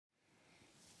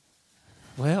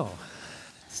Well,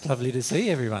 it's lovely to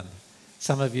see everyone.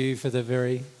 Some of you for the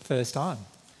very first time,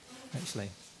 actually.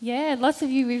 Yeah, lots of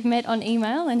you we've met on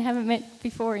email and haven't met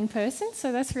before in person,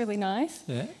 so that's really nice.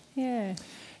 Yeah. Yeah.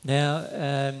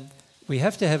 Now, we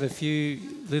have to have a few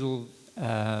little,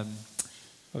 what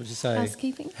would you say?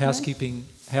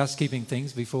 Housekeeping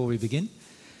things before we begin.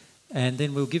 And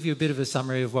then we'll give you a bit of a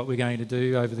summary of what we're going to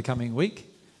do over the coming week.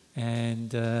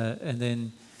 And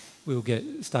then we'll get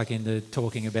stuck into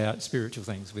talking about spiritual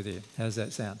things with you. How's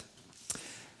that sound?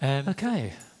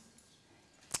 Okay.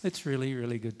 It's really,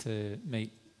 really good to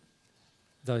meet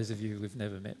those of you we've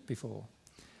never met before.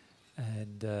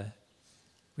 And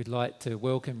we'd like to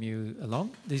welcome you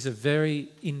along. These are very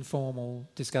informal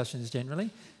discussions generally,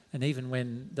 and even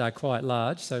when they're quite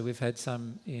large, so we've had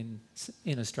some in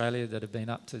Australia that have been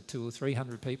up to 200 or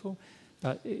 300 people,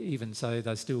 but even so,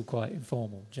 they're still quite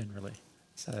informal generally.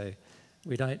 So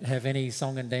we don't have any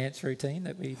song and dance routine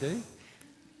that we do.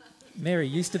 Mary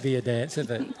used to be a dancer,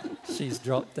 but she's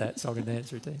dropped that song and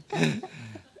dance routine.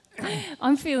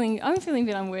 I'm feeling a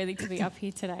bit unworthy to be up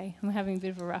here today. I'm having a bit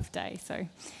of a rough day, so.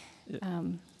 Yeah.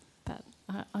 But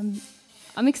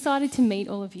I'm excited to meet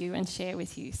all of you and share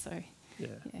with you. So. Yeah.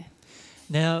 Yeah.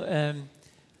 Now,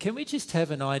 can we just have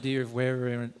an idea of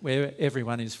where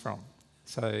everyone is from?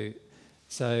 So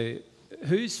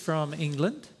who's from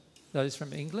England? Those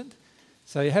from England?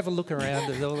 So you have a look around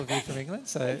at all of you from England.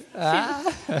 So,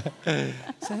 so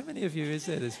how many of you is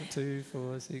there? There's 2,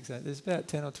 4, 6, 8. There's about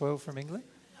 10 or 12 from England.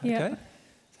 Okay. Yeah.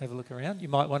 Let's have a look around. You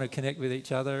might want to connect with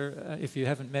each other if you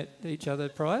haven't met each other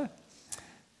prior.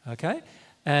 Okay.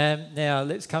 Now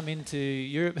let's come into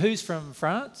Europe. Who's from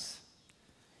France?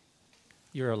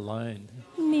 You're alone.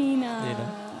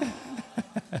 Nina.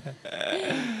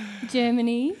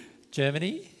 Germany.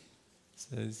 Germany.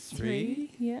 So there's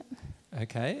 3. Yeah.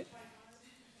 Okay.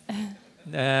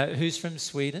 Who's from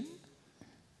Sweden?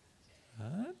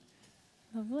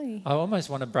 Lovely. I almost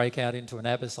want to break out into an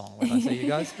ABBA song when I see you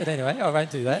guys, but anyway, I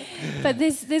won't do that. But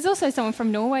there's also someone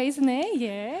from Norway, isn't there?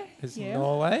 Yeah. There's yeah.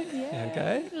 Norway. Yeah.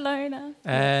 Okay. Lona.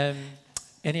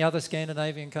 Any other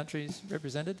Scandinavian countries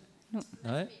represented?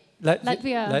 No.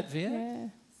 Latvia. Yeah.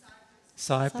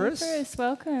 Cyprus.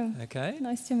 Welcome. Okay.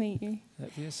 Nice to meet you.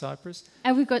 Latvia, Cyprus.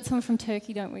 And we've got someone from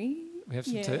Turkey, don't we? We have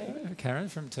some Karen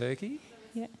from Turkey.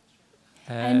 Yeah.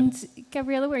 And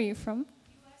Gabriella, where are you from?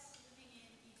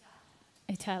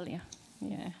 Italia.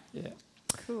 Yeah. Yeah.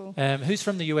 Cool. Who's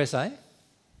from the USA?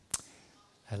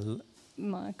 Hello.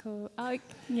 Michael. Oh,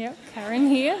 yeah. Karen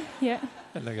here. Yeah.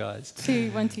 Hello, guys.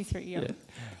 2, 1, 2, 3.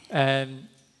 Yeah.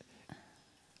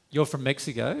 You're from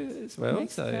Mexico as well.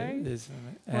 Mexico. So there's.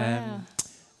 Wow.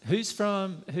 Who's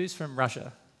from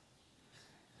Russia?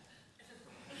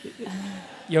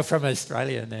 You're from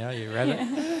Australia now, you rabbit.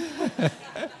 Yeah.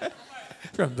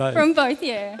 From both. From both,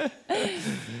 yeah.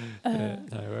 No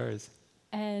worries.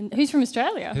 And who's from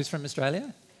Australia? Who's from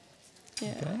Australia?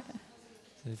 Yeah. Okay.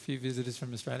 So a few visitors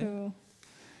from Australia. Cool.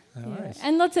 No worries.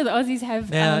 And lots of the Aussies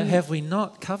have... Now, have we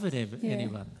not covered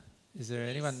anyone? Is there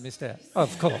anyone missed out? Oh,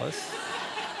 of course.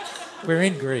 We're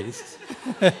in Greece.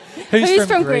 Who's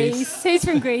from Greece? Who's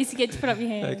from Greece? You get to put up your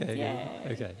hand. Okay.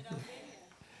 Yeah. Okay.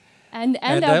 And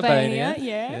Albania.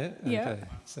 Yeah. Okay.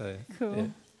 So cool. Yeah.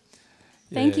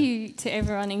 Thank you to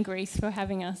everyone in Greece for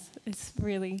having us. It's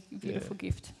really a beautiful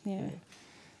gift. Yeah.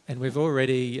 And we've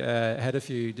already had a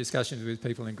few discussions with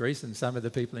people in Greece, and some of the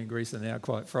people in Greece are now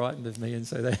quite frightened of me, and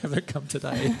so they haven't come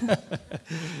today.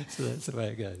 So that's the way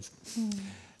it goes.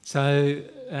 So,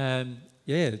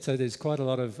 so there's quite a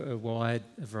lot of a wide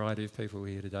variety of people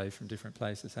here today from different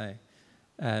places, hey?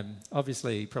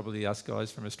 Obviously, probably us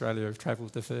guys from Australia have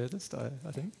travelled the furthest,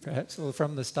 I think, perhaps, or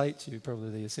from the States, you're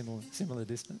probably a similar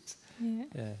distance.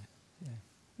 Yeah.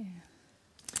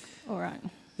 All right.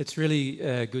 It's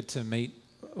really good to meet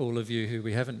all of you who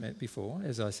we haven't met before,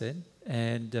 as I said.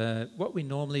 And what we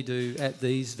normally do at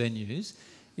these venues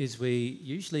is we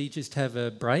usually just have a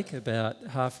break about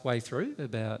halfway through,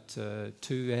 about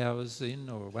 2 hours in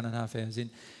or 1.5 hours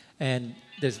in. And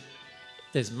there's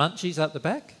munchies up the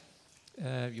back,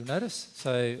 you'll notice.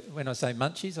 So when I say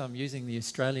munchies, I'm using the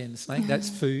Australian slang. That's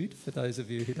food, for those of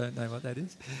you who don't know what that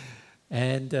is.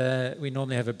 And we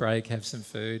normally have a break, have some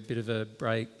food, bit of a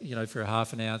break, for a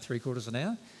half an hour, 3/4 an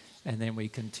hour, and then we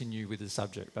continue with the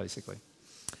subject, basically.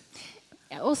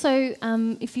 Also,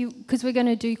 because we're going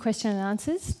to do question and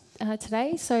answers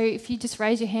today, so if you just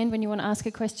raise your hand when you want to ask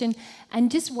a question, and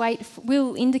just wait,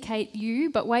 we'll indicate you,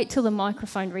 but wait till the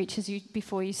microphone reaches you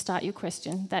before you start your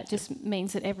question. That just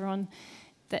means that everyone...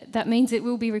 That means it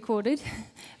will be recorded,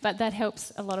 but that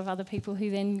helps a lot of other people who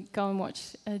then go and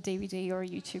watch a DVD or a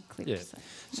YouTube clip. Yeah.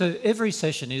 So every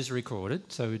session is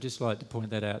recorded, so we'd just like to point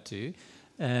that out to you.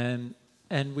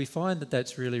 And we find that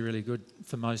that's really, really good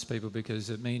for most people, because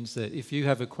it means that if you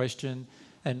have a question,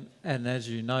 and as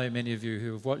you know, many of you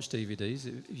who have watched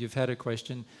DVDs, you've had a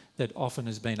question that often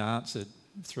has been answered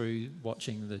through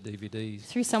watching the DVDs.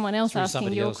 Through someone else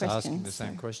asking your question. Asking the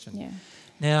same question. Yeah.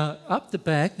 Now, up the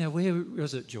back, now where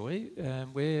was it, Joy?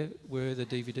 Where were the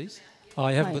DVDs? Oh,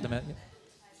 I haven't put them out yet.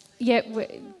 Yeah,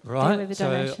 right.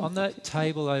 So on that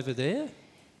table over there,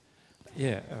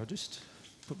 yeah, I'll just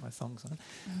put my thongs on.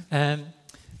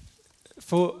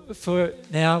 For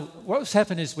now, what's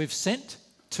happened is we've sent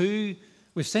 80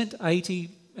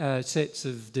 sets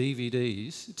of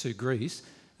DVDs to Greece,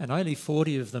 and only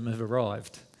 40 of them have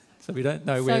arrived. So we don't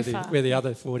know where the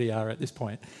other 40 are at this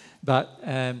point. But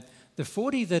the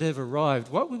 40 that have arrived,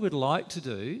 what we would like to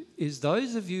do is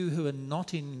those of you who are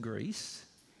not in Greece,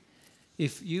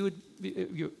 if you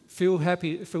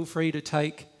feel free to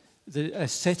take a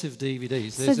set of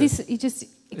DVDs.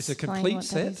 It's a complete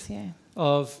set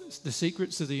of The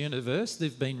Secrets of the Universe.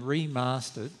 They've been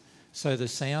remastered, so the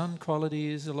sound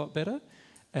quality is a lot better,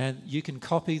 and you can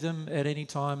copy them at any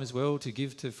time as well to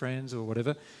give to friends or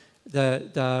whatever.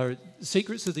 The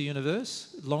Secrets of the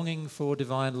Universe, Longing for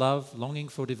Divine Love, Longing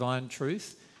for Divine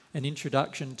Truth, An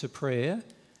Introduction to Prayer,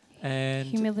 and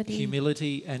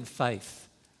Humility and Faith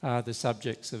are the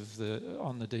subjects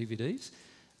on the DVDs.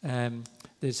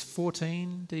 There's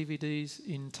 14 DVDs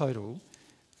in total.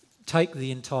 Take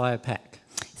the entire pack.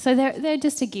 So they're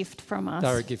just a gift from us.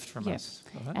 They're a gift from us.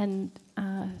 Right. And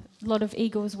a lot of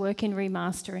Eagle's work in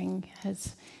remastering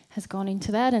has gone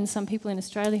into that, and some people in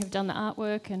Australia have done the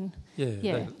artwork, and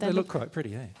they look quite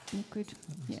pretty, eh? Look good.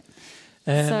 Yeah.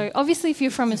 So obviously, if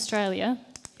you're from Australia,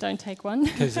 don't take one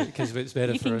because it's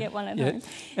better. You can get one at home.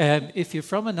 If you're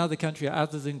from another country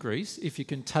other than Greece, if you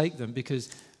can take them, because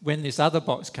when this other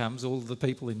box comes, all the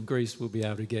people in Greece will be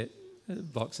able to get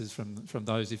boxes from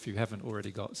those if you haven't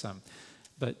already got some.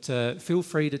 But feel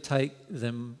free to take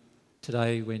them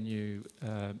today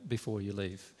before you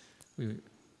leave.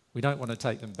 We don't want to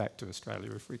take them back to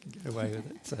Australia if we can get away with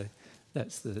it. So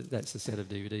that's the set of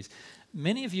DVDs.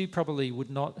 Many of you probably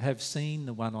would not have seen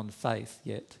the one on faith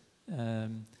yet,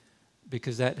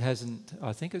 because that hasn't.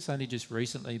 I think it's only just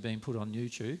recently been put on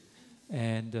YouTube,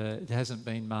 and it hasn't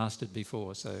been mastered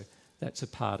before. So that's a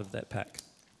part of that pack.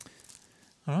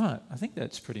 All right, I think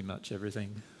that's pretty much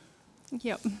everything.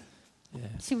 Yep. Yeah.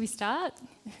 Should we start?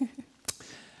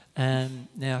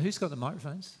 Now, who's got the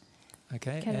microphones?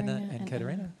 Okay, Katerina Anna and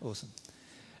Katerina. Awesome.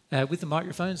 With the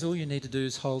microphones, all you need to do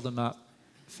is hold them up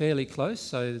fairly close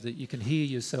so that you can hear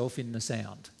yourself in the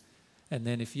sound. And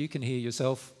then if you can hear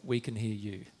yourself, we can hear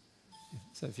you.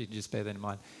 So if you can just bear that in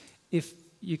mind. If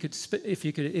you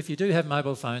do have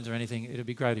mobile phones or anything, it'd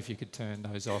be great if you could turn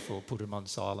those off or put them on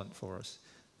silent for us.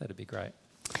 That'd be great.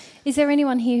 Is there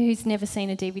anyone here who's never seen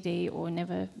a DVD or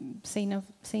never seen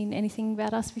anything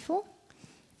about us before?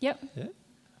 Yep. Yeah.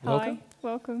 Welcome. Hi,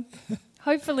 welcome.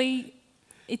 Hopefully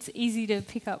it's easy to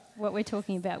pick up what we're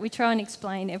talking about. We try and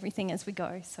explain everything as we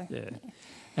go. So.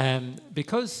 Yeah.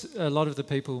 Because a lot of the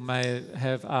people may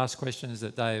have asked questions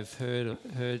that they've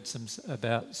heard some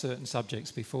about certain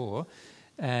subjects before,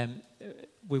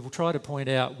 we will try to point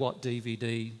out what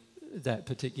DVD that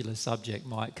particular subject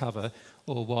might cover,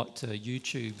 or what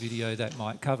YouTube video that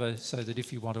might cover, so that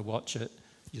if you want to watch it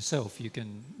yourself, you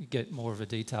can get more of a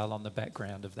detail on the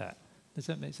background of that. Does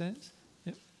that make sense?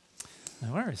 Yep.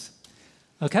 No worries.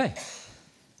 Okay.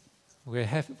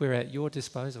 We're at your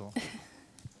disposal.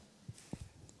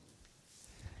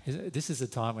 This is the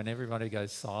time when everybody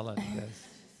goes silent and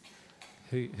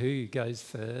goes, who goes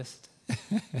first?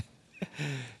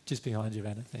 Just behind you,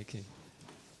 Anna. Thank you.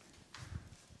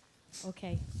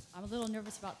 Okay, I'm a little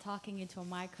nervous about talking into a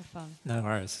microphone. No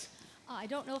worries. I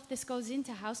don't know if this goes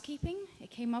into housekeeping.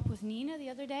 It came up with Nina the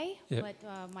other day, but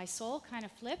my soul kind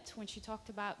of flipped when she talked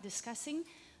about discussing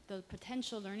the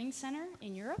potential learning center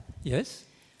in Europe. Yes.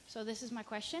 So this is my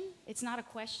question. It's not a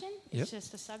question, it's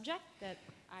just a subject that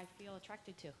I feel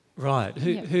attracted to. Right.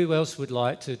 Who else would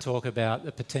like to talk about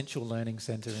the potential learning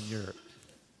center in Europe?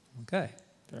 Okay,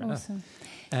 fair awesome.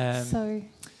 enough.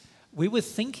 We were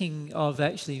thinking of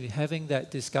actually having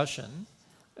that discussion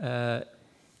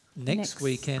next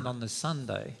weekend on the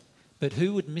Sunday, but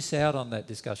who would miss out on that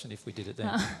discussion if we did it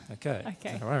then? Okay.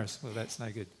 No worries. Well, that's no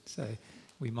good. So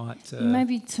we might...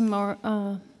 Maybe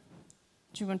tomorrow...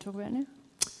 do you want to talk about it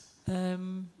now?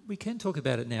 We can talk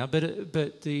about it now,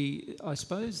 but I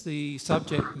suppose the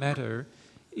subject matter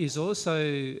is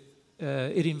also...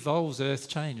 it involves earth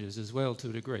changes as well to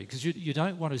a degree, because you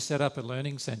don't want to set up a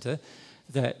learning centre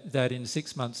that in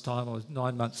 6 months' time or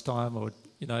 9 months' time or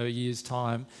a year's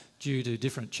time, due to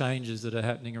different changes that are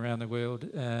happening around the world,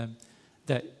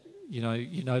 that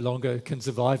you no longer can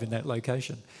survive in that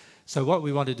location. So what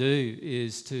we want to do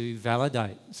is to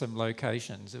validate some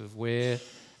locations of where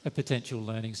a potential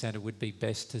learning centre would be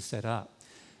best to set up.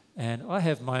 And I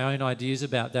have my own ideas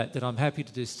about that I'm happy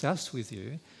to discuss with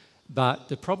you. But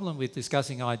the problem with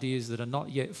discussing ideas that are not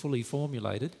yet fully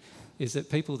formulated is that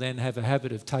people then have a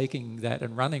habit of taking that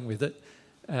and running with it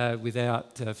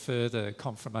without further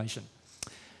confirmation.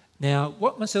 Now,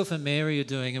 what myself and Mary are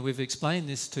doing, and we've explained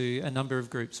this to a number of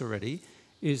groups already,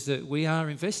 is that we are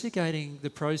investigating the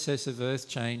process of earth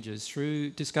changes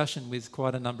through discussion with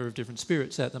quite a number of different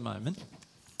spirits at the moment.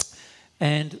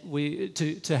 And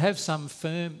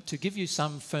to give you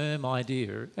some firm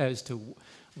idea as to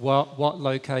what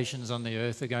locations on the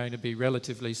earth are going to be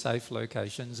relatively safe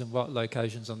locations and what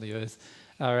locations on the earth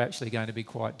are actually going to be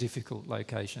quite difficult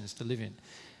locations to live in.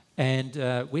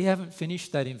 And we haven't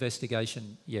finished that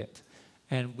investigation yet.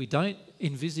 And we don't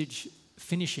envisage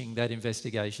finishing that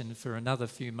investigation for another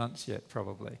few months yet,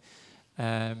 probably.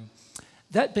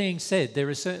 That being said, there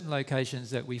are certain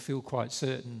locations that we feel quite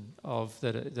certain of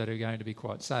that are going to be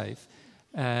quite safe.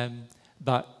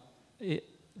 But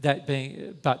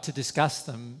to discuss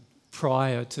them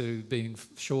prior to being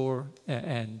sure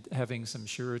and having some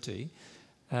surety,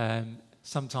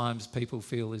 sometimes people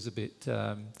feel is a bit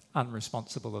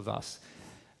unresponsible of us.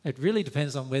 It really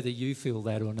depends on whether you feel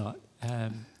that or not.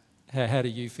 How do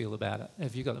you feel about it?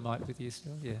 Have you got the mic with you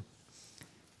still? Yeah.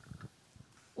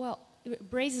 Well, it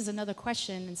raises another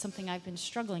question and something I've been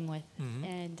struggling with. Mm-hmm.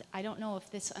 And I don't know if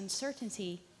this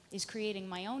uncertainty is creating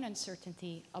my own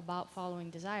uncertainty about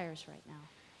following desires right now.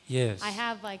 Yes. I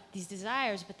have like these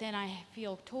desires, but then I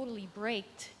feel totally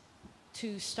braked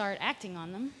to start acting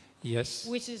on them. Yes.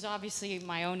 Which is obviously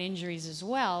my own injuries as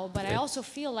well. But I also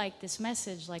feel like this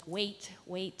message, like wait,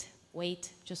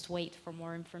 just wait for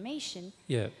more information.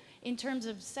 Yeah. In terms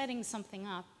of setting something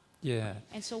up. Yeah.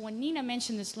 And so when Nina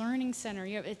mentioned this learning center,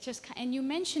 and you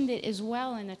mentioned it as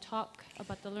well in a talk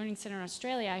about the learning center in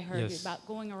Australia, I heard about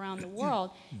going around the world,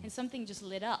 and something just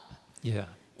lit up. Yeah.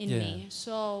 In me.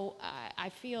 So I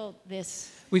feel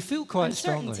this. We feel quite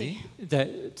strongly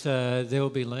that there will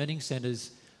be learning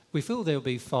centres. We feel there will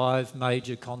be 5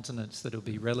 major continents that will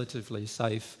be relatively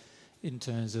safe in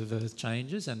terms of earth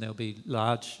changes, and there'll be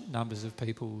large numbers of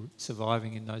people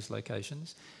surviving in those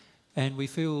locations. And we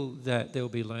feel that there'll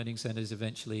be learning centres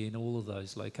eventually in all of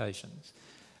those locations.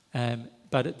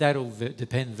 But that'll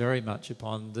depend very much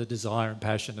upon the desire and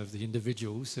passion of the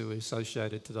individuals who are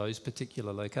associated to those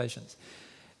particular locations.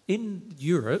 In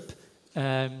Europe,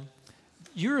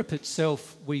 Europe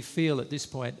itself, we feel at this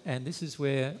point, and this is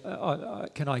where,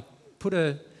 can I put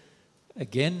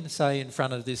say in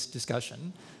front of this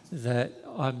discussion that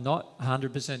I'm not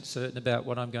 100% certain about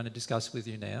what I'm going to discuss with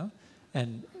you now.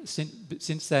 And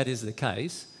since that is the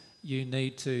case, you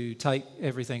need to take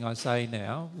everything I say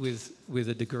now with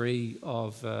a degree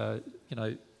of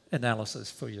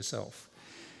analysis for yourself.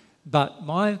 But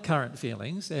my current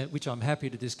feelings, which I'm happy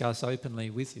to discuss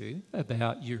openly with you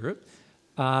about Europe,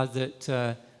 are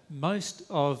that most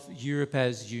of Europe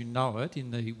as you know it,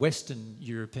 in the Western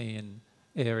European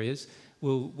areas,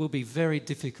 will be very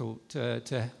difficult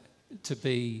to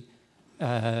be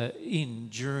in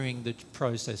during the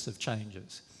process of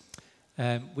changes.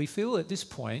 We feel at this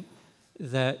point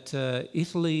that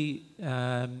Italy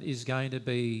is going to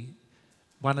be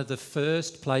one of the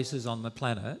first places on the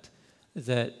planet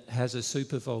that has a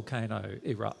supervolcano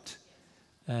erupt.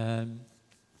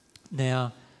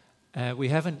 Now, we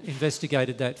haven't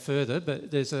investigated that further,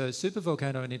 but there's a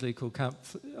supervolcano in Italy called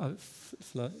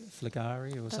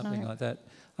Flagari or something like that.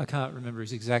 I can't remember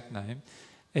his exact name.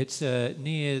 It's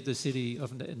near the city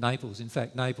of Naples. In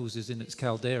fact, Naples is in its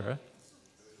caldera.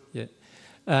 Yeah.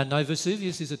 No,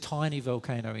 Vesuvius is a tiny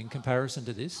volcano in comparison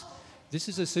to this. This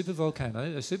is a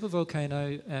supervolcano. A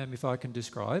supervolcano, if I can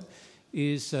describe,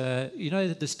 is,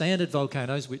 the standard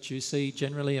volcanoes, which you see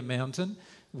generally a mountain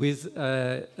with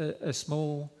a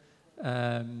small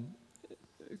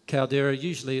caldera.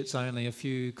 Usually it's only a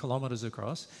few kilometres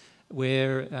across,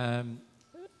 where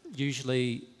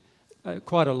usually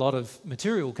quite a lot of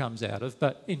material comes out of,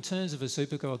 but in terms of a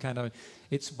supervolcano,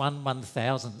 it's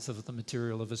 1/1000th of the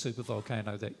material of a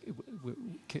supervolcano that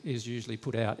is usually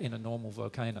put out in a normal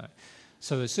volcano.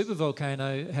 So a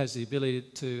supervolcano has the ability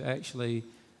to actually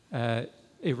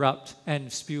erupt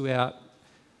and spew out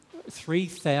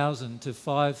 3,000 to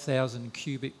 5,000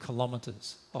 cubic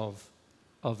kilometres of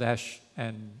ash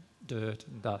and dirt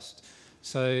and dust.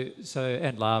 So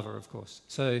and lava, of course.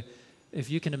 So if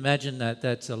you can imagine that,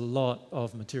 that's a lot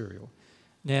of material.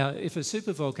 Now, if a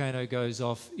supervolcano goes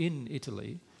off in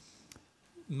Italy,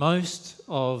 most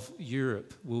of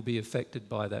Europe will be affected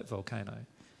by that volcano.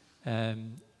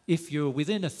 if you're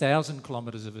within 1,000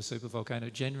 kilometres of a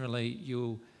supervolcano, generally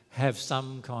you'll have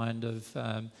some kind of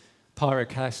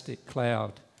pyroclastic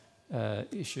cloud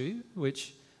issue,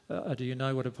 which, do you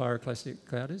know what a pyroclastic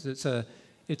cloud is? It's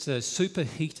a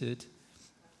superheated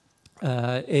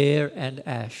air and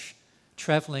ash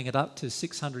travelling at up to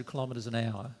 600 kilometres an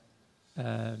hour.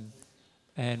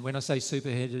 And when I say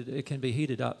superheated, it can be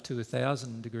heated up to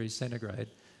 1,000 degrees centigrade.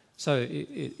 So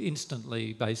it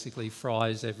instantly basically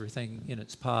fries everything in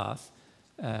its path.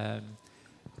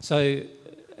 So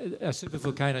a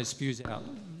supervolcano spews out.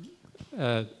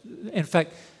 In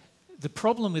fact, the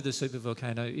problem with the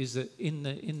supervolcano is that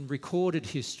in recorded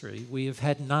history, we have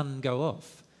had none go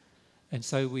off. And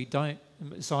so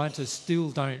scientists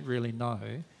still don't really know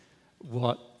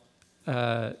what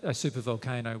a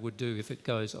supervolcano would do if it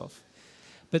goes off.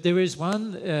 But there is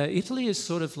one, Italy is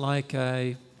sort of like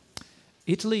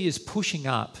Italy is pushing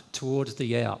up towards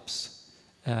the Alps.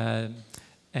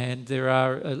 And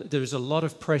there's a lot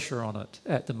of pressure on it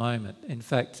at the moment. In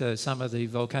fact, some of the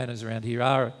volcanoes around here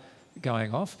are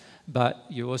going off, but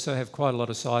you also have quite a lot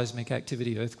of seismic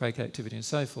activity, earthquake activity and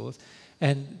so forth.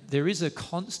 And there is a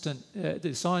constant,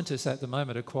 the scientists at the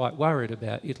moment are quite worried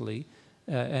about Italy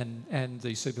and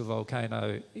the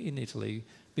supervolcano in Italy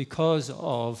because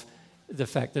of the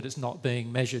fact that it's not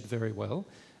being measured very well,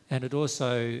 and it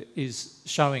also is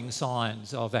showing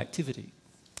signs of activity,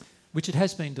 which it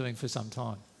has been doing for some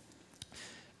time.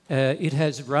 It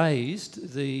has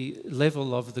raised the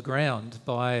level of the ground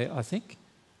by, I think,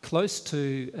 close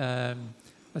to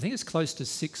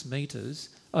 6 metres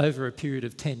over a period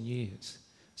of 10 years.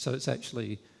 So it's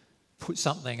actually put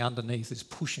something underneath is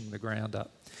pushing the ground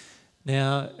up.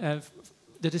 Now,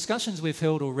 the discussions we've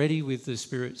held already with the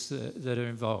spirits that are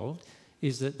involved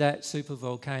is that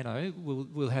supervolcano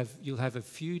you'll have a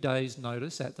few days'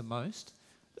 notice at the most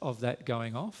of that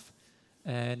going off,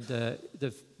 and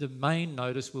the main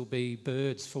notice will be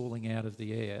birds falling out of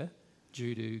the air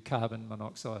due to carbon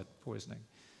monoxide poisoning,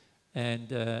 and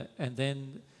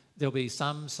then there'll be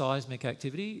some seismic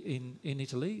activity in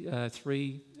Italy.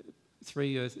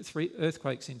 Three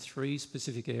earthquakes in 3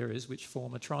 specific areas which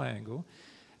form a triangle,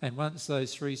 and once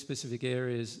those 3 specific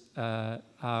areas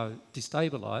are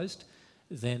destabilised,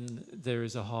 then there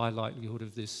is a high likelihood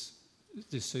of this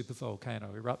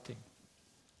supervolcano erupting.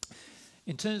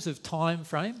 In terms of time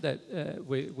frame, that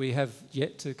we have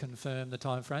yet to confirm the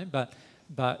time frame, but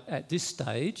at this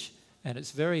stage, and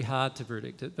it's very hard to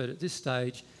predict it, but at this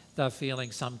stage they're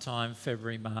feeling sometime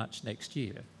February, March next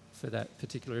year for that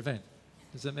particular event.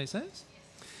 Does that make sense?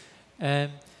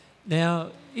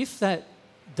 Now, if that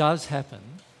does happen,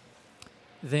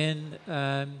 then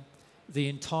the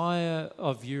entire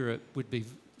of Europe would be,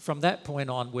 from that point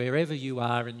on, wherever you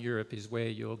are in Europe is where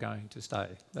you're going to stay,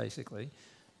 basically.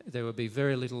 There would be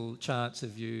very little chance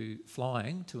of you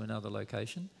flying to another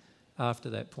location after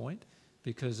that point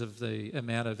because of the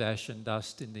amount of ash and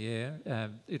dust in the air.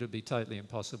 It would be totally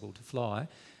impossible to fly.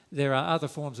 There are other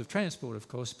forms of transport, of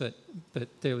course, but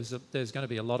there's going to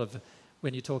be a lot of,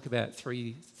 when you talk about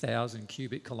 3,000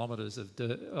 cubic kilometres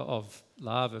of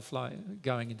lava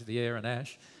going into the air and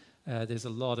ash, there's a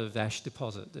lot of ash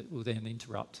deposit that will then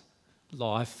interrupt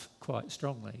life quite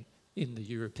strongly in the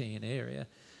European area.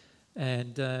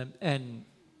 And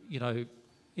you know,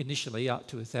 initially up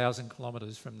to 1,000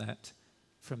 kilometres from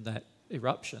that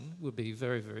eruption would be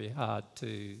very, very hard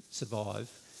to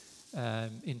survive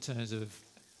in terms of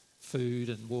food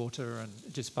and water and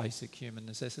just basic human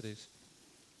necessities.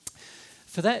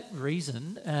 For that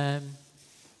reason,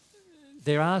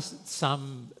 there are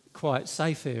some quite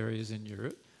safe areas in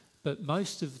Europe, but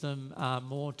most of them are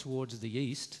more towards the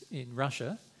east in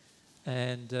Russia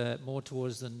and more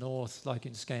towards the north, like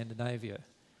in Scandinavia,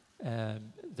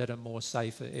 that are more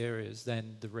safer areas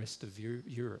than the rest of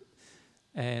Europe.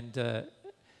 And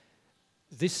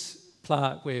this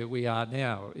part where we are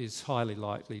now is highly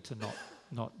likely to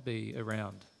not be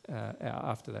around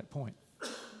after that point.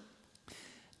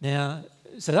 Now,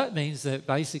 so that means that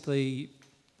basically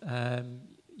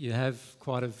you have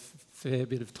quite a fair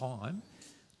bit of time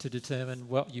to determine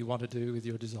what you want to do with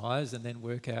your desires and then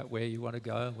work out where you want to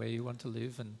go and where you want to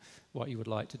live and what you would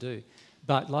like to do.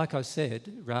 But like I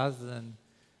said, rather than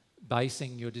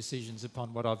basing your decisions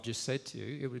upon what I've just said to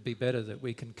you, it would be better that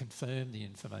we can confirm the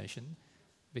information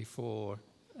before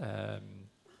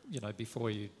before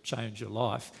you change your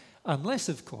life. Unless,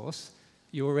 of course,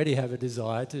 you already have a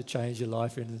desire to change your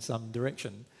life in some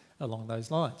direction along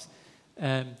those lines.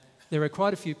 There are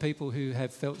quite a few people who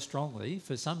have felt strongly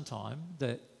for some time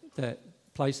that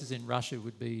places in Russia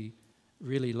would be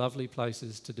really lovely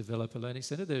places to develop a learning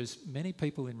centre. There's many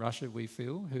people in Russia, we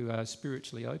feel, who are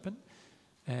spiritually open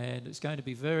And it's going to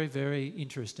be very, very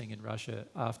interesting in Russia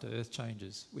after Earth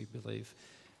changes, we believe.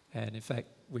 And in fact,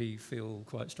 we feel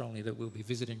quite strongly that we'll be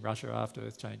visiting Russia after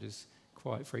Earth changes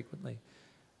quite frequently,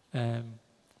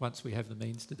 once we have the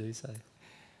means to do so.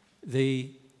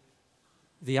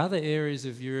 The other areas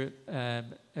of Europe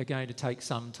are going to take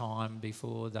some time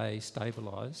before they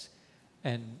stabilise,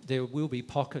 and there will be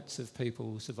pockets of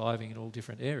people surviving in all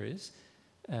different areas,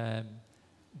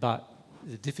 but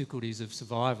the difficulties of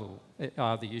survival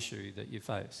are the issue that you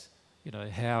face. You know,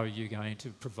 how are you going to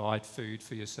provide food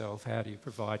for yourself? How do you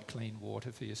provide clean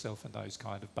water for yourself and those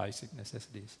kind of basic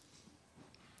necessities?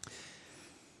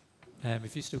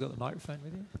 Have you still got the microphone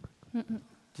with you? Mm-mm.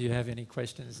 Do you have any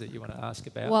questions that you want to ask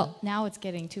about? Well, now it's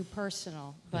getting too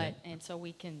personal, but and so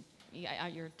we can,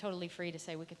 you're totally free to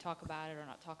say we could talk about it or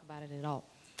not talk about it at all.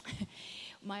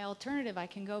 My alternative, I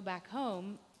can go back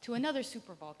home to another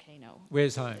supervolcano.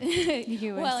 Where's home?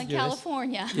 Well, in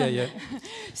California. Yeah.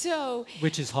 So,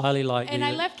 which is highly likely. And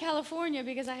I left California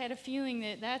because I had a feeling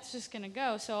that that's just going to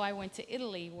go. So I went to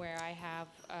Italy, where I have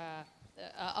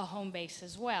a home base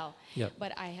as well. Yep.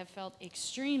 But I have felt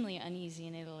extremely uneasy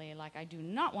in Italy. Like, I do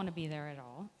not want to be there at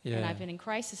all. Yeah. And I've been in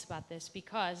crisis about this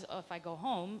because if I go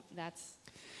home, that's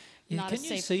not a safe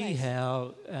place. Can you see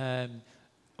how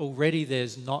already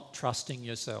there's not trusting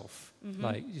yourself? Mm-hmm.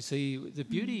 Like, you see, the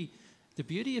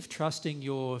beauty of trusting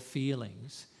your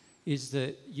feelings is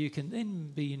that you can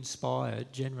then be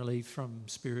inspired, generally from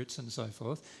spirits and so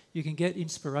forth. You can get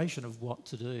inspiration of what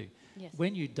to do. Yes.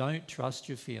 When you don't trust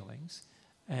your feelings,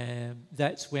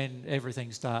 that's when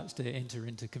everything starts to enter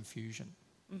into confusion.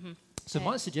 Mm-hmm. So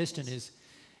my suggestion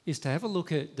is to have a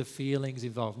look at the feelings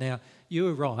involved. Now, you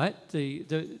were right.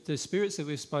 The spirits that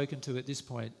we've spoken to at this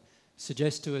point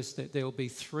suggest to us that there will be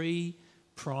 3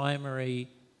 primary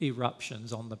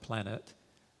eruptions on the planet.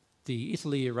 The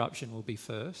Italy eruption will be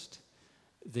first.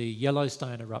 The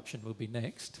Yellowstone eruption will be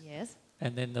next. Yes.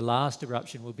 And then the last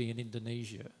eruption will be in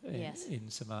Indonesia, yes.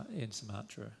 in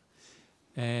Sumatra.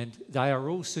 And they are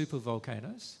all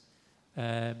supervolcanoes.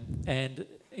 And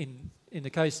in the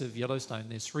case of Yellowstone,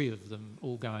 there's 3 of them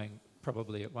all going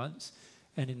probably at once.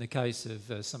 And in the case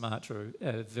of Sumatra,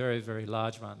 a very, very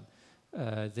large one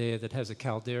there that has a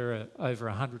caldera over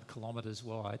 100 kilometres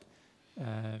wide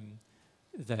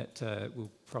that will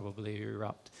probably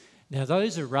erupt. Now,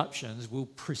 those eruptions will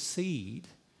precede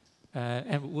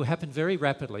and will happen very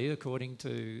rapidly, according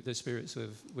to the spirits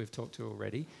we've talked to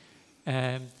already,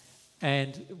 and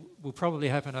will probably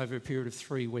happen over a period of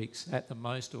 3 weeks at the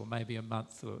most, or maybe a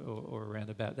month, or around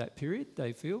about that period,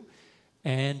 they feel.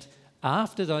 And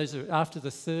after the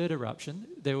 3rd eruption,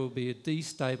 there will be a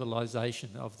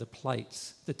destabilisation of the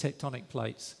plates, the tectonic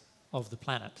plates of the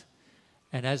planet.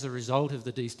 And as a result of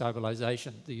the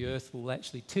destabilisation, the Earth will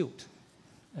actually tilt.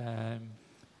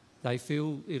 They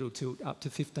feel it'll tilt up to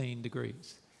 15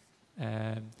 degrees.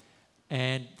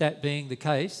 And that being the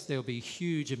case, there'll be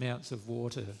huge amounts of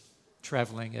water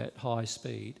travelling at high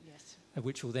speed, yes.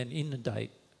 Which will then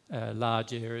inundate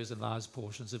large areas and large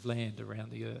portions of land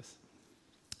around the Earth,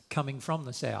 coming from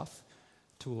the south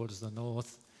towards the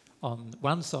north on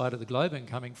one side of the globe and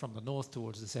coming from the north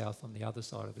towards the south on the other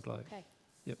side of the globe. Okay.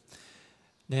 Yep.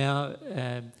 Now,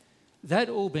 that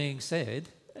all being said,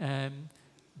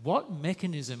 what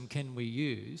mechanism can we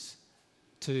use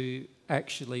to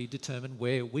actually determine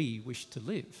where we wish to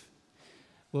live?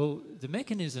 Well, the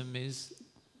mechanism is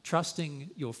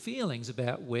trusting your feelings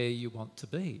about where you want to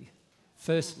be,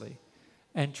 firstly,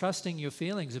 and trusting your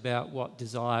feelings about what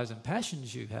desires and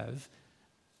passions you have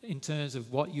in terms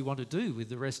of what you want to do with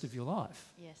the rest of your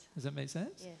life. Yes. Does that make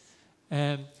sense?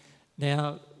 Yes.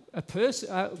 Now,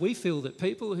 we feel that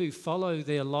people who follow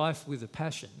their life with a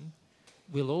passion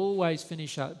will always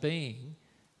finish up being,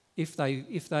 if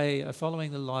they are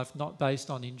following the life not based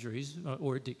on injuries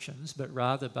or addictions, but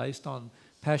rather based on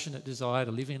passionate desire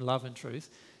to live in love and truth,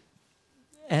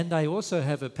 and they also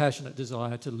have a passionate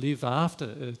desire to live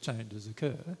after earth changes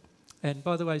occur. And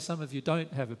by the way, some of you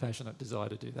don't have a passionate desire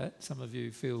to do that. Some of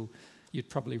you feel you'd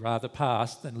probably rather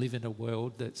pass than live in a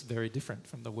world that's very different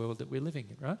from the world that we're living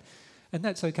in, right? And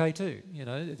that's okay too. You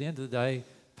know, at the end of the day,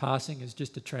 passing is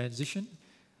just a transition,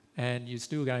 and you're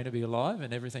still going to be alive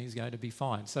and everything's going to be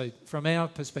fine. So from our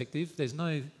perspective, there's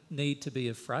no need to be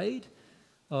afraid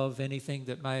of anything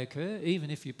that may occur. Even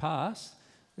if you pass,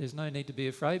 there's no need to be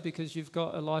afraid, because you've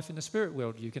got a life in the spirit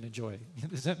world you can enjoy.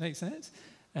 Does that make sense?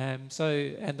 And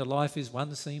the life is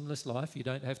one seamless life. You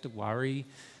don't have to worry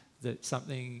that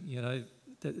something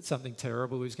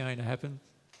terrible is going to happen.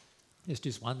 It's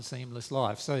just one seamless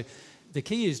life. So the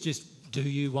key is just, do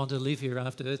you want to live here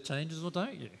after earth changes or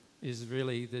don't you? Is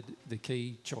really the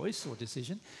key choice or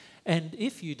decision. And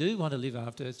if you do want to live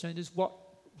after earth changes, what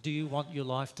do you want your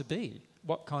life to be?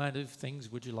 What kind of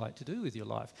things would you like to do with your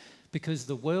life? Because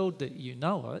the world that you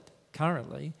know it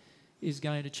currently is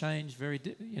going to change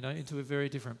into a very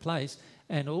different place,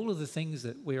 and all of the things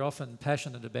that we're often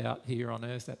passionate about here on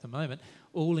Earth at the moment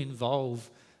all involve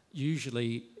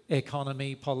usually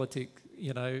economy, politics,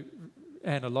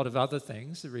 and a lot of other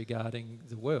things regarding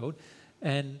the world.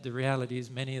 And the reality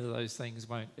is many of those things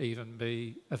won't even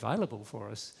be available for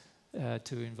us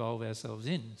to involve ourselves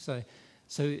in. So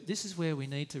this is where we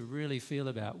need to really feel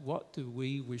about what do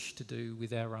we wish to do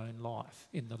with our own life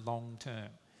in the long term.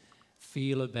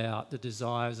 Feel about the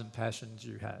desires and passions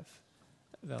you have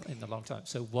in the long term.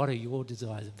 So what are your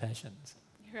desires and passions?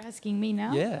 You're asking me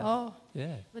now? Yeah. Oh.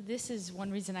 Yeah. But this is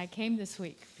one reason I came this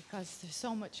week, because there's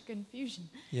so much confusion.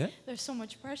 Yeah. There's so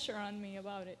much pressure on me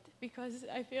about it, because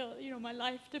I feel, my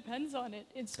life depends on it.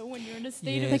 And so when you're in a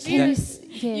state of fear,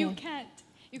 you can't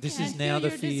feel your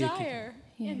desire.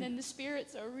 Yeah. And then the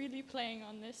spirits are really playing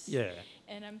on this. Yeah.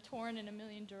 And I'm torn in a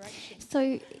million directions.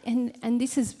 So, and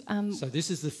this is... so this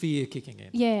is the fear kicking in.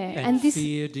 Yeah. And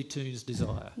fear detunes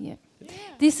desire. Yeah.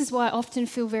 This is why I often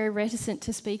feel very reticent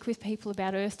to speak with people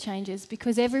about earth changes,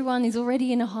 because everyone is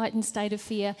already in a heightened state of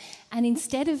fear, and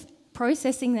instead of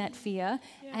processing that fear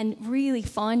and really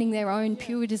finding their own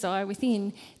pure desire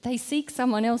within, they seek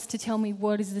someone else to tell me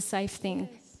what is the safe thing,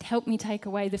 to help me take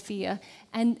away the fear.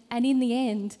 And in the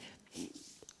end,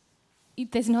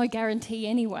 there's no guarantee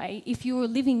anyway. If you're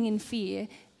living in fear,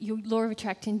 your law of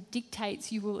attraction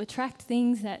dictates you will attract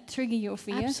things that trigger your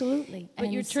fear. Absolutely.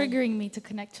 But you're triggering me to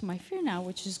connect to my fear now,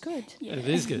 which is good. Yeah. It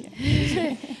is good.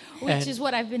 Which is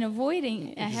what I've been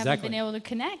avoiding. I haven't been able to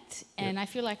connect, and I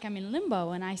feel like I'm in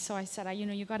limbo. And I said,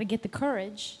 you got to get the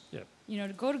courage,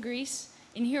 to go to Greece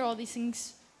and hear all these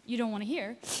things you don't want to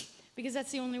hear, because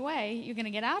that's the only way you're going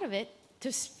to get out of it,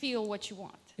 to feel what you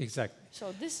want. Exactly.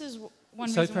 So this is one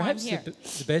so reason why I'm perhaps here.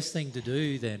 the best thing to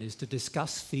do then is to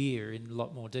discuss fear in a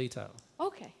lot more detail.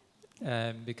 Okay.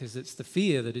 Because it's the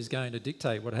fear that is going to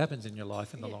dictate what happens in your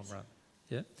life in the long run.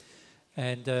 Yeah.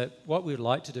 And what we'd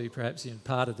like to do perhaps in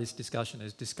part of this discussion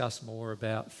is discuss more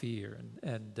about fear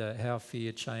and how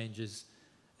fear changes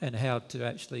and how to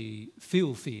actually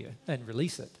feel fear and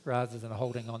release it rather than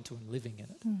holding on to and living in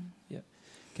it. Mm. Yeah.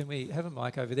 Can we have a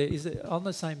mic over there? Is it on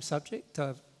the same subject?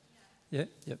 Yeah.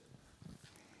 Yep.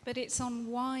 But it's on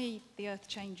why the earth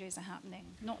changes are happening,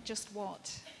 not just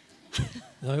what.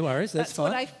 No worries, that's fine.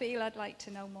 What I feel I'd like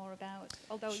to know more about,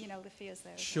 although, the fear's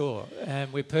there. Sure,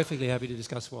 and we're perfectly happy to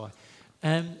discuss why.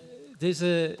 There's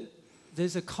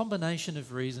a combination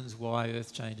of reasons why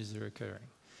earth changes are occurring.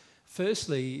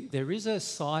 Firstly, there is a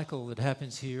cycle that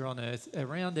happens here on Earth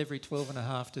around every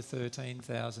 12.5 to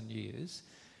 13,000 years,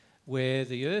 where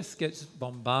the Earth gets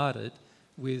bombarded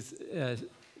with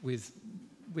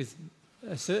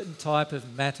a certain type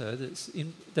of matter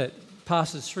that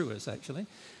passes through us, actually,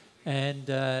 and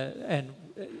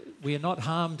we are not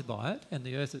harmed by it, and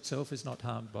the Earth itself is not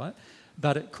harmed by it,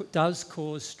 but it does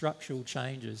cause structural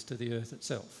changes to the Earth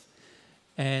itself.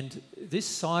 And this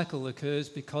cycle occurs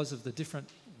because of the different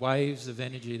waves of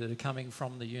energy that are coming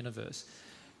from the universe.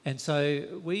 And so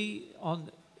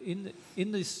in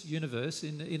this universe,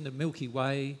 in the Milky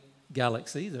Way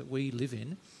galaxy that we live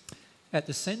in, at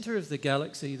the centre of the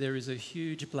galaxy there is a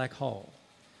huge black hole.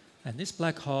 And this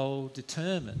black hole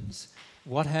determines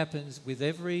what happens with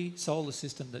every solar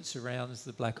system that surrounds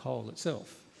the black hole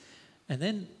itself. And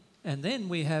then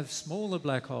we have smaller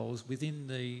black holes within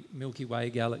the Milky Way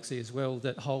galaxy as well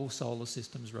that whole solar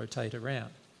systems rotate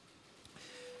around.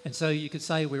 And so you could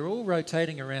say we're all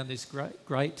rotating around this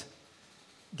great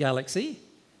galaxy,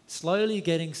 slowly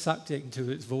getting sucked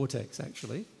into its vortex,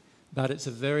 actually. But it's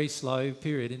a very slow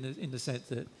period in the sense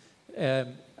that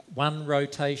one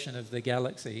rotation of the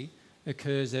galaxy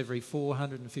occurs every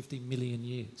 450 million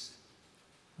years,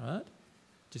 right?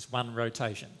 Just one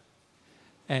rotation.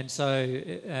 And so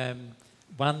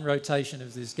one rotation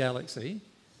of this galaxy,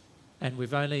 and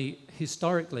we've only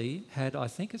historically had, I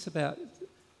think it's about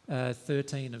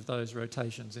 13 of those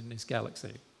rotations in this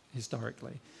galaxy,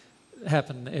 historically,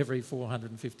 happen every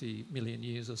 450 million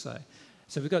years or so.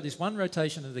 So we've got this one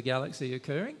rotation of the galaxy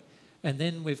occurring, and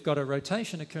then we've got a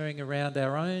rotation occurring around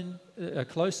our own, a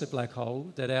closer black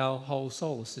hole that our whole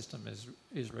solar system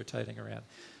is rotating around.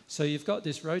 So you've got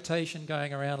this rotation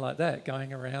going around like that,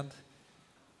 going around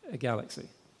a galaxy,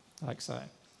 like so.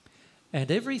 And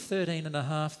every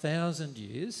 13,500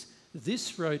 years,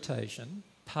 this rotation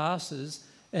passes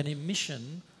an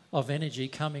emission of energy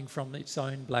coming from its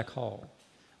own black hole,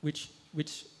 which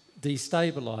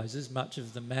destabilises much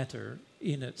of the matter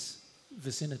in its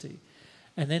vicinity.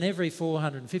 And then every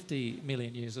 450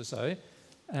 million years or so,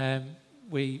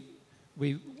 we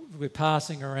we're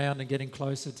passing around and getting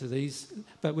closer to these,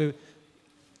 but we're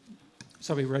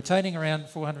rotating around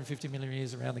 450 million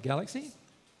years around the galaxy,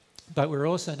 but we're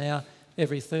also now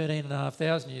every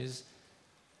 13,500 years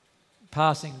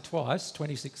passing twice,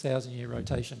 26,000 year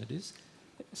rotation it is.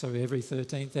 So every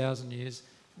 13,000 years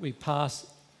we pass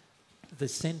the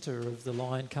centre of the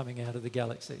line coming out of the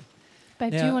galaxy.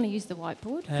 Babe, now, do you want to use the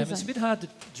whiteboard? It's a bit hard to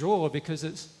draw because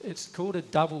it's called a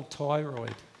double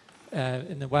toroid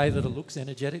in the way that it looks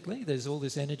energetically. There's all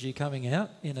this energy coming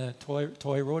out in a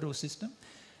toroidal system.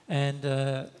 And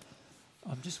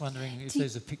I'm just wondering if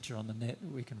there's a picture on the net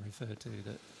that we can refer to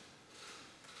that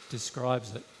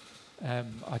describes it.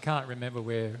 I can't remember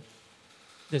where.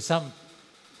 There's some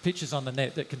pictures on the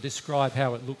net that can describe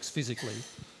how it looks physically.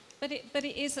 But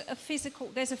it is a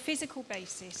physical. There's a physical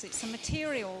basis. It's a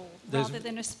material rather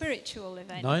than a spiritual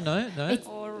event. No.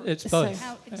 It's both,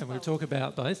 and we'll talk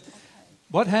about both. Okay.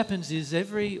 What happens is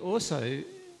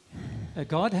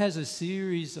God has a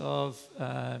series of.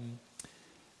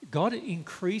 God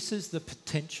increases the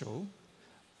potential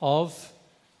of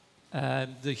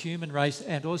the human race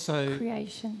and also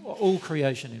all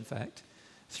creation, in fact,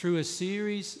 through a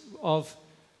series of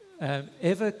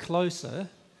ever closer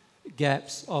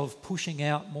gaps of pushing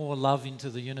out more love into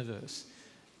the universe.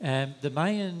 The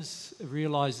Mayans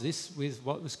realised this with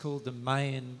what was called the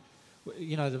Mayan,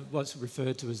 what's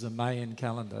referred to as the Mayan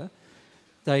calendar.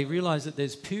 They realised that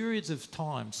there's periods of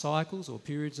time, cycles or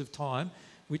periods of time,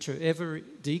 which are ever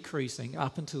decreasing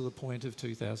up until the point of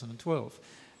 2012.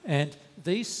 And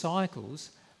these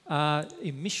cycles are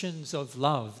emissions of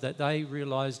love that they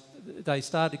realised, they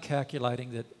started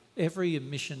calculating that every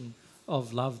emission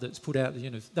of love that's put out to the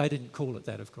universe, they didn't call it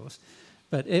that, of course,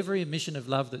 but every emission of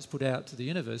love that's put out to the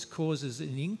universe causes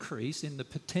an increase in the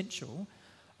potential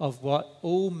of what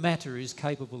all matter is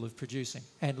capable of producing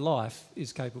and life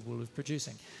is capable of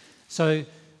producing. So,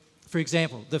 for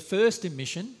example, the first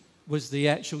emission was the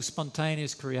actual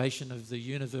spontaneous creation of the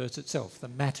universe itself, the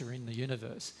matter in the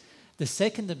universe. The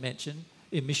second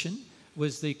emission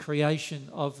was the creation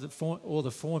of the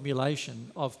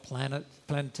formulation of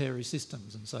planetary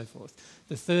systems and so forth.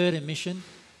 The third emission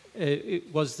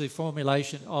it was the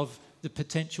formulation of the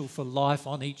potential for life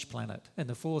on each planet. And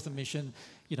the fourth emission,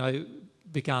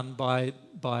 begun by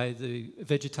the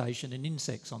vegetation and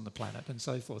insects on the planet and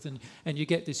so forth. And you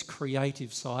get this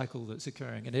creative cycle that's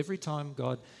occurring. And every time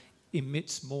God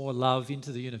emits more love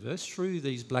into the universe through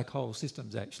these black hole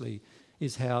systems, actually,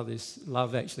 is how this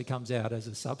love actually comes out as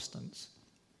a substance.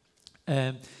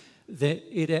 That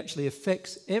it actually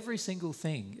affects every single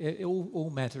thing, all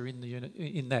matter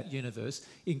in that universe,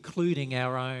 including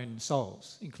our own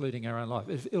souls, including our own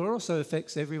life. It also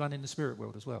affects everyone in the spirit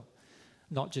world as well,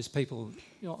 not just people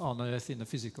on Earth in the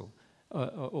physical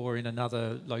or in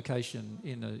another location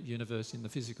in a universe in the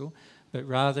physical, but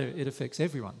rather it affects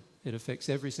everyone. It affects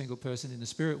every single person in the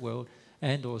spirit world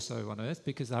and also on Earth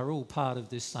because they're all part of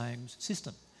this same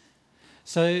system.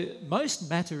 So most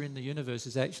matter in the universe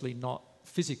is actually not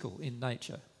physical in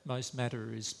nature. Most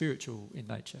matter is spiritual in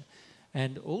nature.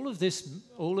 And all of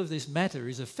this matter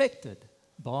is affected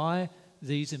by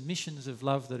these emissions of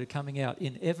love that are coming out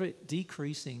in ever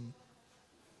decreasing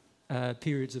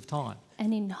periods of time.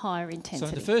 And in higher intensity.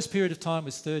 So the first period of time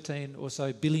was 13 or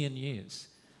so billion years.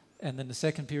 And then the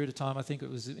second period of time, I think it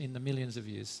was in the millions of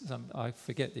years. I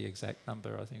forget the exact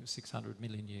number. I think it was 600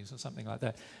 million years or something like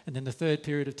that. And then the third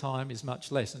period of time is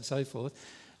much less and so forth.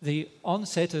 The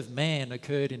onset of man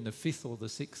occurred in the fifth or the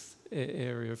sixth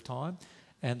area of time,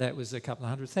 and that was a couple of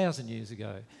 100,000 years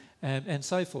ago, and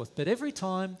so forth. But every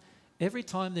time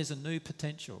there's a new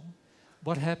potential,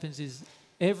 what happens is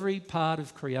every part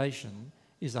of creation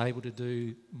is able to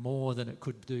do more than it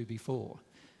could do before.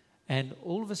 And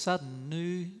all of a sudden,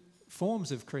 new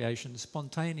forms of creation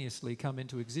spontaneously come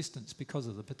into existence because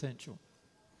of the potential.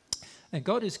 And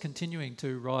God is continuing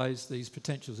to rise these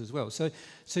potentials as well. So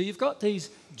you've got these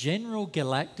general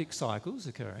galactic cycles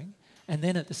occurring, and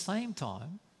then at the same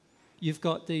time, you've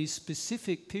got these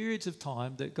specific periods of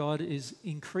time that God is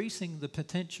increasing the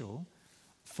potential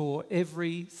for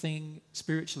everything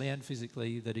spiritually and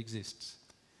physically that exists.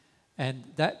 And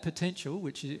that potential,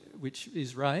 which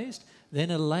is raised,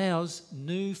 then allows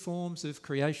new forms of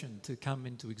creation to come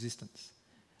into existence.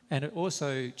 And it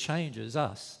also changes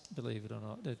us, believe it or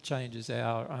not. It changes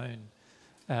our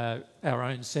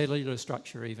own cellular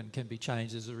structure even can be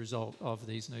changed as a result of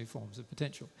these new forms of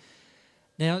potential.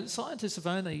 Now, scientists have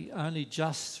only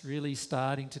just really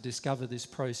starting to discover this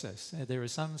process. There are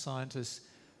some scientists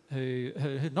who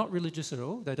are not religious at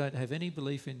all. They don't have any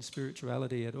belief in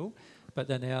spirituality at all, but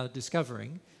they're now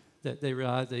discovering that there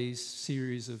are these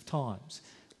series of times.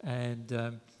 And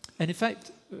in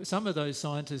fact, some of those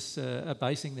scientists are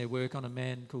basing their work on a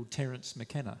man called Terence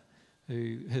McKenna,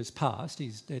 who has passed.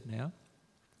 He's dead now.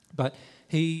 But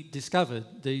he discovered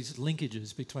these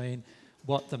linkages between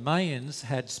what the Mayans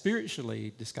had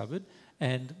spiritually discovered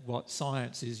and what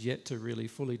science is yet to really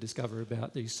fully discover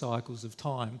about these cycles of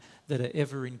time that are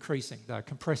ever increasing, they're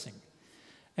compressing.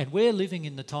 And we're living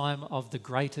in the time of the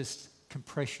greatest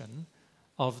compression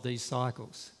of these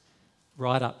cycles,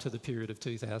 right up to the period of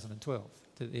 2012,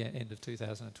 to the end of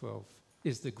 2012,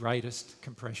 is the greatest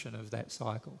compression of that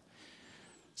cycle.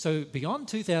 So beyond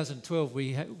 2012,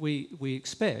 we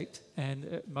expect,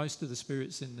 and most of the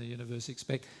spirits in the universe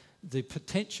expect, the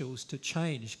potentials to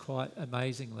change quite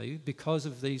amazingly because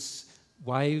of these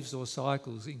waves or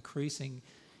cycles increasing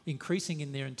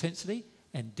in their intensity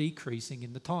and decreasing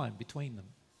in the time between them.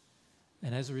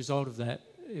 And as a result of that,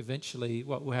 eventually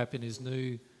what will happen is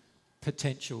new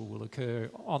potential will occur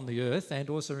on the earth and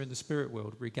also in the spirit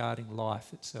world regarding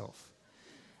life itself.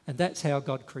 And that's how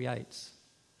God creates.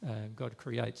 God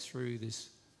creates through this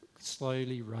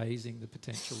slowly raising the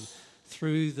potential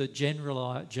through the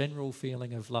general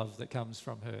feeling of love that comes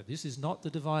from her. This is not the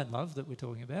divine love that we're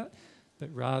talking about,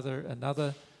 but rather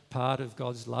another part of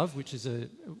God's love, which you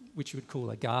would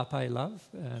call agape love,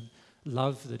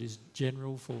 love that is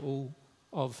general for all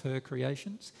of her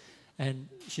creations. And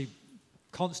she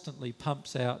constantly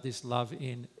pumps out this love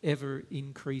in ever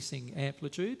increasing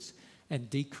amplitudes and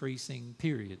decreasing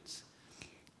periods,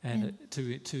 and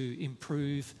to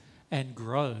improve and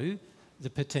grow the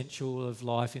potential of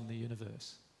life in the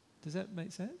universe. Does that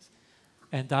make sense?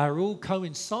 And they're all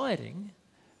coinciding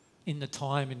in the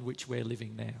time in which we're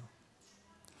living now.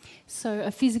 So a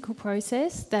physical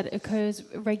process that occurs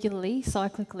regularly,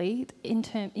 cyclically,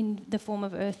 in the form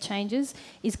of earth changes,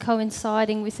 is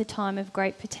coinciding with a time of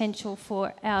great potential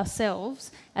for ourselves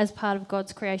as part of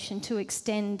God's creation to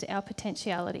extend our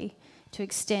potentiality, to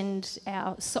extend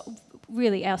our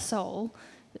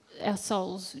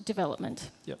soul's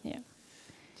development. Yep. Yeah.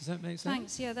 Does that make sense?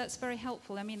 Thanks. Yeah, that's very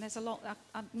helpful. I mean, there's a lot.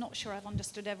 I'm not sure I've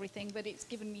understood everything, but it's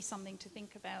given me something to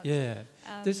think about. Yeah.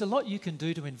 There's a lot you can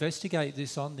do to investigate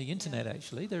this on the internet,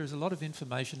 actually. There is a lot of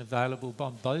information available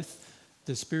on both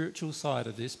the spiritual side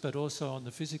of this, but also on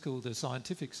the physical, the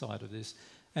scientific side of this.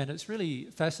 And it's really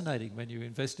fascinating when you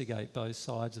investigate both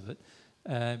sides of it,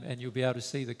 and you'll be able to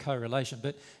see the correlation.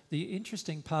 But the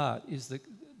interesting part is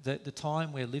that the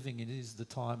time we're living in is the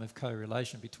time of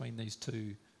correlation between these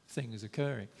two things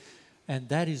occurring. And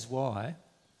that is why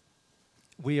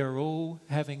we are all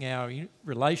having our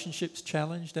relationships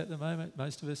challenged at the moment.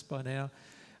 Most of us by now,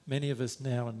 many of us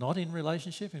now are not in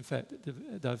relationship. In fact,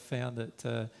 they've found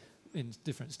that in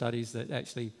different studies that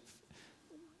actually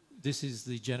this is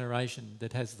the generation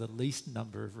that has the least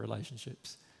number of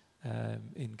relationships.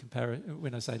 In comparison,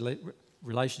 when I say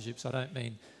relationships, I don't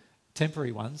mean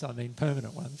temporary ones, I mean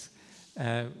permanent ones.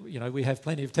 We have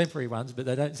plenty of temporary ones, but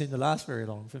they don't seem to last very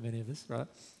long for many of us, right?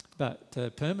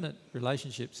 But permanent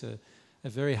relationships are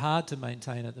very hard to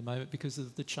maintain at the moment because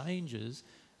of the changes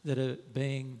that are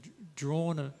being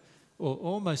drawn or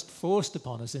almost forced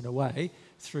upon us in a way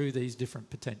through these different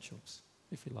potentials,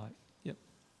 if you like. Yep.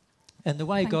 And the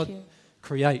way God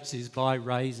creates is by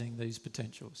raising these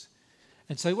potentials.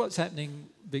 And so what's happening,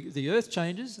 the earth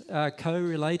changes are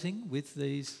correlating with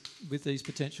these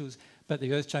potentials, but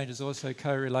the earth changes also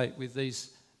correlate with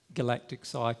these galactic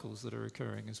cycles that are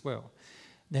occurring as well.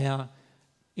 Now,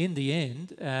 in the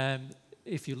end,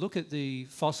 if you look at the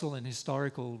fossil and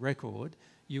historical record,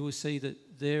 you will see that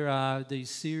there are these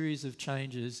series of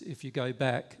changes if you go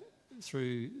back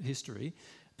through history,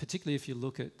 particularly if you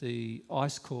look at the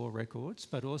ice core records,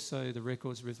 but also the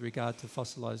records with regard to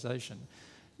fossilization.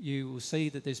 You will see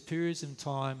that there's periods of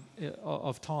time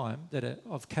that are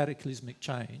of cataclysmic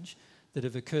change that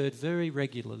have occurred very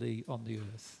regularly on the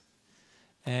Earth.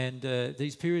 And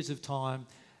these periods of time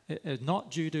are not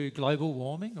due to global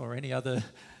warming or any other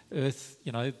Earth,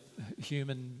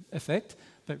 human effect,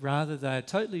 but rather they're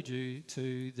totally due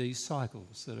to these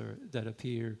cycles that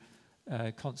appear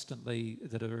constantly,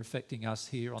 that are affecting us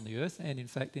here on the Earth, and in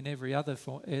fact in every other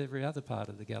part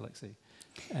of the galaxy.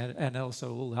 And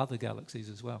also all other galaxies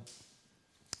as well.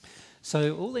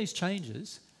 So all these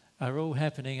changes are all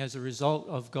happening as a result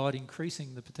of God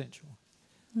increasing the potential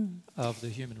of the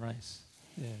human race.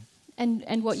 Yeah.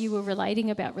 And what you were relating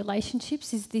about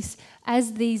relationships is this: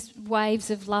 as these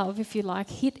waves of love, if you like,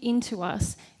 hit into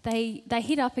us, they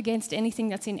hit up against anything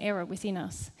that's in error within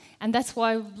us. And that's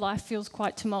why life feels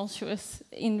quite tumultuous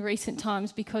in recent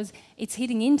times, because it's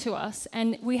hitting into us,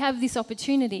 and we have this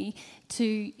opportunity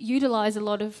to utilise a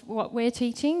lot of what we're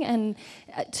teaching and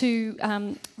to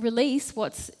release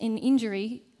what's in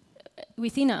injury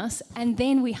within us, and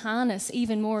then we harness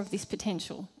even more of this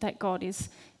potential that God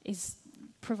is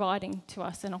providing to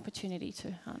us an opportunity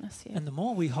to harness. Yeah. And the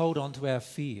more we hold on to our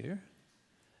fear,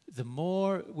 the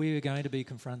more we are going to be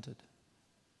confronted.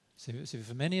 So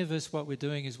for many of us, what we're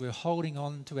doing is we're holding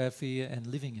on to our fear and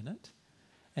living in it.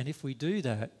 And if we do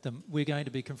that, we're going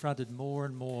to be confronted more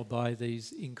and more by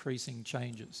these increasing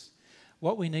changes.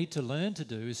 What we need to learn to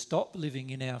do is stop living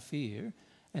in our fear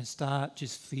and start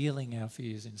just feeling our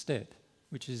fears instead,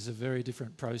 which is a very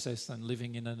different process than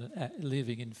living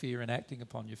in fear and acting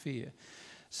upon your fear.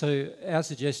 So our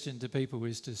suggestion to people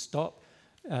is to stop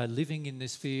living in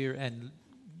this fear and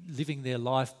living their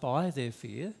life by their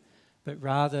fear, but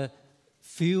rather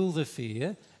feel the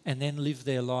fear and then live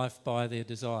their life by their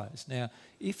desires. Now,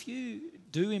 if you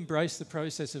do embrace the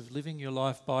process of living your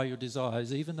life by your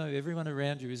desires, even though everyone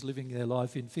around you is living their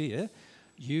life in fear,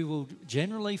 you will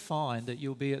generally find that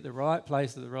you'll be at the right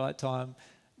place at the right time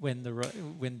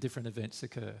when different events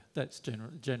occur. That's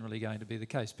generally going to be the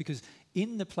case. Because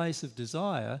in the place of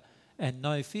desire and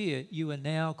no fear, you are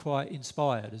now quite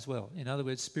inspired as well. In other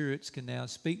words, spirits can now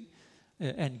speak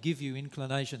and give you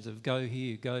inclinations of go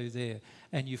here, go there,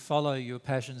 and you follow your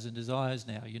passions and desires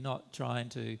now. You're not trying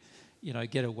to,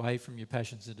 get away from your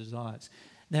passions and desires.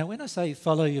 Now, when I say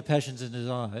follow your passions and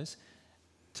desires,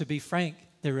 to be frank,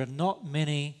 there are not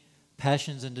many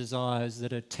passions and desires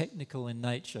that are technical in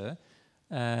nature,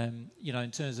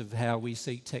 in terms of how we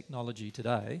see technology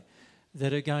today,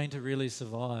 that are going to really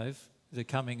survive the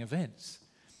coming events.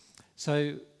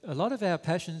 So a lot of our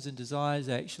passions and desires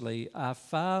actually are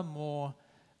far more,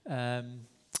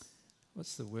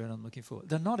 what's the word I'm looking for?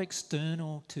 They're not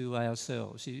external to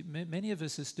ourselves. Many of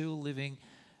us are still living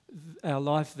our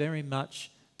life very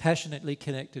much passionately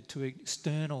connected to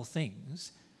external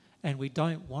things, and we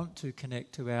don't want to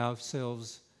connect to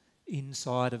ourselves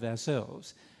inside of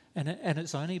ourselves. And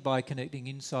it's only by connecting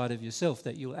inside of yourself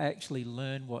that you'll actually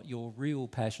learn what your real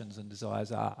passions and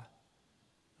desires are,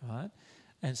 right?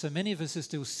 And so many of us are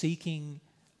still seeking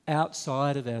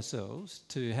outside of ourselves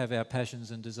to have our passions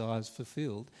and desires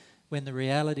fulfilled, when the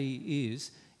reality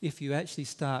is, if you actually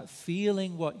start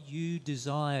feeling what you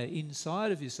desire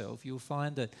inside of yourself, you'll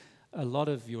find that a lot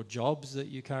of your jobs that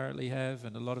you currently have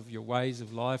and a lot of your ways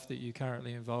of life that you're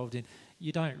currently involved in,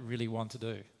 you don't really want to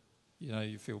do.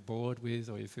 You feel bored with,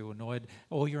 or you feel annoyed,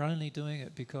 or you're only doing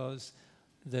it because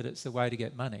that it's a way to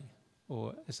get money,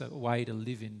 or it's a way to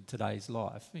live in today's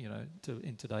life,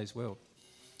 in today's world.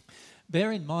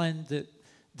 Bear in mind that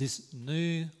this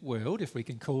new world, if we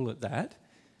can call it that,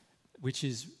 which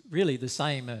is really the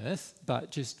same Earth,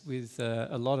 but just with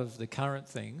a lot of the current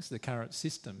things, the current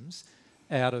systems,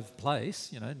 out of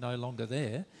place, no longer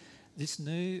there. This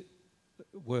new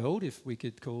world, if we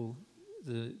could call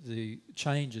the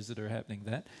changes that are happening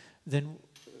that, then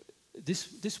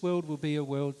this world will be a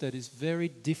world that is very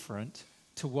different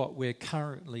to what we're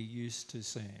currently used to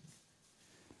seeing.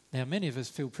 Now, many of us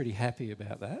feel pretty happy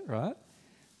about that, right?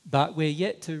 But we're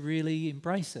yet to really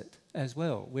embrace it as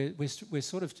well. We're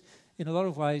sort of, in a lot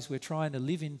of ways, we're trying to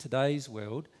live in today's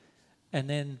world and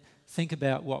then think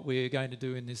about what we're going to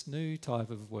do in this new type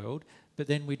of world, but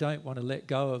then we don't want to let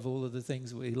go of all of the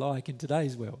things we like in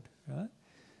today's world, right?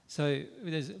 So,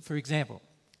 for example,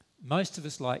 most of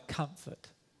us like comfort,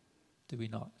 do we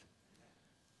not?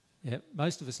 Yeah,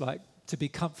 most of us like to be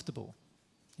comfortable.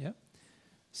 Yeah.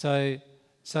 So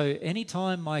any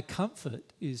time my comfort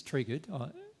is triggered,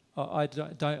 I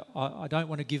don't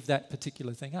want to give that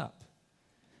particular thing up.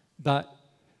 But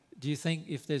do you think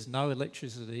if there's no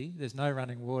electricity, there's no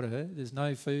running water, there's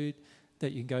no food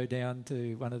that you can go down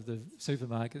to one of the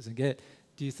supermarkets and get,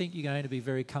 do you think you're going to be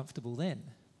very comfortable then?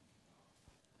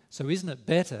 So isn't it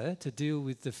better to deal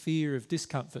with the fear of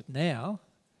discomfort now,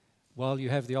 while you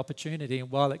have the opportunity and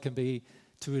while it can be,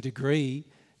 to a degree,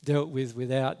 dealt with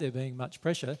without there being much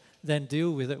pressure, than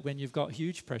deal with it when you've got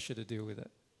huge pressure to deal with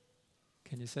it?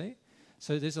 Can you see?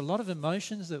 So there's a lot of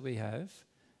emotions that we have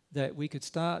that we could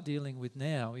start dealing with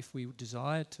now if we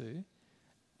desire to,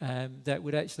 that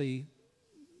would actually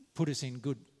put us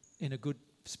in a good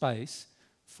space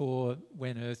for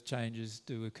when earth changes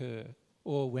do occur,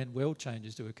 or when world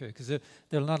changes do occur. Because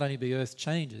there'll not only be earth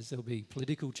changes, there'll be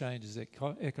political changes,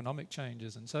 economic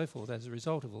changes and so forth as a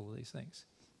result of all of these things.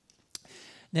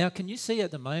 Now, can you see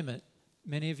at the moment,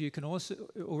 many of you can also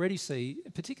already see,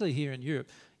 particularly here in Europe,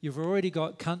 you've already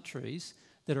got countries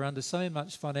that are under so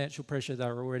much financial pressure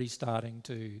they're already starting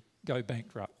to go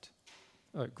bankrupt.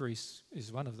 Greece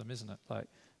is one of them, isn't it?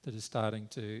 That is starting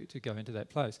to go into that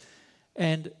place.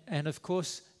 And of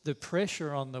course, the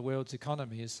pressure on the world's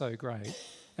economy is so great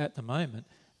at the moment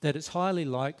that it's highly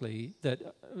likely that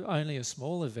only a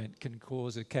small event can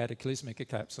cause a cataclysmic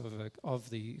collapse of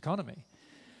the economy.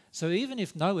 So even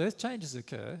if no earth changes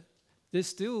occur, there's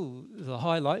still the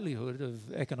high likelihood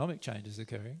of economic changes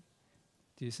occurring.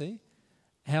 Do you see?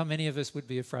 How many of us would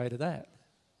be afraid of that?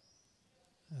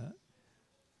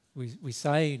 We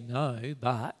say no,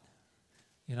 but,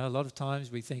 you know, a lot of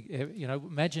times we think, you know,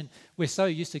 imagine we're so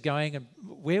used to going, and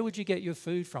where would you get your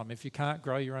food from if you can't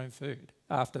grow your own food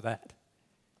after that?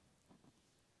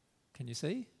 Can you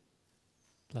see?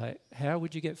 Like, how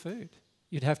would you get food?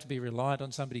 You'd have to be reliant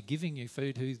on somebody giving you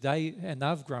food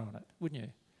they've grown it, wouldn't you?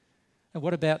 And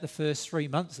what about the first 3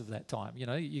 months of that time? You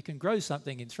know, you can grow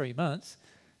something in 3 months,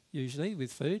 usually,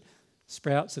 with food.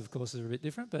 Sprouts, of course, are a bit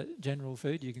different, but general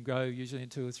food you can grow usually in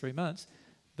 2 or 3 months.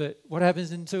 But what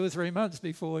happens in 2 or 3 months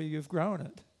before you've grown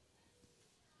it?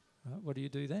 Right? What do you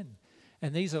do then?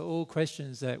 And these are all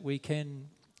questions that we can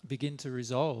begin to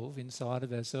resolve inside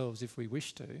of ourselves if we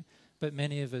wish to, but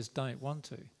many of us don't want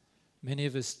to. Many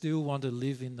of us still want to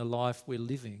live in the life we're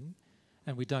living,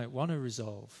 and we don't want to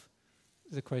resolve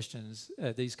the questions,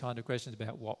 these kind of questions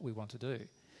about what we want to do.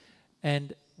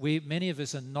 And many of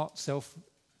us are not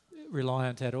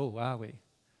self-reliant at all, are we?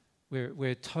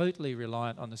 We're totally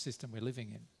reliant on the system we're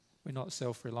living in. We're not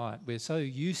self-reliant. We're so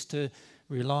used to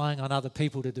relying on other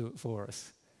people to do it for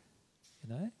us.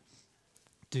 You know?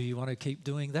 Do you want to keep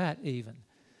doing that even?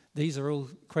 These are all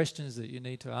questions that you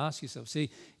need to ask yourself. See,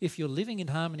 if you're living in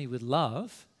harmony with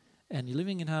love, and you're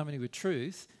living in harmony with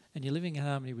truth, and you're living in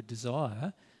harmony with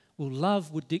desire, well,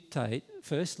 love would dictate,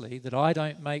 firstly, that I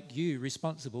don't make you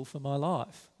responsible for my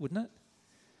life, wouldn't it?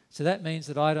 So that means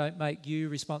that I don't make you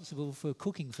responsible for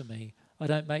cooking for me. I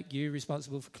don't make you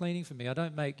responsible for cleaning for me. I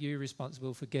don't make you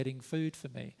responsible for getting food for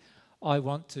me. I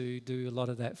want to do a lot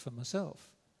of that for myself.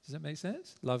 Does that make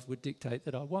sense? Love would dictate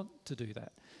that I want to do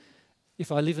that.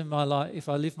 If I live my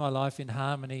life in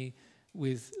harmony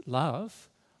with love,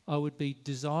 I would be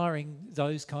desiring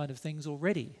those kind of things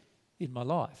already in my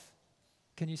life.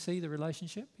 Can you see the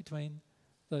relationship between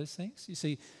those things? You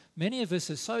see, many of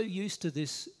us are so used to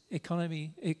this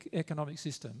economic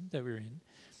system that we're in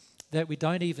that we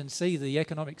don't even see the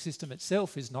economic system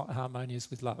itself is not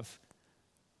harmonious with love,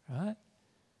 right?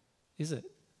 Is it?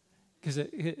 Because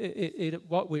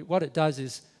what it does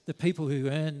is the people who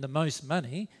earn the most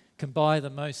money can buy the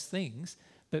most things,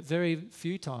 but very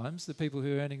few times the people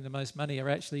who are earning the most money are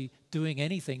actually doing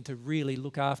anything to really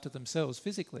look after themselves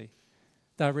physically.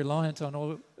 They're reliant on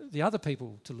all the other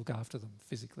people to look after them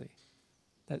physically.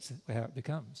 That's how it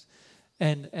becomes.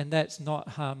 And that's not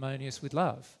harmonious with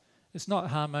love. It's not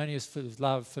harmonious with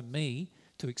love for me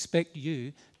to expect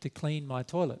you to clean my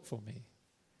toilet for me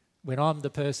when I'm the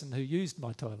person who used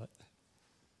my toilet.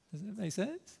 Does that make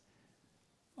sense?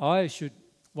 I should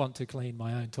want to clean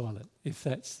my own toilet if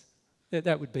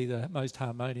that would be the most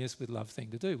harmonious with love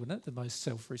thing to do, wouldn't it? The most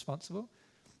self-responsible.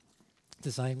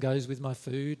 The same goes with my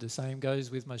food, the same goes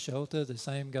with my shelter, the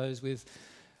same goes with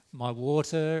my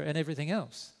water and everything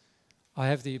else. I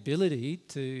have the ability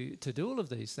to do all of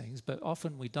these things, but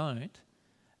often we don't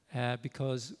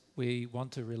because we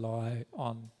want to rely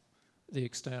on the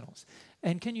externals.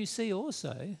 And can you see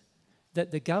also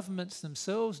that the governments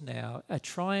themselves now are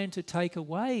trying to take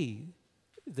away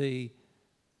the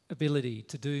ability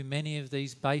to do many of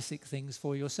these basic things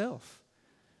for yourself?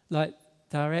 Like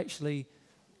they're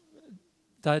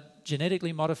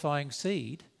genetically modifying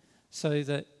seed so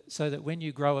that when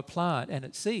you grow a plant and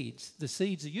it seeds, the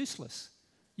seeds are useless.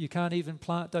 You can't even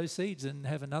plant those seeds and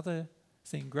have another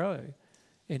thing grow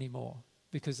anymore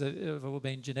because they've all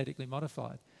been genetically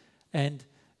modified. And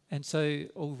so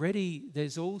already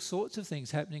there's all sorts of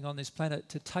things happening on this planet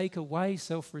to take away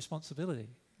self-responsibility.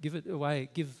 Give it away,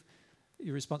 give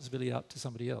your responsibility up to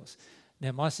somebody else.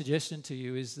 Now, my suggestion to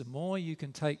you is the more you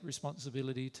can take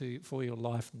responsibility for your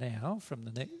life now,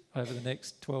 over the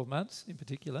next 12 months in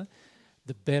particular,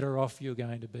 the better off you're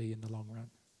going to be in the long run.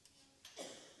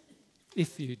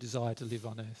 If you desire to live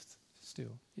on Earth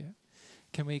still, yeah.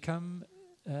 Can we come...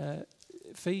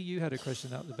 Fee, you had a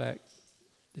question out the back,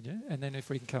 did you? And then if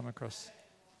we can come across...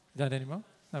 Don't anymore?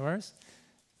 No worries?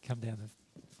 Come down there.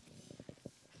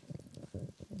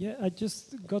 Yeah, I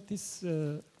just got this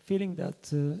feeling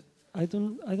that I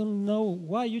don't know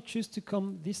why you choose to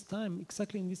come this time,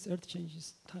 exactly in this Earth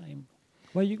changes time.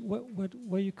 Why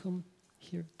you come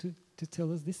here to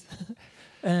tell us this?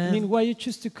 I mean, why you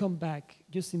choose to come back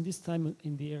just in this time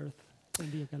in the Earth,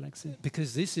 in the galaxy?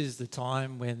 Because this is the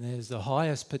time when there's the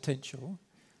highest potential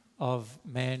of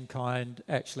mankind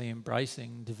actually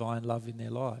embracing divine love in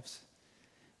their lives.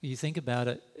 You think about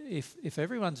it, if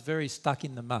everyone's very stuck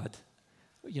in the mud,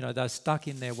 you know, they're stuck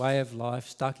in their way of life,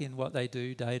 stuck in what they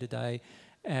do day to day,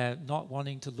 not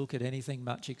wanting to look at anything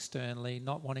much externally,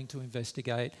 not wanting to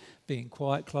investigate, being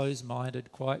quite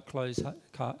close-minded, quite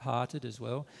close-hearted as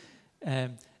well,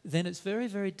 then it's very,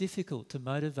 very difficult to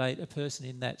motivate a person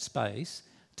in that space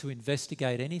to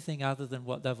investigate anything other than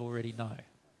what they've already know.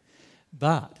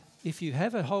 But if you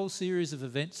have a whole series of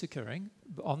events occurring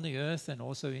on the earth and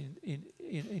also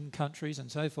in countries and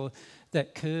so forth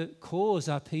that cause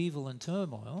upheaval and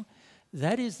turmoil,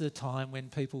 that is the time when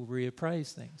people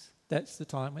reappraise things. That's the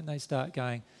time when they start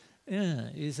going,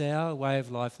 is our way of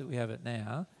life that we have it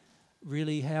now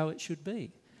really how it should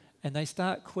be? And they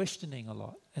start questioning a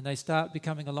lot, and they start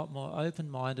becoming a lot more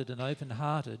open-minded and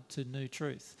open-hearted to new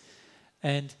truth.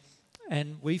 And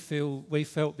we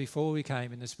felt before we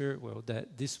came in the spirit world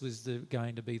that this was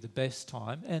going to be the best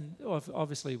time. And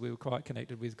obviously we were quite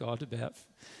connected with God about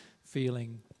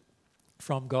feeling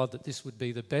from God that this would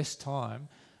be the best time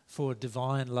for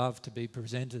divine love to be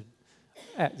presented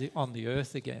on the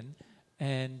earth again,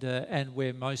 and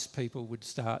where most people would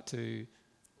start to,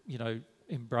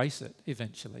 embrace it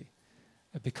eventually,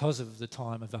 because of the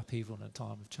time of upheaval and a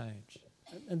time of change.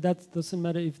 And that doesn't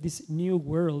matter if this new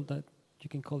world that you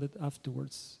can call it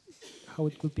afterwards, how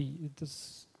it could be.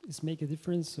 Does make a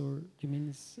difference, or do you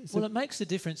mean? It makes a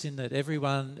difference in that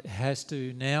everyone has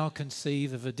to now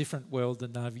conceive of a different world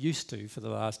than they've used to for the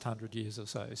last 100 years or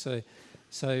so.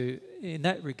 So in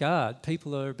that regard,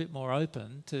 people are a bit more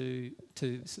open to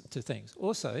things.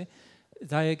 Also,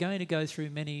 they are going to go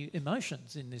through many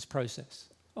emotions in this process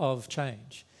of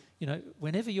change.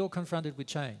 Whenever you're confronted with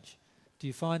change, do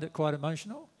you find it quite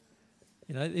emotional?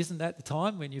 Isn't that the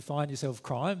time when you find yourself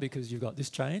crying because you've got this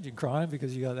change, and crying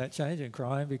because you got that change, and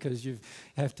crying because you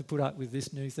have to put up with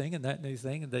this new thing and that new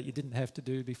thing and that you didn't have to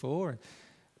do before?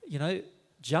 And,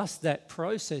 just that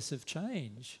process of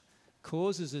change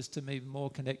causes us to be more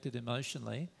connected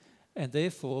emotionally, and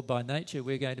therefore, by nature,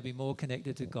 we're going to be more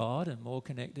connected to God and more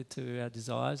connected to our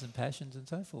desires and passions and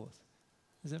so forth.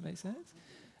 Does that make sense?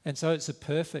 And so it's a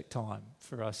perfect time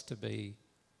for us to be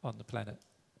on the planet.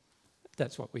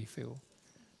 That's what we feel.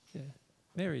 Yeah.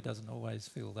 Mary doesn't always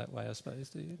feel that way, I suppose,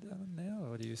 do you now,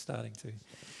 or are you starting to?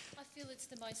 I feel it's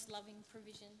the most loving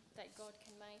provision that God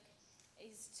can make,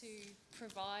 is to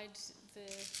provide the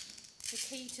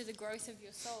key to the growth of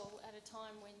your soul at a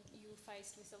time when you're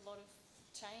faced with a lot of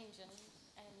change, and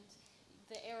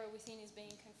the error within is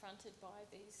being confronted by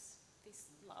this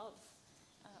love.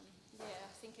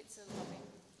 I think it's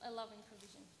a loving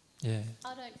provision. Yeah.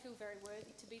 I don't feel very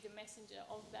worthy to be the messenger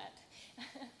of that.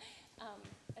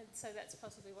 And so that's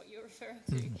possibly what you're referring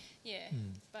to.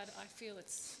 But I feel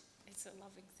it's a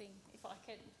loving thing if I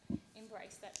can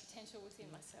embrace that potential within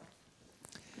myself.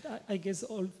 I guess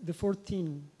all the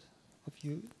 14 of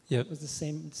you was the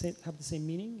same, have the same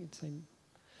meaning?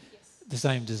 Yes. The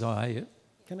same desire, yeah.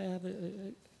 Can I have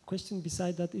a question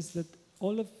beside that? Is that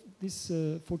all of these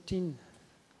 14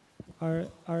 are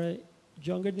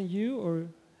younger than you, or?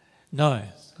 No.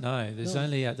 There's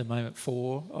only at the moment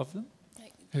 4 of them.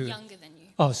 Younger than you.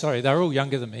 Oh, sorry, they're all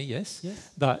younger than me, yes.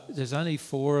 But there's only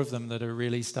 4 of them that are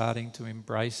really starting to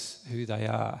embrace who they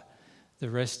are. The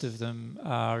rest of them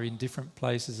are in different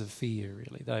places of fear,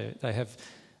 really.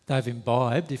 They've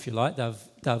imbibed, if you like,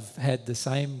 they've had the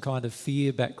same kind of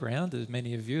fear background as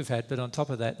many of you have had, but on top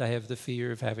of that they have the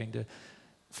fear of having to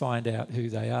find out who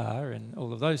they are and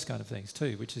all of those kind of things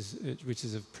too, which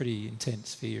is a pretty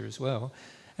intense fear as well.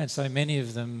 And so many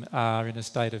of them are in a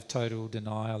state of total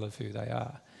denial of who they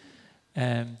are.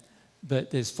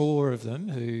 But there's 4 of them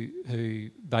who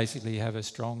basically have a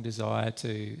strong desire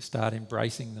to start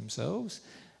embracing themselves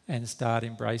and start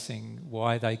embracing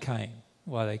why they came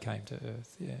to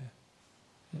Earth.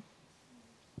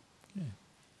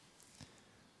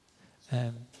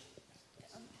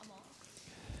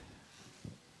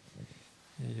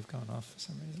 You've gone off for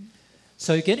some reason.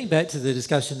 So getting back to the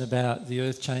discussion about the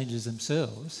earth changes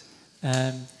themselves,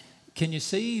 can you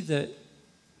see that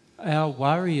our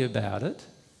worry about it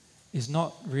is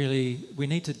not really, we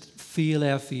need to feel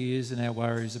our fears and our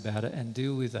worries about it and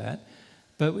deal with that,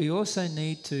 but we also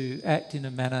need to act in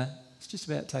a manner, it's just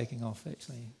about taking off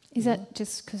actually. Is that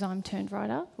just because I'm turned right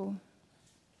up, or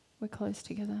we're close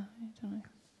together? I don't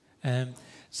know.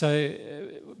 So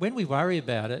when we worry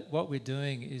about it, what we're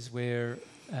doing is we're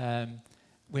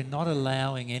not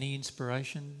allowing any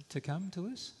inspiration to come to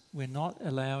us. We're not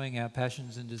allowing our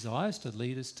passions and desires to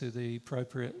lead us to the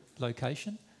appropriate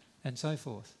location and so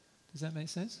forth. Does that make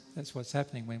sense? That's what's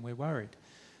happening when we're worried.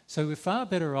 So we're far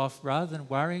better off, rather than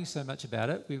worrying so much about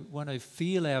it, we want to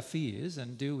feel our fears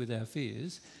and deal with our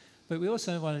fears, but we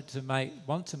also want to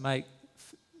make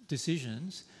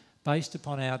decisions based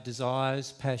upon our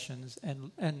desires, passions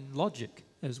and logic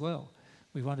as well.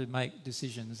 We want to make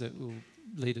decisions that will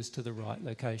lead us to the right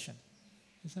location.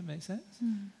 Does that make sense?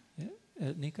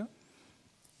 Yeah, Nico?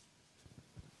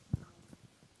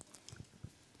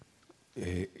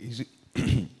 Is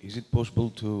it possible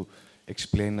to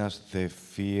explain us the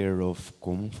fear of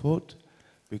comfort?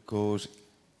 Because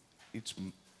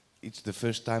it's the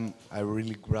first time I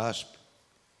really grasp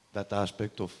that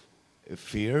aspect of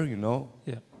fear, you know?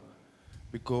 Yeah.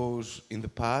 Because in the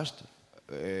past,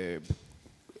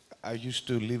 I used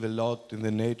to live a lot in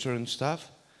the nature and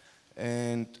stuff,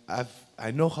 and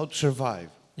I know how to survive.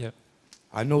 Yeah.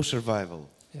 I know survival,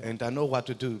 yeah. and I know what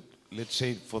to do, let's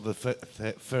say, for the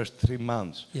first 3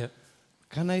 months. Yeah.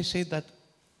 Can I say that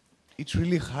it's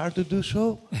really hard to do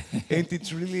so? And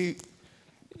it's really...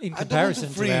 In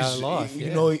comparison to our life, you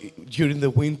know, during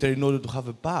the winter in order to have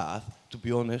a bath, to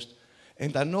be honest.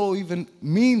 And I know even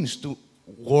means to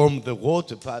warm the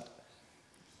water, but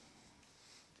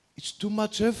it's too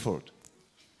much effort.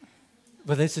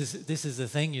 Well, this is the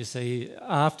thing, you see.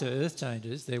 After Earth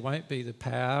changes, there won't be the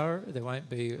power, there won't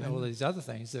be all these other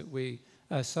things that we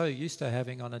are so used to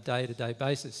having on a day-to-day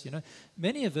basis, you know.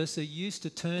 Many of us are used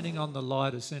to turning on the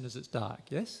light as soon as it's dark,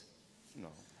 yes? No.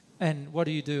 And what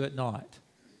do you do at night?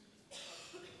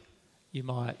 You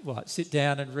might, sit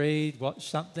down and read, watch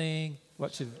something,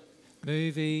 watch a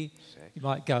movie. You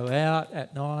might go out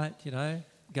at night, you know,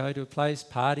 go to a place,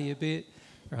 party a bit,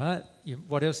 right?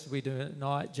 What else do we do at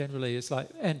night? Generally, it's like,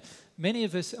 and many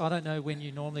of us, I don't know when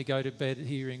you normally go to bed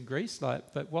here in Greece,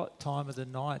 but what time of the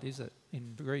night is it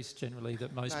in Greece generally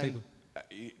that most people...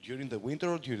 During the winter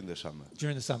or during the summer?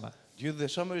 During the summer. During the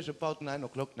summer is about 9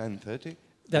 o'clock, 9:30.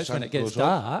 That's when it gets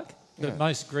dark. But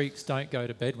most Greeks don't go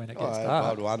to bed when it gets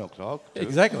dark. About 1 o'clock. Too.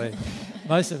 Exactly.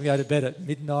 Most of them go to bed at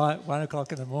midnight, 1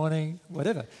 o'clock in the morning,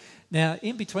 whatever. Now,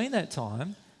 in between that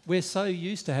time, we're so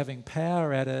used to having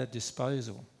power at our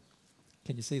disposal.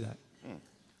 Can you see that?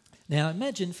 Now,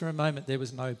 imagine for a moment there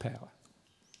was no power.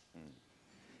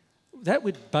 That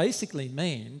would basically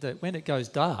mean that when it goes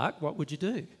dark, what would you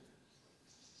do?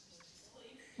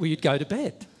 Well, you'd go to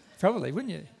bed, probably,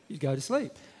 wouldn't you? You'd go to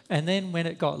sleep. And then when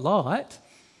it got light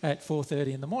at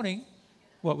 4:30 in the morning,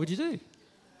 what would you do?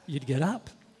 You'd get up,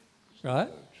 right?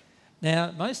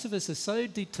 Now, most of us are so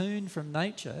detuned from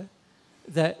nature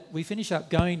that we finish up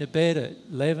going to bed at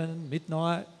 11,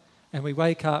 midnight, and we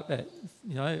wake up at,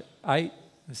 8,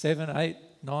 7, 8,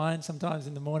 9, sometimes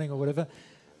in the morning or whatever.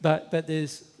 But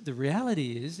there's the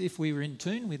reality is, if we were in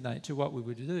tune with nature, what we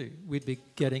would do? We'd be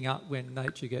getting up when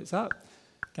nature gets up,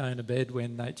 going to bed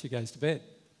when nature goes to bed.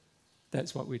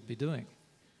 That's what we'd be doing.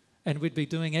 And we'd be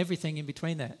doing everything in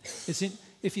between that.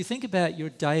 If you think about your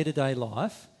day-to-day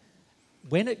life,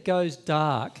 when it goes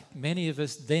dark, many of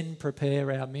us then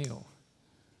prepare our meal.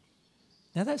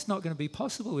 Now, that's not going to be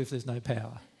possible if there's no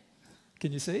power.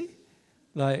 Can you see?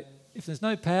 Like, if there's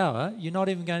no power, you're not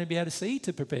even going to be able to see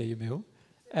to prepare your meal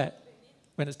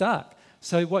when it's dark.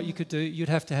 So what you could do, you'd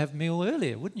have to have meal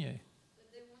earlier, wouldn't you?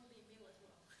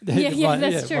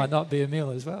 That's true. It might not be a meal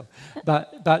as well.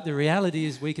 But the reality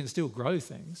is we can still grow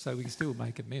things, so we can still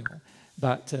make a meal.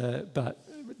 But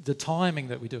the timing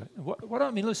that we do it. What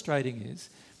I'm illustrating is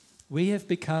we have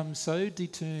become so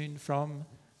detuned from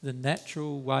the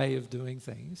natural way of doing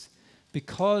things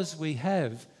because we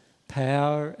have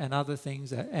power and other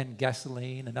things and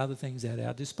gasoline and other things at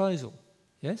our disposal.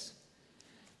 Yes?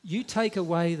 You take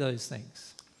away those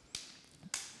things.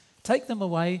 Take them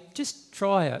away. Just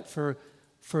try it for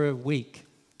a week.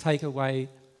 Take away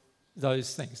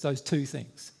those things, those two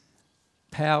things.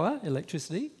 Power,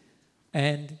 electricity,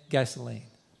 and gasoline.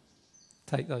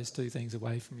 Take those two things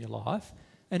away from your life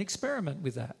and experiment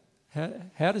with that.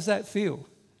 How does that feel?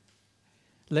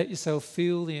 Let yourself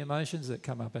feel the emotions that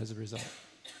come up as a result.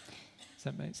 Does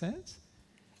that make sense?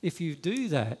 If you do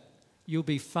that, you'll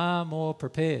be far more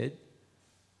prepared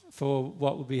for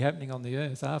what will be happening on the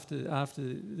earth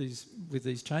with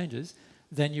these changes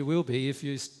than you will be if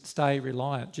you stay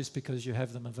reliant just because you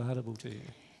have them available to you.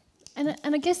 And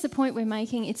I guess the point we're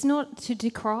making, it's not to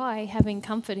decry having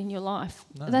comfort in your life.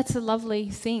 No. That's a lovely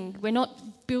thing. We're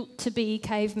not built to be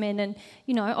cavemen, and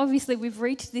obviously we've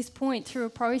reached this point through a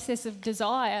process of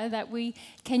desire that we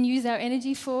can use our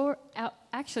energy for our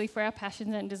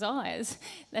passions and desires.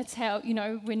 That's how,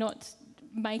 we're not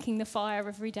making the fire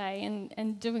every day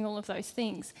and doing all of those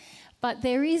things. But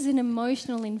there is an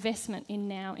emotional investment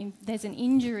there's an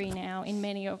injury now in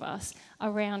many of us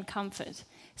around comfort.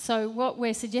 So what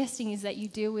we're suggesting is that you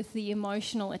deal with the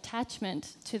emotional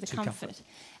attachment to the comfort.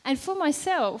 And for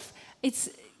myself, it's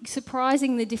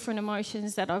surprising the different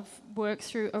emotions that I've worked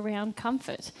through around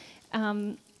comfort.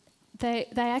 They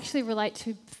actually relate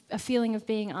to a feeling of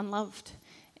being unloved.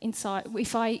 inside.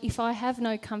 If I have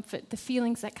no comfort, the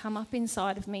feelings that come up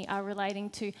inside of me are relating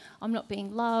to I'm not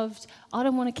being loved. I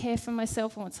don't want to care for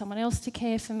myself. I want someone else to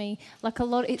care for me. Like a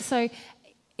lot. So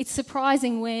it's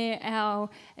surprising where our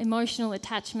emotional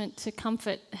attachment to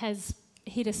comfort has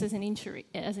hit us as an injury.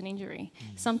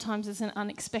 Sometimes it's an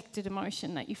unexpected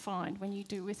emotion that you find when you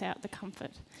do without the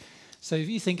comfort. So if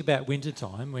you think about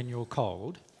wintertime when you're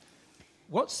cold,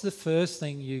 what's the first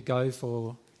thing you go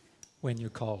for when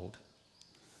you're cold?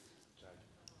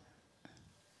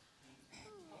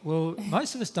 Well,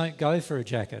 most of us don't go for a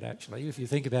jacket, actually, if you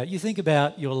think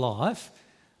about your life.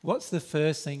 What's the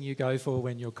first thing you go for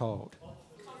when you're cold?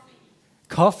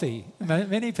 Coffee.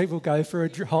 Many people go for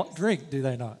a hot drink, do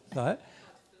they not? Right?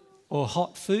 Or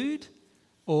hot food,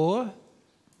 or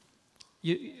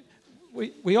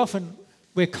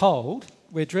we're cold,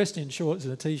 we're dressed in shorts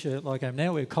and a t-shirt like I am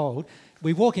now, we're cold,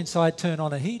 we walk inside, turn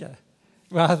on a heater,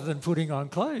 rather than putting on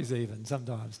clothes even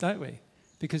sometimes, don't we?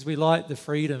 Because we like the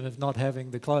freedom of not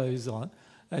having the clothes on,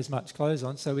 as much clothes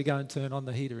on, so we go and turn on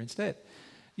the heater instead.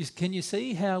 Can you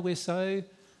see how we're so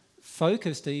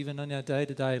focused even in our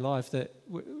day-to-day life that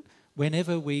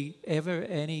whenever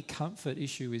any comfort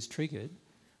issue is triggered,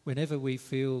 whenever we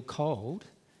feel cold,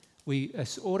 we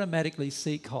automatically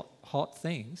seek hot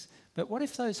things. But what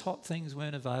if those hot things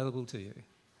weren't available to you?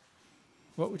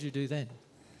 What would you do then?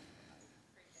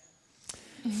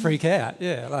 Freak out,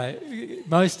 yeah. Like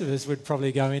most of us would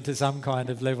probably go into some kind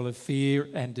of level of fear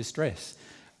and distress,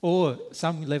 or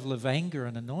some level of anger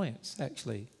and annoyance,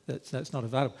 actually, that's not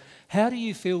available. How do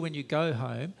you feel when you go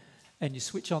home and you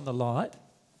switch on the light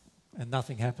and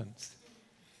nothing happens?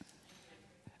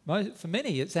 For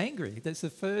many, it's angry. That's the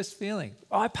first feeling.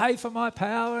 I pay for my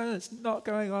power and it's not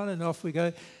going on, and off we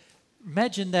go.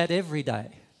 Imagine that every day.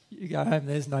 You go home,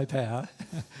 there's no power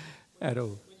at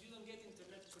all. When you don't get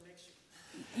internet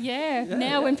connection.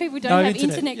 Now when people don't have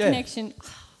internet connection.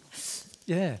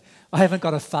 Yeah. I haven't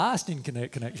got a fast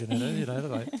internet connection,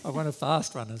 like, I want a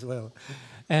fast one as well.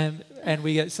 And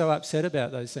we get so upset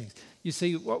about those things. You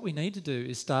see, what we need to do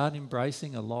is start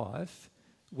embracing a life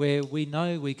where we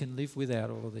know we can live without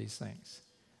all of these things,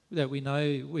 that we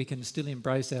know we can still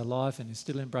embrace our life and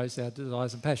still embrace our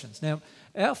desires and passions. Now,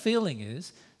 our feeling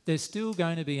is there's still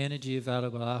going to be energy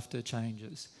available after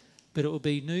changes, but it will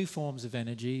be new forms of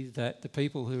energy that the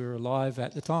people who are alive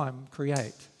at the time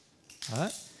create,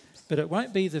 right? But it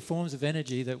won't be the forms of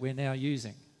energy that we're now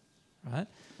using, right?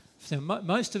 So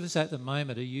most of us at the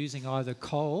moment are using either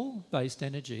coal-based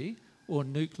energy or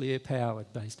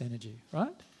nuclear-powered based energy,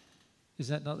 right? Is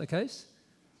that not the case?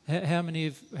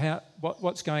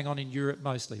 What's going on in Europe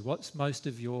mostly? What's most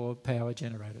of your power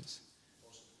generators?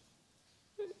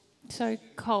 So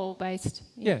coal-based.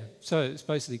 Yeah, so it's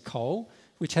basically coal,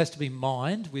 which has to be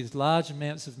mined with large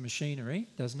amounts of machinery,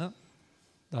 doesn't it?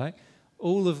 Like,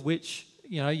 all of which,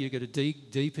 you've got to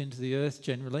dig deep into the earth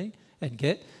generally and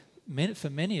get. For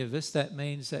many of us, that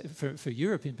means that for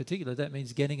Europe in particular, that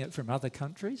means getting it from other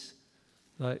countries.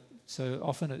 Like, so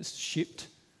often it's shipped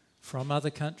from other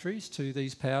countries to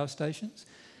these power stations.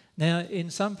 Now,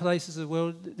 in some places of the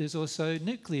world, there's also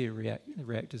nuclear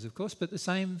reactors, of course, but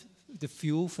the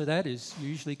fuel for that is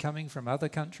usually coming from other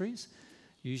countries,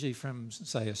 usually from,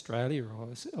 say, Australia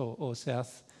or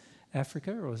South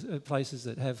Africa, or places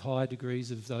that have high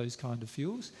degrees of those kind of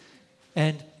fuels.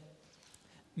 And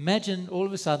imagine all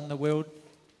of a sudden the world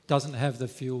doesn't have the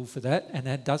fuel for that, and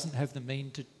it doesn't have the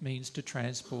means to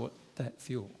transport that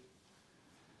fuel.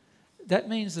 That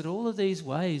means that all of these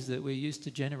ways that we're used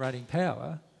to generating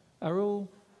power are all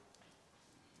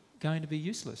going to be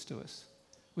useless to us.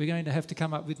 We're going to have to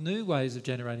come up with new ways of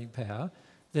generating power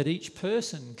that each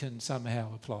person can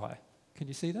somehow apply. Can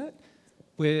you see that?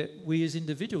 Where we as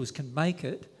individuals can make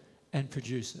it and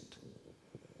produce it.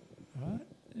 Right?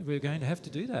 We're going to have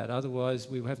to do that, otherwise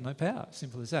we'll have no power,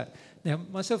 simple as that. Now,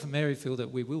 myself and Mary feel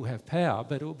that we will have power,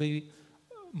 but it will be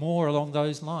more along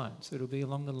those lines. It'll be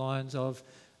along the lines of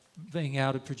being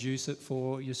able to produce it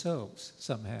for yourselves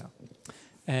somehow.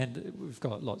 And we've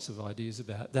got lots of ideas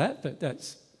about that, but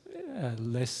that's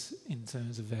less in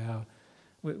terms of our...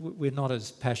 We're not as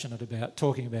passionate about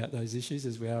talking about those issues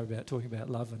as we are about talking about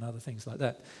love and other things like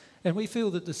that. And we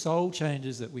feel that the soul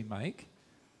changes that we make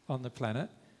on the planet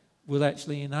will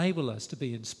actually enable us to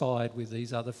be inspired with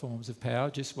these other forms of power,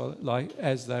 just like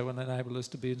as they will enable us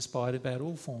to be inspired about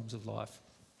all forms of life.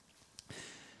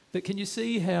 But can you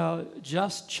see how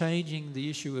just changing the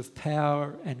issue of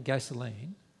power and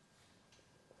gasoline,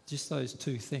 just those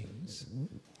two things,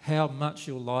 how much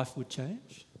your life would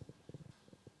change?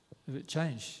 It would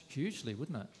change hugely,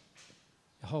 wouldn't it?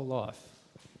 Your whole life.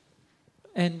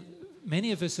 And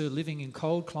many of us who are living in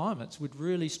cold climates would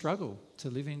really struggle to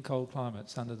live in cold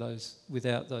climates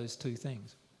without those two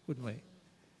things, wouldn't we?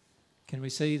 Can we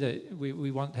see that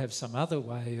we want to have some other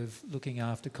way of looking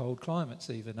after cold climates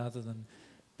even, other than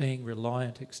being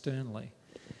reliant externally?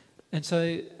 And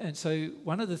so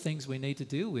one of the things we need to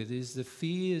deal with is the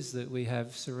fears that we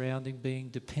have surrounding being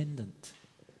dependent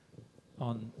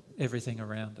on everything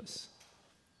around us.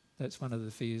 That's one of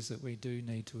the fears that we do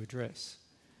need to address.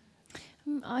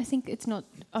 I think it's not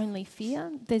only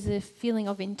fear. There's a feeling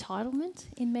of entitlement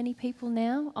in many people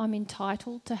now. I'm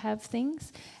entitled to have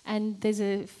things. And there's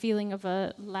a feeling of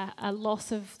a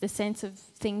loss of the sense of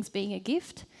things being a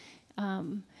gift.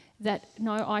 That,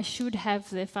 no, I should have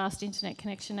the fast internet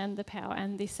connection and the power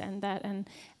and this and that.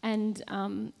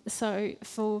 So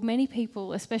for many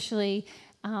people, especially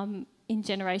in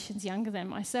generations younger than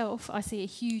myself, I see a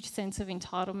huge sense of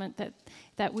entitlement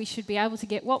that we should be able to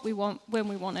get what we want when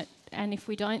we want it. And if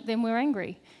we don't, then we're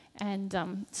angry. And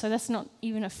so that's not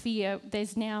even a fear.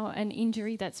 There's now an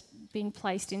injury that's been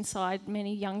placed inside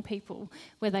many young people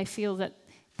where they feel that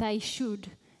they should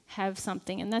have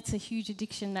something, and that's a huge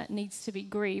addiction that needs to be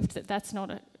grieved. That's not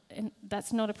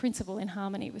a principle in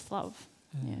harmony with love.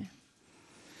 Yeah.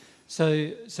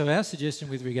 So our suggestion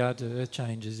with regard to earth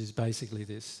changes is basically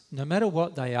this: no matter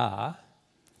what they are,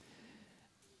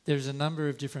 there's a number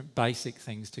of different basic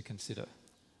things to consider.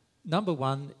 Number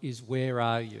one is, where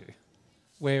are you?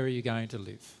 Where are you going to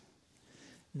live?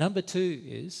 Number two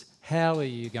is, how are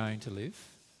you going to live?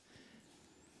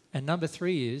 And number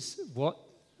three is, what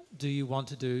do you want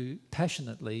to do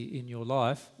passionately in your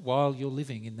life while you're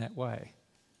living in that way?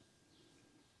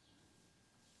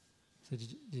 So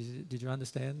did you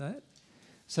understand that?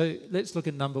 So let's look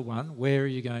at number one, where are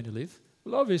you going to live?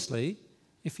 Well, obviously,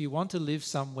 if you want to live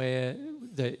somewhere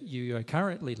that you are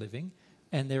currently living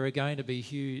and there is going to be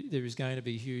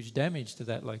huge damage to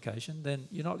that location, then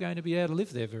you're not going to be able to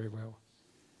live there very well.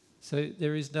 So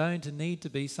there is going to need to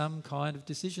be some kind of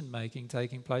decision making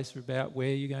taking place about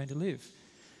where you're going to live.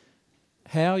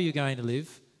 How you're going to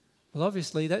live, well,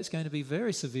 obviously that's going to be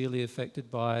very severely affected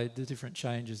by the different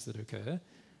changes that occur,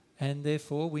 and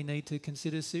therefore we need to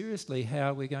consider seriously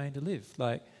how we're going to live,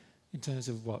 like in terms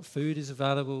of what food is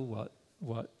available,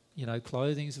 what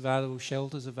clothing is available,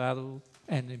 shelter is available,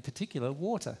 and in particular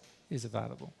water is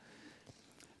available.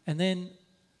 And then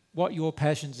what your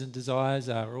passions and desires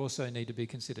are also need to be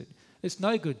considered. It's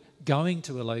no good going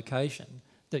to a location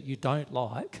that you don't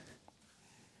like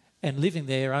and living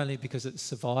there only because it's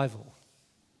survival.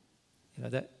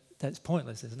 That's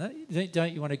pointless, isn't it?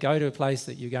 Don't you want to go to a place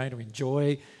that you're going to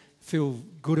enjoy, feel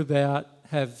good about,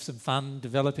 have some fun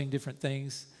developing different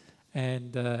things,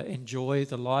 and enjoy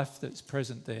the life that's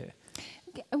present there?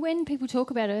 When people talk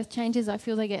about earth changes, I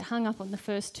feel they get hung up on the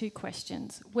first two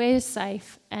questions: where's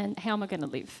safe and how am I going to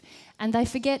live? And they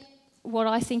forget what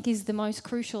I think is the most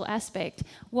crucial aspect.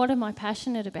 What am I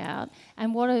passionate about?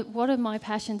 And what are my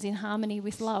passions in harmony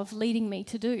with love leading me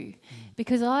to do?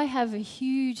 Because I have a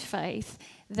huge faith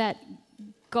that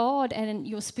God and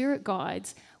your spirit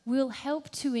guides will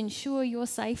help to ensure your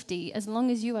safety as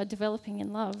long as you are developing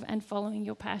in love and following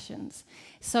your passions.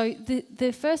 So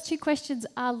the first two questions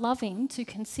are loving to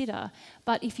consider,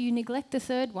 but if you neglect the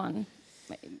third one...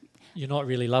 You're not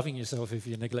really loving yourself if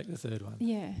you neglect the third one.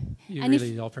 Yeah. You're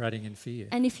really operating in fear.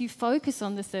 And if you focus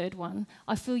on the third one,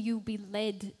 I feel you'll be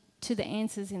led to the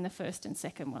answers in the first and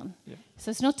second one. Yeah.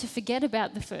 So it's not to forget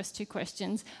about the first two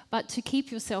questions, but to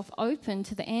keep yourself open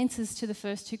to the answers to the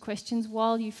first two questions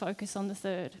while you focus on the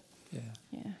third.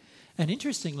 Yeah. And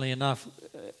interestingly enough,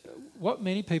 what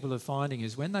many people are finding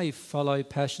is when they follow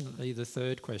passionately the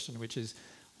third question, which is,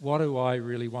 what do I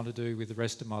really want to do with the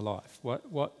rest of my life?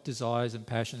 What desires and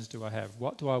passions do I have?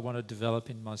 What do I want to develop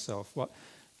in myself? What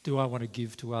do I want to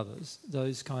give to others?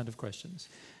 Those kind of questions.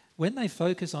 When they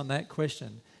focus on that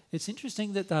question, it's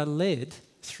interesting that they're led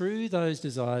through those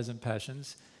desires and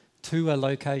passions to a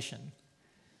location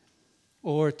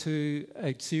or to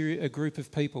a group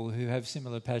of people who have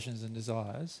similar passions and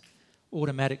desires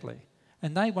automatically.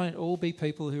 And they won't all be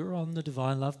people who are on the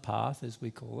divine love path, as we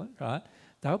call it, right?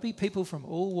 They'll be people from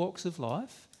all walks of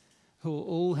life who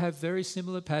all have very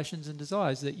similar passions and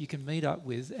desires that you can meet up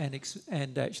with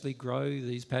and actually grow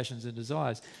these passions and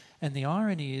desires. And the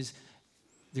irony is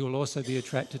you will also be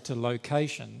attracted to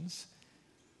locations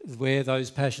where those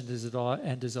passions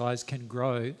and desires can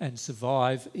grow and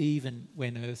survive even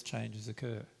when earth changes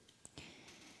occur.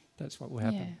 That's what will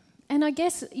happen. Yeah. And I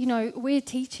guess, we're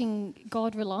teaching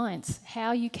God reliance,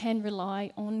 how you can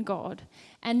rely on God.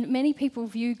 And many people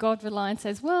view God reliance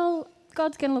as, well,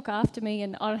 God's going to look after me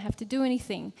and I don't have to do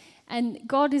anything. And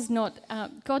God is not,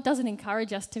 God doesn't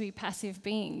encourage us to be passive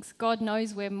beings. God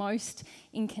knows we're most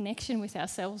in connection with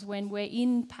ourselves when we're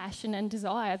in passion and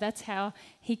desire. That's how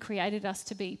he created us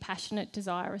to be passionate,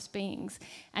 desirous beings.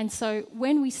 And so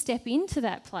when we step into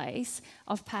that place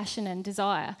of passion and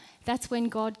desire, that's when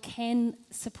God can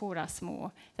support us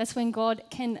more. That's when God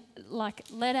can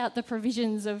let out the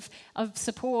provisions of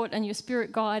support and your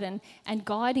spirit guide and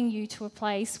guiding you to a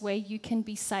place where you can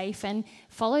be safe and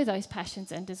follow those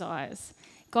passions and desires.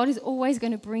 God is always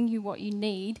going to bring you what you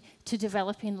need to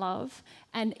develop in love.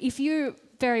 And if you're a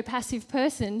very passive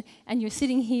person and you're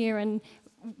sitting here and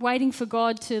waiting for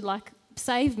God to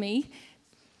save me,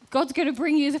 God's going to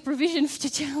bring you the provisions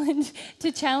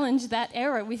to challenge that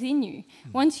error within you.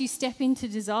 Once you step into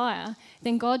desire,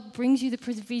 then God brings you the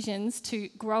provisions to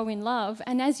grow in love.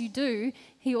 And as you do,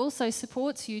 he also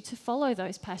supports you to follow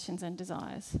those passions and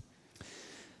desires.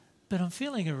 But I'm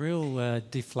feeling a real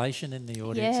deflation in the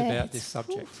audience about this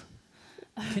subject.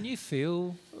 Can you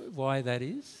feel why that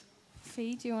is?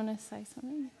 Fee, do you want to say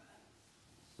something?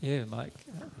 Yeah, Mike.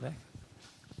 Back.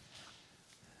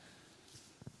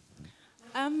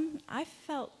 I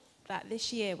felt that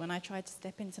this year when I tried to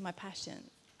step into my passion,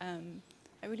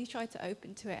 I really tried to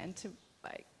open to it and to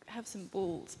have some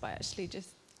balls by actually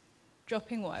just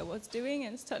dropping what I was doing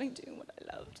and starting doing what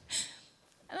I loved.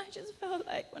 And I just felt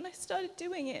like when I started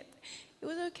doing it, it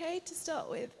was okay to start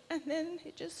with, and then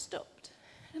it just stopped.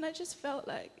 And I just felt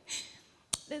like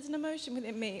there's an emotion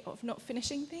within me of not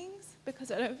finishing things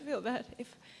because I don't feel that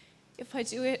if I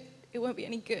do it, it won't be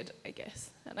any good, I guess.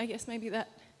 And I guess maybe that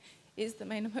is the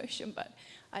main emotion, but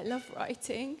I love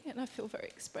writing and I feel very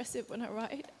expressive when I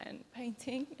write, and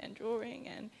painting and drawing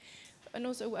and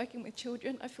also working with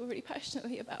children I feel really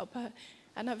passionately about,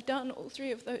 and I've done all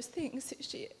three of those things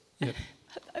this year. Yep.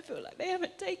 I feel like they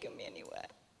haven't taken me anywhere.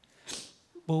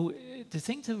 Well, the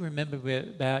thing to remember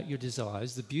about your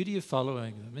desires, the beauty of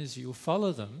following them is you'll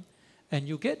follow them and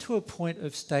you'll get to a point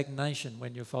of stagnation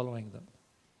when you're following them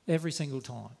every single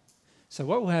time. So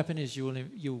what will happen is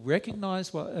you'll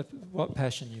recognise what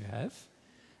passion you have,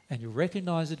 and you'll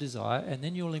recognise a desire, and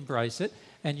then you'll embrace it,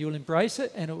 and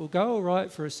it will go all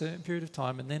right for a certain period of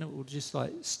time, and then it will just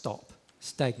stop,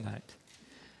 stagnate.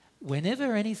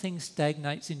 Whenever anything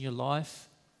stagnates in your life,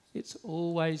 it's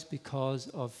always because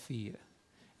of fear.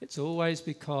 It's always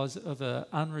because of an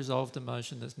unresolved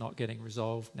emotion that's not getting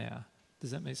resolved now.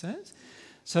 Does that make sense?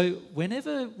 So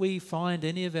whenever we find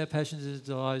any of our passions and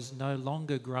desires no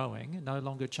longer growing, no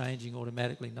longer changing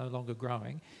automatically, no longer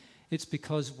growing, it's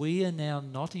because we are now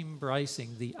not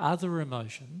embracing the other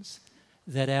emotions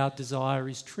that our desire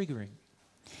is triggering.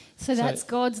 So that's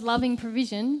God's loving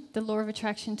provision, the law of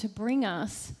attraction, to bring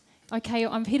us, okay,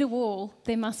 I've hit a wall,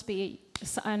 there must be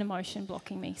an emotion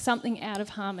blocking me, something out of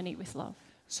harmony with love.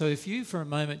 So if you for a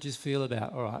moment just feel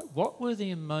about, all right, what were the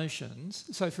emotions?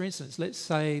 So for instance, let's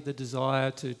say the desire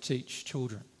to teach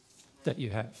children that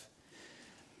you have.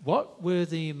 What were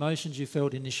the emotions you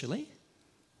felt initially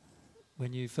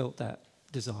when you felt that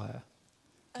desire?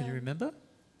 Can you remember?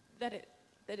 That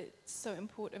it's so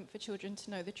important for children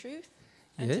to know the truth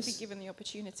and to be given the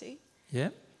opportunity. Yeah.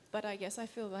 But I guess I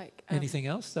feel like... Anything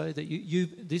else, though, that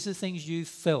these are things you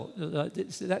felt?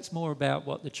 That's more about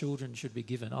what the children should be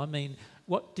given. I mean,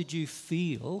 what did you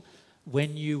feel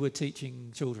when you were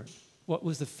teaching children? What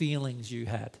was the feelings you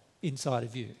had inside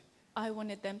of you? I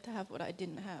wanted them to have what I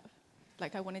didn't have.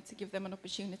 Like, I wanted to give them an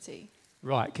opportunity.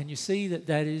 Right. Can you see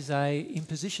that is an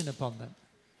imposition upon them?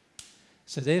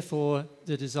 So therefore,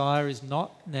 the desire is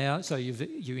not now... So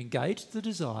you engaged the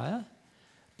desire...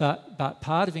 But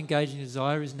part of engaging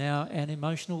desire is now an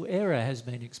emotional error has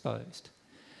been exposed.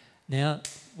 Now,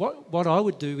 what I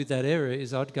would do with that error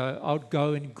is I'd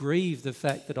go and grieve the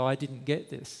fact that I didn't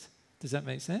get this. Does that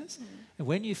make sense? Mm. And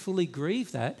when you fully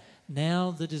grieve that,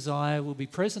 now the desire will be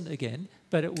present again,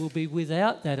 but it will be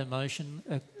without that emotion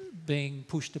being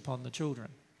pushed upon the children.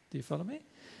 Do you follow me?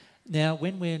 Now,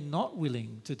 when we're not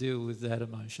willing to deal with that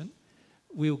emotion,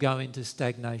 we'll go into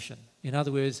stagnation. In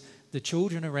other words, the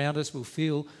children around us will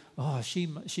feel, oh,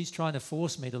 she's trying to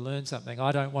force me to learn something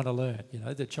I don't want to learn. You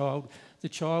know, the child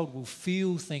will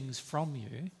feel things from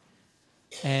you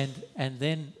and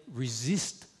then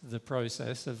resist the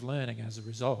process of learning as a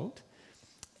result.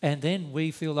 And then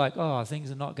we feel like, oh,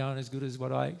 things are not going as good as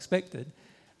what I expected,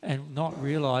 and not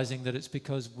realising that it's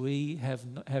because we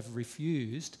have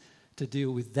refused to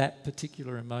deal with that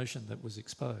particular emotion that was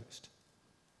exposed.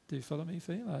 Do you follow me,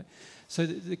 Fee? So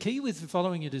the key with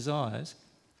following your desires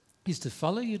is to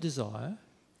follow your desire,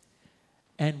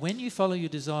 and when you follow your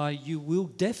desire, you will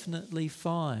definitely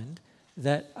find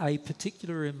that a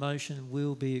particular emotion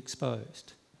will be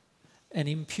exposed. an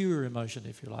impure emotion,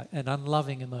 if you like, an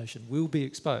unloving emotion will be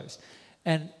exposed.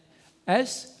 And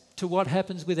as to what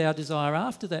happens with our desire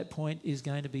after that point is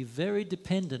going to be very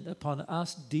dependent upon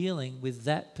us dealing with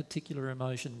that particular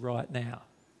emotion right now.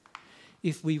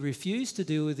 If we refuse to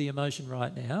deal with the emotion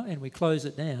right now and we close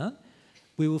it down,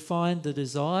 we will find the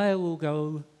desire will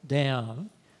go down,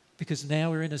 because now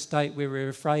we're in a state where we're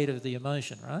afraid of the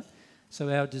emotion, right? So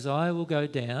our desire will go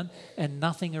down and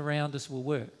nothing around us will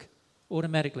work.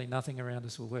 Automatically, nothing around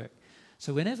us will work.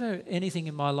 So whenever anything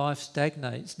in my life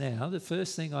stagnates now, the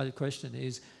first thing I question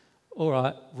is, all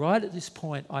right, right at this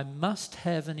point, I must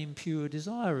have an impure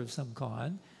desire of some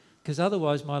kind, because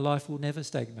otherwise my life will never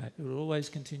stagnate. It will always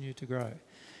continue to grow.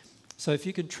 So if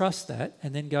you can trust that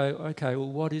and then go, okay,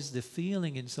 well, what is the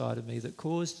feeling inside of me that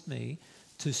caused me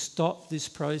to stop this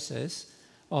process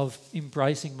of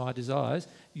embracing my desires,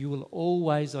 you will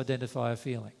always identify a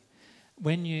feeling.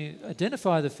 When you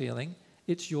identify the feeling,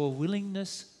 it's your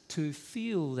willingness to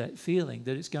feel that feeling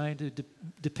that is going to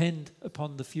depend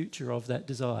upon the future of that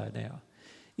desire now.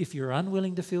 If you're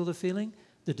unwilling to feel the feeling,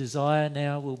 the desire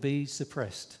now will be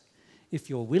suppressed. If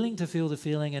you're willing to feel the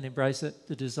feeling and embrace it,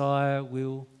 the desire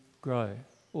will grow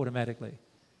automatically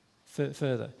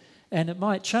further. And it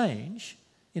might change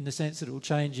in the sense that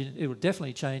it will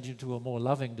definitely change into a more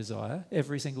loving desire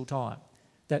every single time.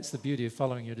 That's the beauty of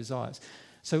following your desires.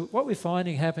 So what we're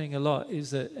finding happening a lot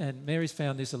is that, and Mary's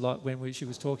found this a lot when she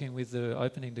was talking with the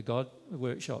Opening to God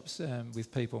workshops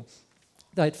with people,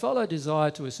 they'd follow desire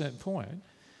to a certain point,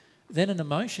 then an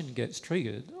emotion gets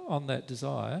triggered on that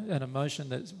desire, an emotion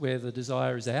that's where the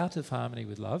desire is out of harmony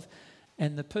with love,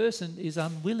 and the person is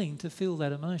unwilling to feel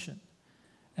that emotion.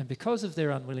 And because of their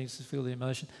unwillingness to feel the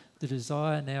emotion, the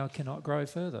desire now cannot grow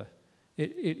further.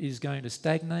 It is going to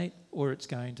stagnate, or it's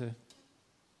going to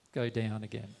go down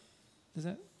again. Does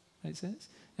that make sense?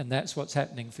 And that's what's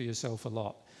happening for yourself a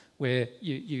lot, where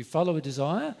you follow a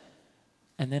desire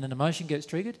and then an emotion gets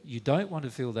triggered. You don't want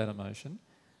to feel that emotion.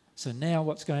 So now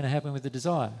what's going to happen with the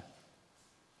desire?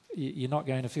 You're not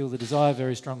going to feel the desire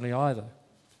very strongly either.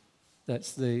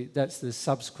 That's the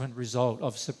subsequent result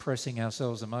of suppressing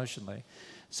ourselves emotionally.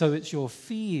 So it's your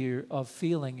fear of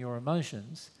feeling your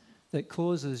emotions that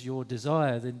causes your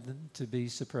desire then to be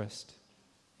suppressed.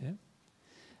 Yeah?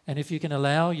 And if you can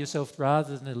allow yourself,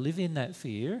 rather than to live in that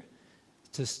fear,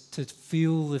 to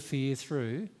feel the fear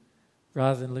through,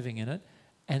 rather than living in it,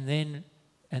 and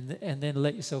then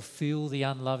let yourself feel the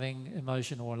unloving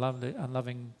emotion or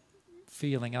unloving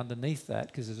feeling underneath that,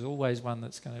 because there's always one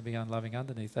that's going to be unloving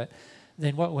underneath that,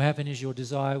 then what will happen is your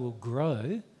desire will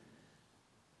grow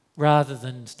rather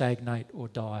than stagnate or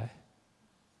die.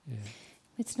 Yeah.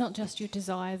 It's not just your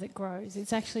desire that grows.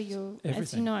 It's actually your, everything.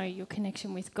 as you know, your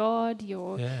connection with God,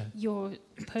 your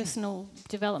personal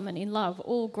development in love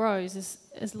all grows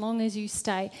as long as you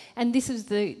stay. And this is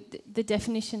the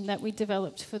definition that we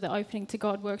developed for the Opening to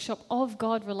God workshop of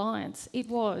God reliance. It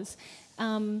was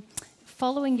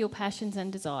following your passions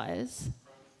and desires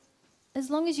as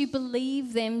long as you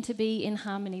believe them to be in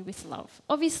harmony with love.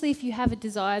 Obviously, if you have a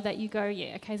desire that you go,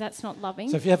 yeah, okay, that's not loving.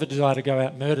 So if you have a desire to go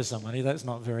out and murder somebody, that's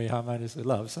not very harmonious with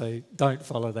love. So don't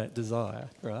follow that desire,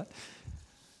 right?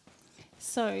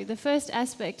 So the first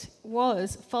aspect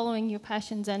was following your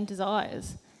passions and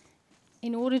desires.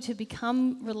 In order to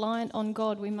become reliant on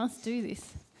God, we must do this.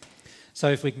 So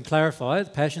if we can clarify, the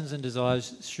passions and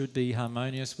desires should be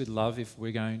harmonious with love if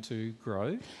we're going to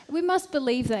grow. We must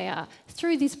believe they are.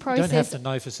 Through this process... You don't have to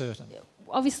know for certain.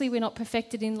 Obviously, we're not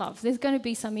perfected in love. There's going to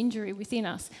be some injury within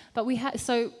us. But we have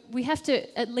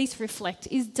to at least reflect.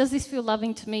 Does this feel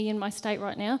loving to me in my state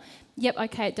right now? Yep,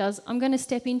 okay, it does. I'm going to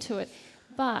step into it.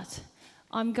 But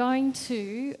I'm going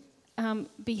to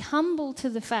be humble to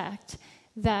the fact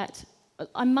that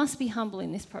I must be humble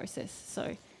in this process.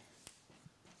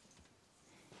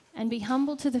 And be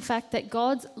humble to the fact that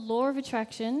God's law of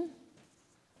attraction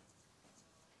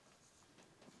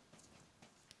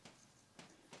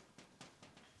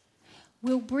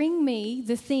will bring me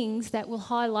the things that will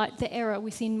highlight the error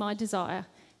within my desire,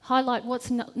 highlight what's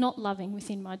not loving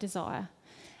within my desire.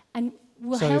 And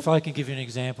if I can give you an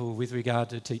example with regard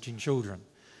to teaching children.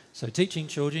 So teaching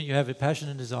children, you have a passion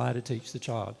and desire to teach the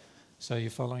child. So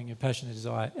you're following your passion and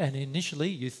desire. And initially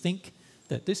you think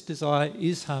that this desire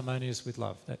is harmonious with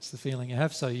love. That's the feeling you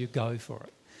have, so you go for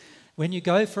it. When you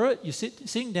go for it, you're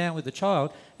sitting down with the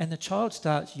child and the child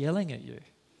starts yelling at you.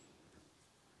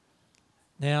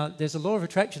 Now, there's a law of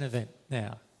attraction event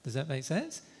now. Does that make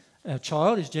sense? A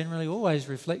child is generally always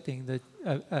reflecting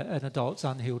an adult's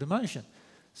unhealed emotion.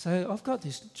 So I've got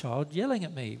this child yelling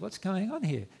at me. What's going on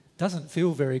here? doesn't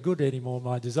feel very good anymore,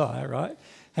 my desire, right?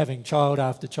 Having child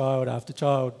after child after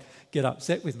child get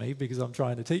upset with me because I'm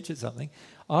trying to teach it something,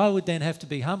 I would then have to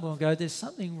be humble and go, there's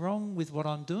something wrong with what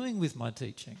I'm doing with my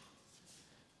teaching.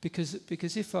 Because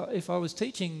if I was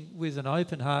teaching with an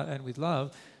open heart and with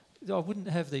love, I wouldn't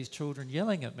have these children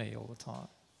yelling at me all the time,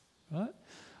 right?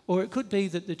 Or it could be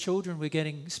that the children were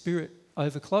getting spirit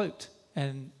overcloaked,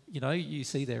 and you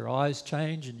see their eyes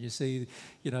change, and you see,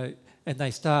 and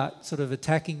they start sort of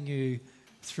attacking you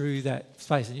through that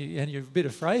space, and you're a bit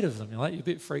afraid of them. You're a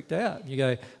bit freaked out, and you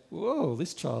go, "Whoa,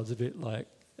 this child's a bit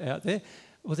out there."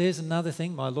 Well, there's another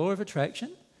thing. My law of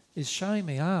attraction is showing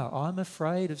me, I'm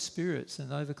afraid of spirits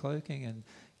and overcloaking, and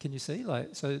can you see?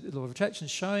 So the law of attraction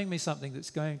is showing me something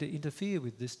that's going to interfere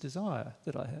with this desire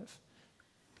that I have.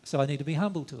 So I need to be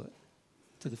humble to it,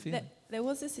 to the feeling. There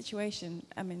was a situation,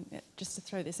 just to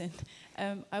throw this in,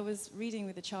 I was reading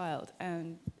with a child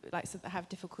and so they have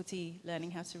difficulty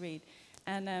learning how to read,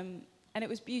 and it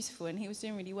was beautiful, and he was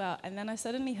doing really well. And then I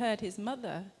suddenly heard his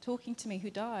mother talking to me, who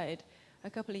died a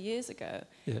couple of years ago,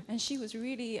 and she was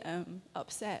really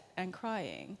upset and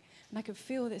crying, and I could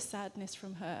feel this sadness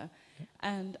from her,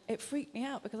 and it freaked me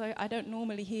out because I don't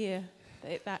normally hear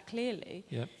it that clearly.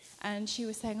 And she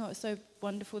was saying, it's so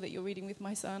wonderful that you're reading with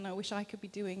my son, I wish I could be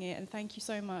doing it, and thank you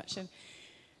so much.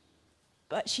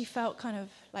 But she felt kind of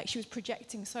like she was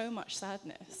projecting so much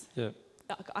sadness.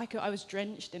 I was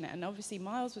drenched in it, and obviously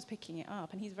Miles was picking it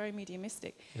up, and he's very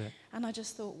mediumistic. And I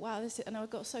just thought, wow, and I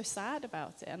got so sad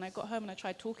about it. And I got home, and I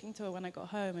tried talking to her when I got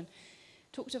home, and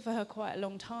talked to her for quite a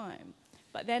long time.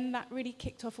 But then that really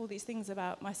kicked off all these things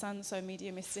about my son's so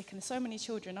mediumistic, and so many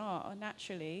children are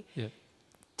naturally,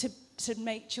 to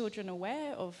make children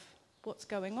aware of what's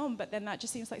going on. But then that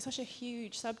just seems like such a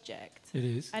huge subject. It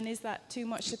is. And is that too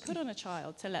much to put on a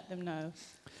child to let them know?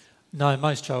 No,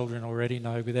 most children already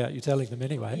know without you telling them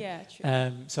anyway. Yeah,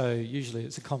 true. So usually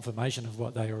it's a confirmation of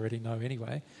what they already know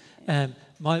anyway.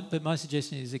 But my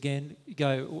suggestion is, again,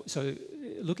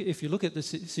 if you look at the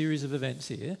series of events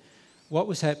here, what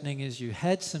was happening is you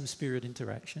had some spirit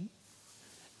interaction,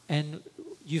 and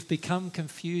you've become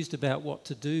confused about what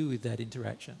to do with that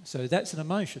interaction. So that's an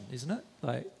emotion, isn't it?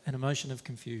 Like an emotion of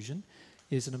confusion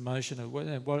is an emotion of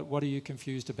what are you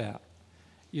confused about?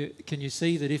 Can you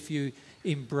see that if you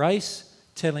embrace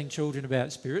telling children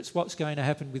about spirits, what's going to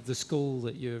happen with the school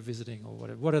that you're visiting or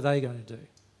whatever? What are they going to do?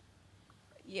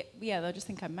 Yeah, they'll just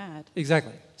think I'm mad.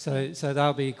 Exactly. So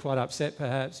they'll be quite upset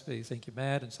perhaps, but you think you're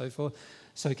mad and so forth.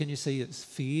 So can you see it's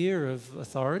fear of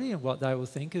authority, and what they will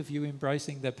think of you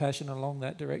embracing their passion along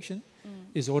that direction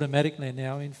is automatically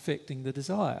now infecting the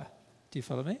desire. Do you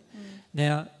follow me?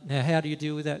 Now, how do you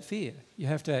deal with that fear? You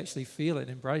have to actually feel it,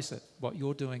 embrace it. What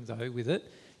you're doing, though, with it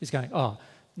is going,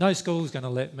 no school's going to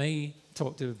let me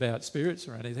talk to about spirits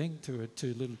or anything to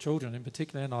little children in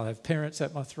particular, and I'll have parents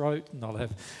at my throat, and I'll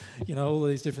have, all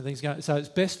these different things going. So it's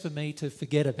best for me to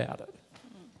forget about it.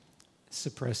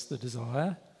 Suppress the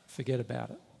desire, forget about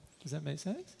it. Does that make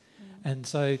sense? And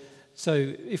so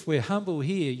if we're humble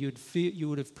here, you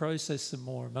would have processed some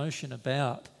more emotion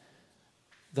about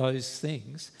those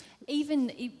things. Even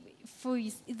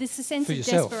there's a sense of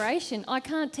desperation. I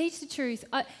can't teach the truth.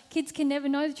 Kids can never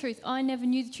know the truth. I never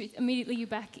knew the truth. Immediately you're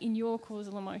back in your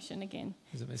causal emotion again.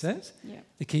 Does that make sense? Yeah.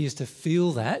 The key is to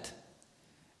feel that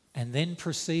and then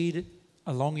proceed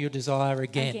along your desire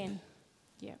again.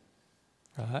 Yeah.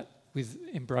 Right? With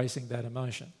embracing that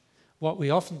emotion. What we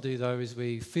often do, though, is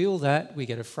we feel that, we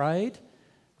get afraid,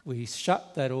 we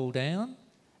shut that all down,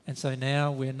 and so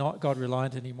now we're not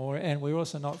God-reliant anymore, and we're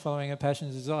also not following our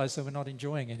passions and desires, so we're not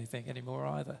enjoying anything anymore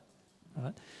either.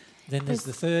 Right? Then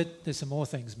there's some more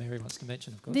things Mary wants to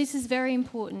mention, of course. This is very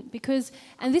important because,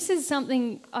 and this is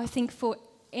something I think for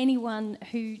anyone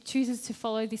who chooses to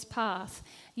follow this path,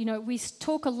 we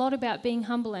talk a lot about being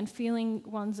humble and feeling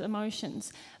one's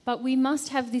emotions, but we must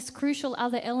have this crucial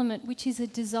other element, which is a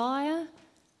desire,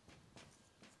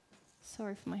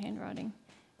 sorry for my handwriting,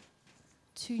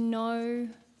 to know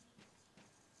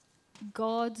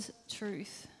God's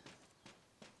truth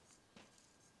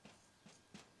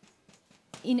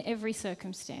in every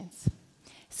circumstance.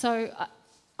 So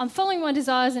I'm following my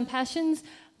desires and passions.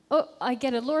 I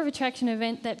get a law of attraction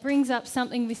event that brings up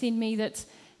something within me that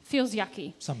feels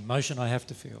yucky. Some emotion I have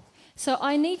to feel. So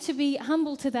I need to be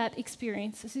humble to that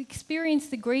experience. Experience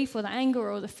the grief or the anger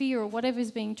or the fear or whatever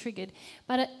is being triggered.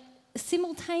 But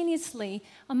simultaneously,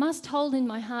 I must hold in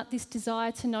my heart this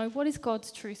desire to know what is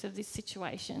God's truth of this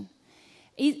situation.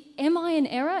 Am I in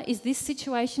error? Is this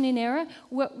situation in error?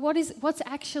 What's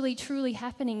actually truly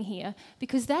happening here?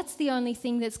 Because that's the only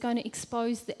thing that's going to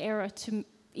expose the error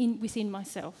within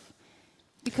myself.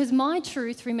 Because my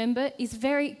truth, remember, is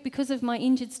because of my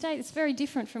injured state, it's very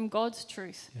different from God's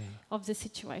truth of the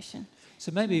situation.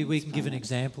 So maybe we can give an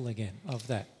example again of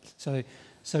that.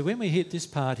 So when we hit this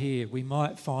part here, we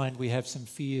might find we have some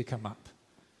fear come up.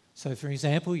 So for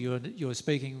example, you're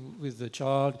speaking with the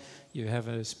child, you have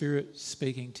a spirit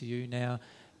speaking to you now,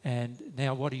 and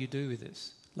now what do you do with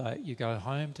this? Like, you go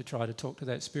home to try to talk to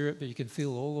that spirit, but you can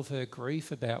feel all of her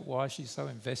grief about why she's so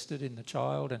invested in the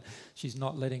child and she's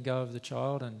not letting go of the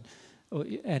child.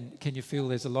 And can you feel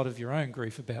there's a lot of your own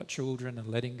grief about children and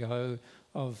letting go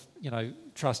of,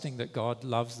 trusting that God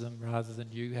loves them rather than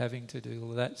you having to do all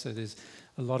of that. So there's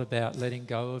a lot about letting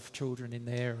go of children in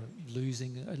there,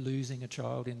 or losing a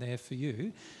child in there for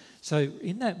you. So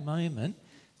in that moment,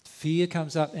 fear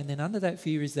comes up, and then under that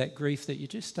fear is that grief that you're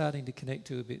just starting to connect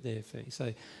to a bit there, Fee.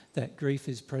 So that grief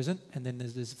is present, and then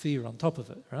there's fear on top of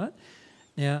it, right?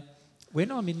 Now,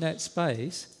 when I'm in that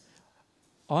space,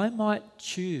 I might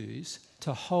choose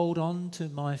to hold on to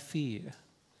my fear.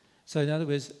 So in other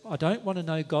words, I don't want to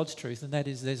know God's truth, and that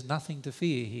is there's nothing to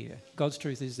fear here. God's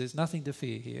truth is there's nothing to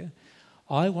fear here.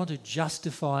 I want to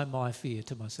justify my fear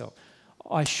to myself.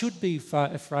 I should be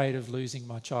afraid of losing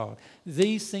my child.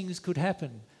 These things could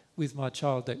happen with my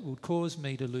child that would cause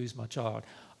me to lose my child.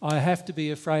 I have to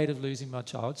be afraid of losing my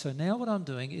child. So now what I'm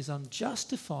doing is I'm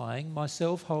justifying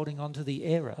myself holding on to the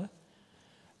error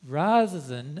rather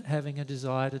than having a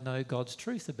desire to know God's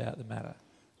truth about the matter.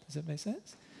 Does that make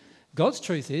sense? God's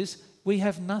truth is we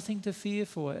have nothing to fear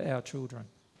for our children.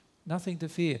 Nothing to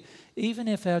fear. Even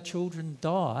if our children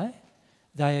die,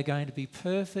 they are going to be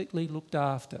perfectly looked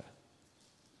after.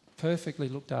 Perfectly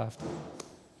looked after.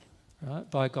 Right?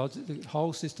 By God's, the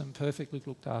whole system perfectly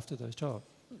looked after those children.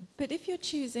 But if you're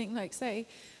choosing, like, say,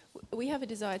 we have a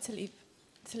desire to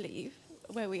leave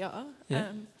where we are.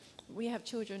 Yeah. We have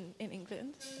children in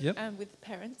England with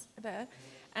parents there.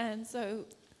 And so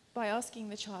by asking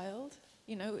the child,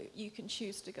 you can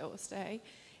choose to go or stay,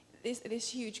 this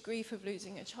huge grief of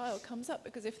losing a child comes up,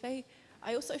 because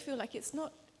I also feel like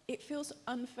it feels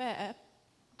unfair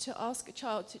to ask a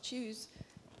child to choose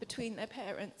between their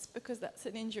parents, because that's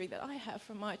an injury that I have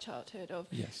from my childhood of,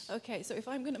 okay, so if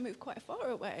I'm going to move quite far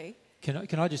away... Can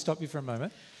I just stop you for a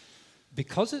moment?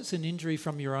 Because it's an injury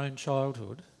from your own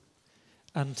childhood,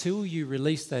 until you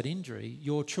release that injury,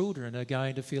 your children are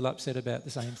going to feel upset about the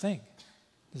same thing.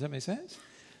 Does that make sense?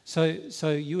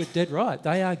 So you were dead right.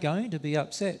 They are going to be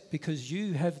upset because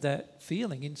you have that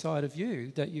feeling inside of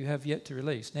you that you have yet to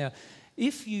release. Now,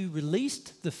 if you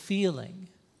released the feeling,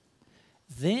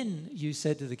 then you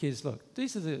said to the kids, look,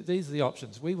 these are the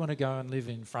options. We want to go and live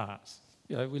in France.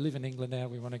 We live in England now,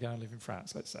 we want to go and live in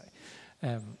France, let's say.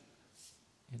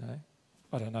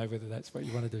 I don't know whether that's what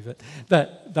you want to do,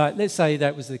 but let's say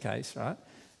that was the case, right?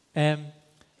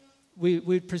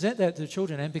 We'd present that to the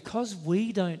children, and because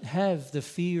we don't have the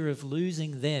fear of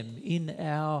losing them in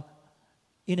our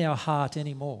heart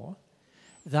anymore,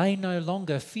 they no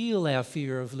longer feel our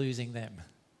fear of losing them.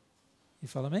 You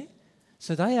follow me?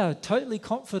 So they are totally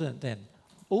confident then.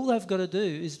 All they've got to do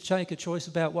is make a choice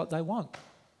about what they want.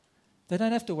 They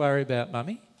don't have to worry about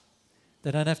mummy. They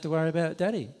don't have to worry about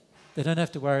daddy. They don't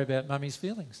have to worry about mummy's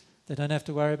feelings. They don't have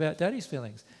to worry about daddy's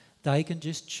feelings. They can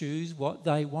just choose what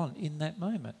they want in that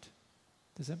moment.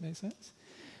 Does that make sense?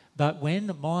 But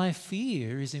when my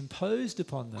fear is imposed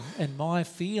upon them and my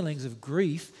feelings of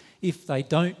grief, if they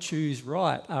don't choose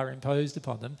right, are imposed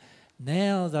upon them,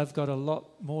 now they've got a lot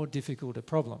more difficult a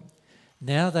problem.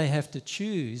 Now they have to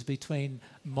choose between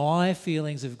my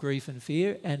feelings of grief and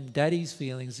fear and daddy's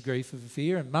feelings of grief and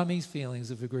fear and mummy's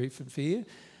feelings of grief and fear.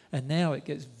 And now it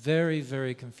gets very,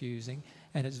 very confusing,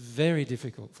 and it's very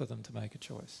difficult for them to make a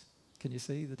choice. Can you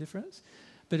see the difference?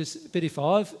 But if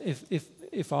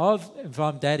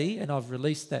I'm daddy and I've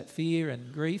released that fear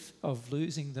and grief of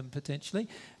losing them potentially,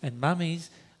 and mummy's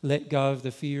let go of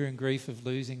the fear and grief of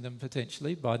losing them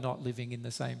potentially by not living in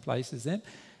the same place as them,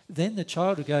 then the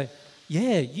child will go,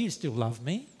 yeah, you still love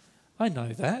me. I know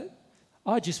that.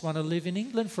 I just want to live in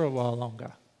England for a while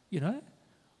longer,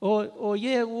 Or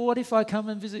yeah, well, what if I come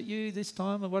and visit you this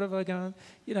time, or what if I go?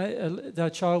 The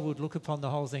child would look upon the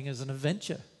whole thing as an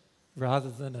adventure rather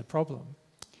than a problem.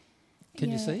 Can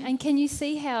you see? And can you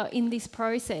see how in this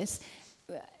process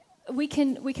we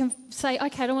can say,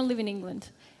 okay, I don't want to live in England.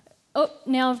 Oh,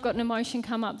 now I've got an emotion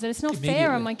come up that it's not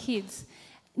fair on my kids.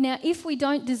 Now, if we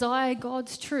don't desire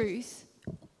God's truth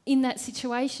in that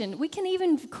situation, we can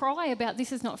even cry about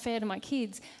this is not fair to my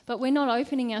kids, but we're not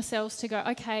opening ourselves to go,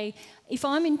 okay, if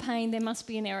I'm in pain, there must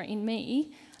be an error in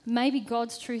me. Maybe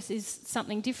God's truth is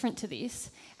something different to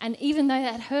this. And even though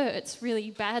that hurts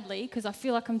really badly because I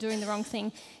feel like I'm doing the wrong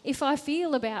thing, if I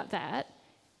feel about that,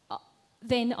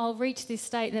 then I'll reach this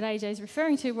state that AJ is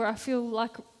referring to where I feel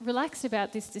like relaxed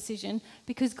about this decision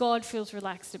because God feels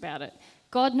relaxed about it.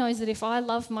 God knows that if I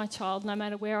love my child, no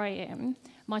matter where I am,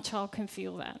 my child can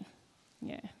feel that.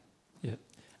 Yeah. Yeah.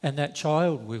 And that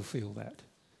child will feel that.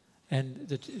 And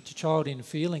the child in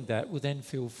feeling that will then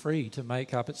feel free to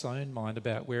make up its own mind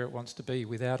about where it wants to be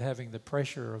without having the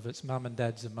pressure of its mum and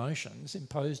dad's emotions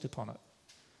imposed upon it.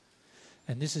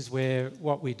 And this is where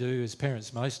what we do as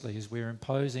parents mostly is we're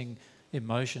imposing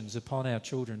emotions upon our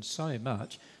children so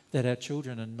much that our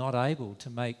children are not able to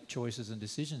make choices and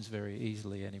decisions very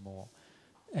easily anymore.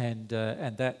 And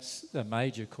that's a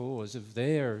major cause of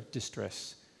their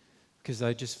distress, because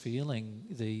they're just feeling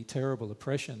the terrible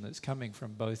oppression that's coming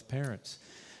from both parents.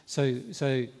 So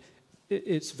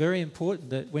it's very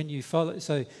important that when you follow...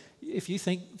 So if you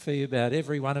think, Fee, about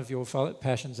every one of your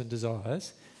passions and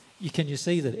desires, you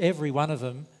see that every one of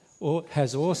them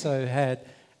has also had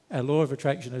a law of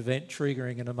attraction event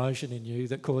triggering an emotion in you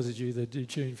that causes you to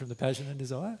detune from the passion and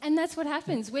desire. And that's what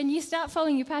happens. When you start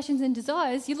following your passions and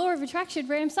desires, your law of attraction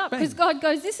ramps up because God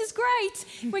goes, this is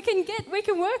great. We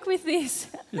can work with this.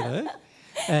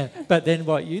 But then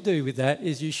what you do with that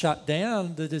is you shut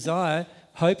down the desire,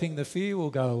 hoping the fear will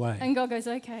go away. And God goes,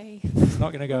 okay. It's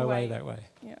not going to go away that way.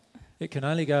 Yeah. It can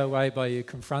only go away by you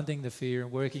confronting the fear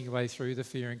and working your way through the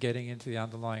fear and getting into the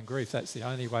underlying grief. That's the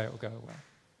only way it will go away.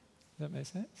 Does that make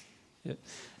sense? Yeah.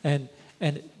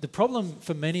 And the problem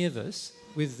for many of us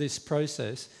with this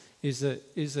process is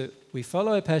that we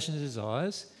follow our passions and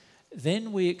desires,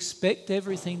 then we expect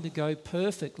everything to go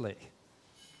perfectly,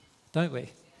 don't we?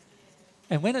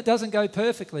 And when it doesn't go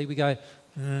perfectly, we go,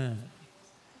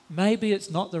 maybe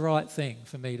it's not the right thing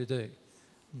for me to do.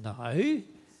 No,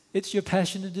 it's your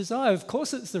passion and desire. Of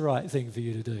course it's the right thing for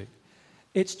you to do.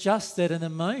 It's just that an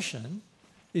emotion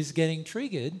is getting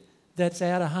triggered that's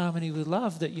out of harmony with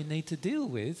love that you need to deal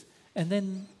with, and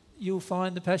then you'll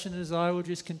find the passion and desire will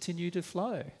just continue to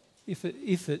flow. If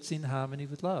it's in harmony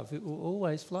with love, it will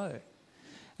always flow.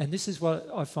 And this is what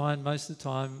I find most of the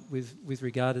time with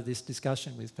regard to this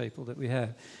discussion with people that we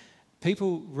have.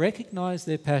 People recognise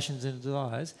their passions and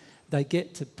desires, they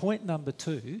get to point number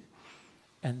 2,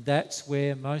 and that's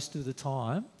where most of the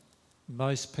time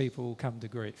most people come to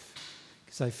grief.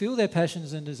 Because they feel their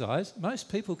passions and desires.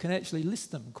 Most people can actually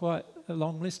list them, quite a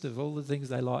long list of all the things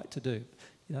they like to do.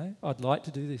 You know, I'd like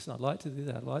to do this, I'd like to do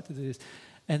that, I'd like to do this.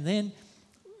 And then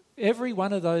every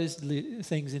one of those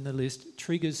things in the list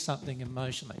triggers something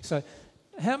emotionally. So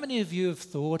how many of you have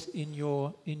thought in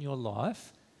your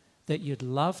life that you'd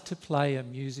love to play a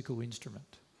musical instrument?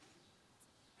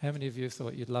 How many of you have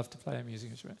thought you'd love to play a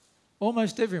musical instrument?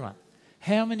 Almost everyone.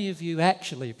 How many of you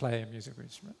actually play a musical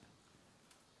instrument?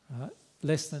 Right?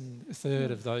 Less than a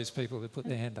third of those people that put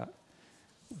their hand up.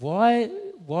 Why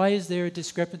is there a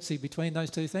discrepancy between those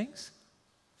two things?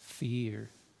 Fear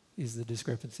is the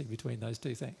discrepancy between those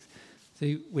two things.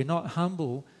 See, we're not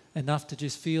humble enough to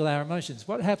just feel our emotions.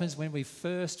 What happens when we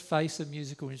first face a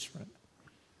musical instrument?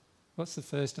 What's the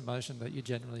first emotion that you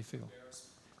generally feel?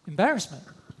 Embarrassment.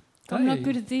 I'm not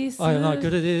good at this. I'm not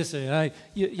good at this.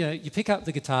 You pick up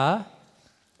the guitar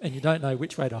and you don't know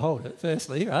which way to hold it,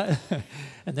 firstly, right?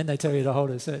 And then they tell you to hold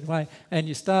it a certain way. And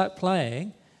you start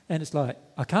playing and it's like,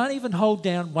 I can't even hold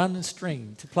down one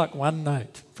string to pluck one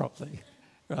note properly,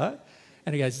 right?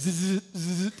 And it goes zzz,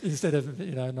 zzz, instead of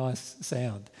a nice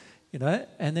sound,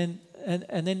 And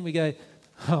then we go,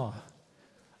 oh,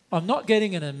 I'm not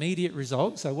getting an immediate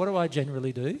result. So what do I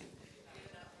generally do?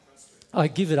 I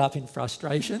give it up in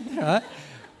frustration, right?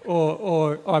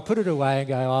 Or I put it away and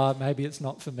go, oh, maybe it's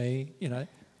not for me.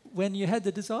 When you had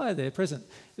the desire there present.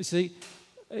 You see,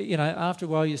 after a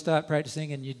while you start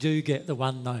practicing and you do get the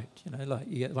one note. Like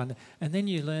you get one, and then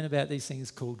you learn about these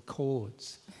things called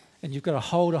chords. And you've got to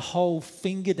hold a whole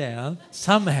finger down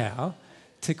somehow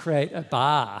to create a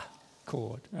bar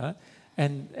chord, right?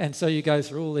 And so you go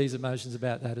through all these emotions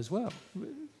about that as well,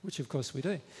 which of course we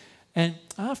do. And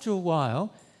after a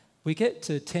while, we get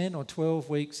to 10 or 12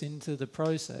 weeks into the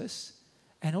process,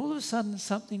 and all of a sudden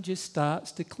something just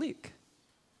starts to click.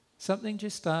 Something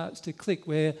just starts to click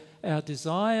where our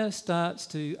desire starts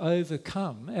to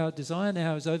overcome. Our desire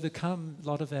now has overcome a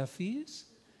lot of our fears.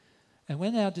 And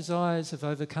when our desires have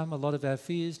overcome a lot of our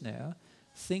fears now,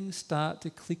 things start to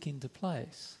click into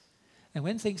place. And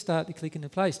when things start to click into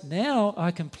place, now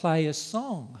I can play a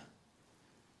song,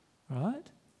 right?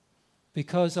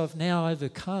 Because I've now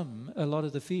overcome a lot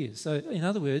of the fears. So in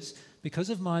other words, because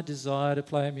of my desire to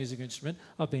play a musical instrument,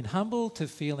 I've been humbled to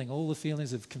feeling all the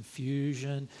feelings of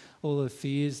confusion, all the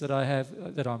fears that I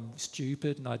have, that I'm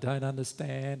stupid and I don't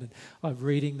understand, and I'm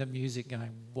reading the music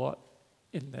going, what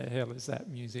in the hell is that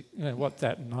music? You know, what's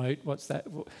that note? What's that?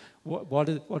 What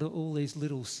are all these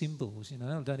little symbols? You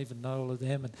know, I don't even know all of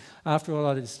them. And after all,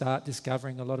 I did start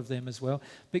discovering a lot of them as well.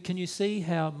 But can you see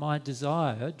how my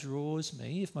desire draws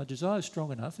me? If my desire is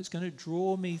strong enough, it's going to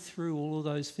draw me through all of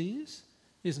those fears,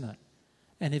 isn't it?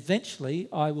 And eventually,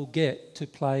 I will get to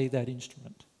play that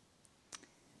instrument.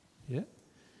 Yeah.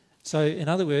 So, in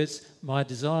other words, my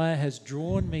desire has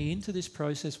drawn me into this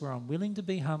process where I'm willing to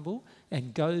be humble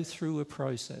and go through a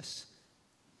process.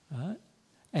 Right?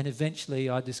 And eventually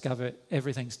I discover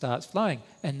everything starts flowing.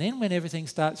 And then when everything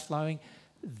starts flowing,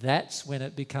 that's when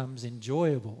it becomes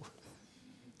enjoyable.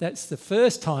 That's the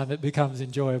first time it becomes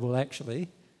enjoyable, actually,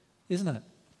 isn't it?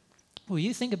 Well,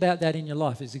 you think about that in your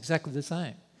life. It's exactly the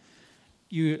same.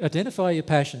 You identify your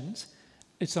passions.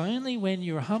 It's only when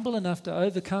you're humble enough to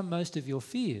overcome most of your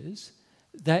fears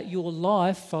that your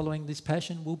life following this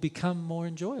passion will become more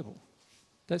enjoyable.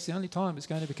 That's the only time it's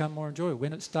going to become more enjoyable,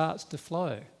 when it starts to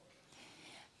flow.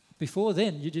 Before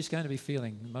then, you're just going to be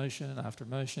feeling emotion after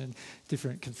emotion,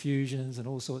 different confusions and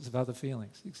all sorts of other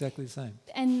feelings. Exactly the same.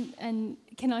 And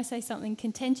can I say something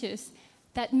contentious?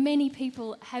 That many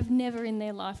people have never in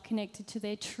their life connected to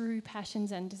their true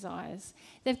passions and desires.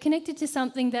 They've connected to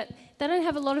something that they don't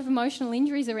have a lot of emotional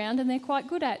injuries around and they're quite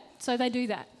good at, so they do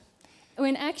that.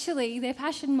 When actually their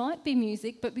passion might be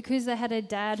music, but because they had a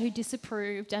dad who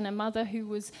disapproved and a mother who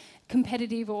was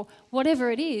competitive or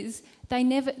whatever it is, they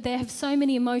have so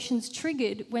many emotions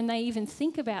triggered when they even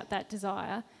think about that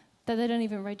desire that they don't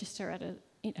even register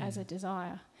it as a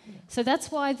desire. Yeah. So that's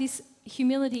why this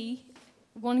humility,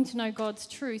 wanting to know God's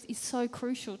truth, is so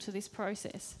crucial to this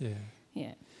process. Yeah.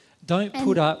 Yeah. Don't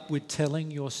put up with telling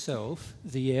yourself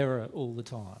the error all the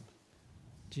time.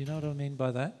 Do you know what I mean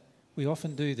by that? We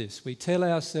often do this. We tell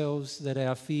ourselves that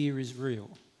our fear is real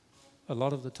a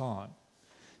lot of the time.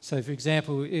 So, for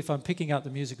example, if I'm picking up the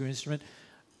musical instrument,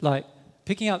 like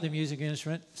picking up the musical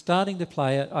instrument, starting to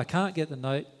play it, I can't get the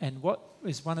note, and what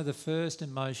is one of the first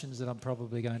emotions that I'm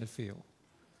probably going to feel?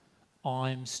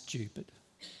 I'm stupid.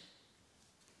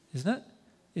 Isn't it?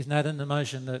 Isn't that an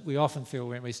emotion that we often feel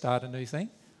when we start a new thing?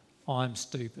 I'm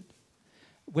stupid.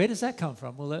 Where does that come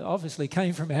from? Well, it obviously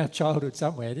came from our childhood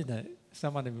somewhere, didn't it?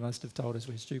 Someone must have told us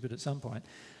we're stupid at some point.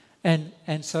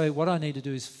 And so what I need to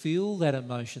do is feel that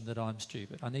emotion that I'm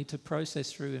stupid. I need to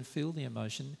process through and feel the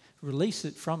emotion, release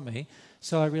it from me,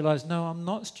 so I realise, no, I'm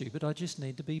not stupid. I just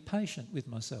need to be patient with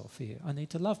myself here. I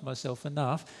need to love myself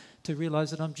enough to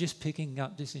realise that I'm just picking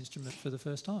up this instrument for the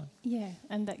first time. Yeah,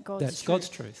 and that's God's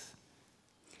truth.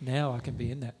 Now I can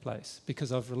be in that place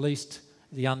because I've released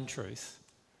the untruth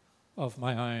of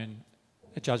my own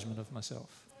judgment of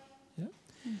myself. Yeah?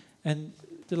 Mm. And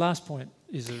the last point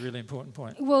is a really important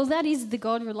point. Well, that is the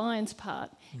God reliance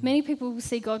part. Many people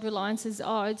see God reliance as,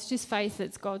 oh, it's just faith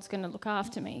that God's going to look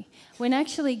after me. When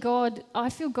actually I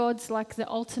feel God's like the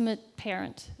ultimate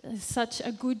parent, such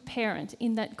a good parent,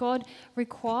 in that God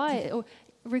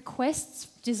requests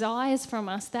desires from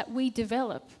us that we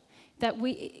develop, that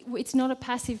it's not a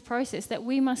passive process, that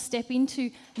we must step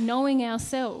into knowing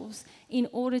ourselves in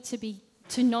order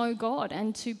to know God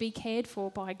and to be cared for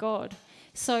by God.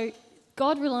 So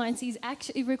God reliance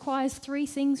it requires three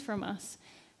things from us: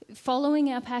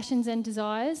 following our passions and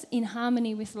desires in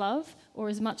harmony with love, or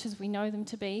as much as we know them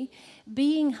to be,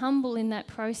 being humble in that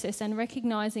process and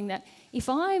recognising that if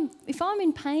I'm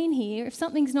in pain here, if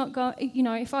something's not going,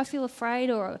 if I feel afraid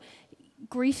or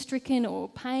grief-stricken or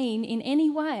pain in any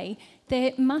way,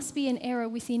 there must be an error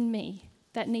within me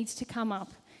that needs to come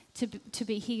up to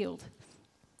be healed.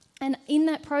 And in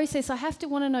that process, I have to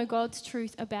want to know God's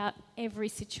truth about every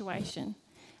situation.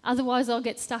 Otherwise, I'll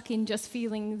get stuck in just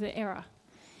feeling the error.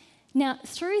 Now,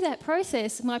 through that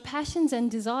process, my passions and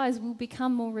desires will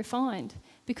become more refined,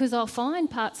 because I'll find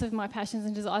parts of my passions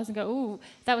and desires and go, oh,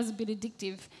 that was a bit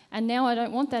addictive, and now I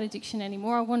don't want that addiction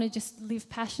anymore. I want to just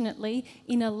live passionately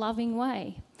in a loving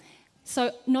way. So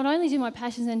not only do my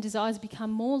passions and desires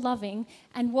become more loving,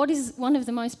 and what is one of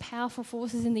the most powerful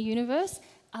forces in the universe?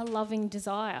 A loving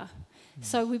desire.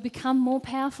 So we become more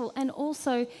powerful, and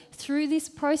also through this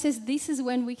process, this is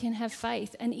when we can have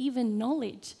faith and even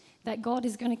knowledge that God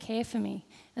is going to care for me.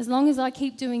 As long as I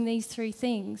keep doing these three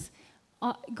things,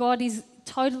 God is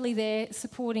totally there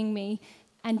supporting me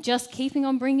and just keeping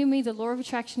on bringing me the law of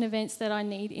attraction events that I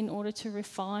need in order to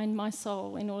refine my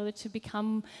soul, in order to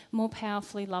become more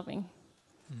powerfully loving.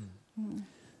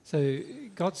 So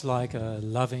God's like a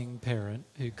loving parent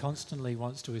who constantly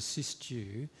wants to assist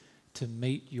you to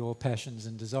meet your passions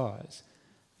and desires.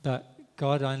 But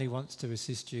God only wants to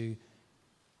assist you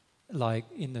like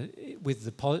with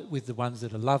the ones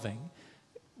that are loving.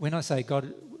 When I say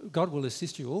God will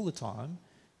assist you all the time,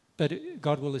 but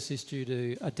God will assist you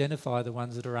to identify the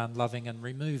ones that are unloving and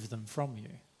remove them from you,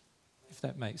 if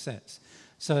that makes sense.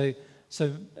 So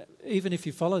even if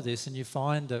you follow this and you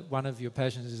find that one of your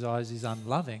passions and desires is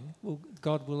unloving, well,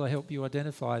 God will help you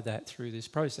identify that through this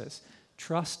process.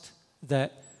 Trust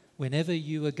that whenever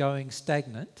you are going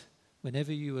stagnant,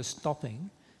 whenever you are stopping,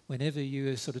 whenever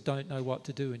you sort of don't know what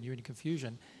to do and you're in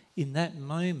confusion, in that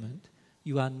moment,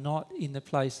 you are not in the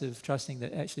place of trusting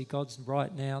that actually God's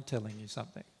right now telling you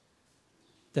something.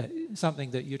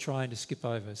 Something that you're trying to skip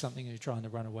over, something you're trying to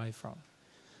run away from.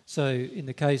 So in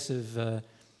the case of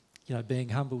being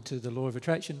humble to the law of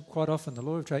attraction, quite often the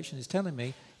law of attraction is telling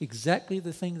me exactly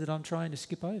the thing that I'm trying to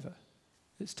skip over.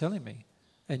 It's telling me.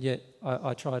 And yet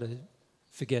I try to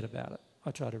forget about it.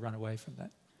 I try to run away from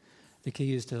that. The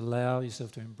key is to allow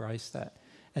yourself to embrace that.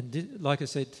 And like I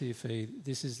said to you, Fee,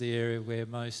 this is the area where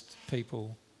most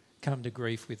people come to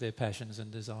grief with their passions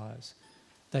and desires.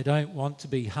 They don't want to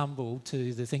be humble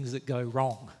to the things that go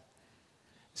wrong.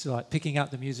 It's like picking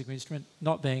up the musical instrument,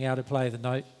 not being able to play the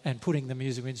note and putting the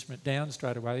musical instrument down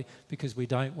straight away because we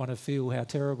don't want to feel how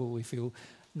terrible we feel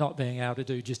not being able to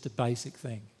do just a basic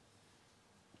thing.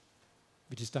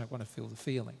 We just don't want to feel the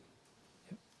feeling.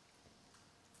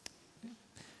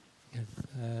 Yep.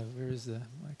 Where is the...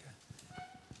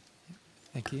 Okay.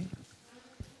 Thank you.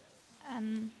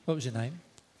 What was your name?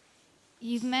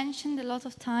 You've mentioned a lot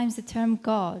of times the term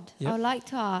God. Yep. I would like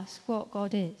to ask what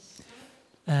God is.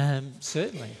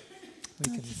 Certainly.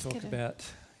 We can talk about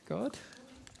God.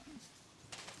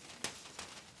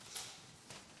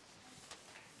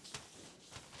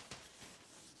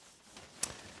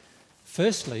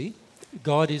 Firstly,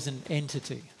 God is an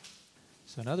entity.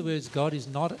 So in other words, God is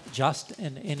not just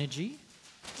an energy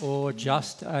or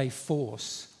just a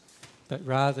force, but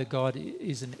rather God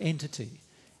is an entity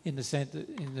in the sense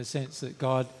that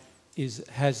God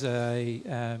has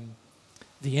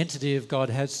the entity of God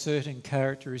has certain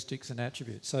characteristics and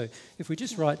attributes. So if we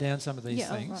just write down some of these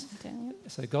things. I'll write them down,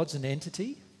 yep. So God's an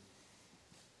entity.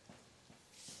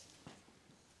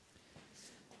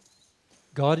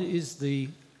 God is the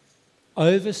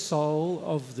oversoul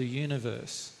of the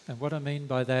universe. And what I mean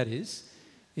by that is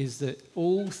that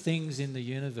all things in the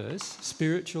universe,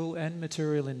 spiritual and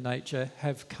material in nature,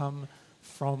 have come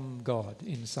from God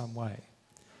in some way.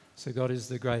 So God is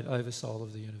the great oversoul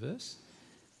of the universe.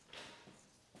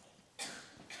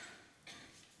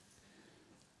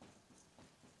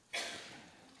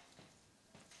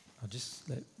 I'll just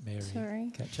let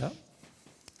Mary catch up.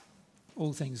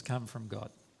 All things come from God.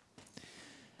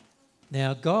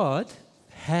 Now, God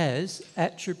has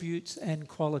attributes and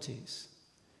qualities.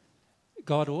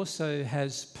 God also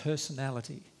has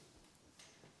personality.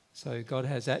 So God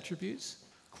has attributes,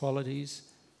 qualities,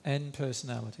 and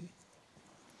personality.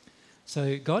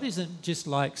 So God isn't just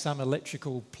like some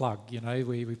electrical plug,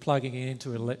 we're plugging it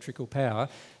into electrical power.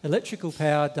 Electrical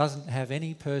power doesn't have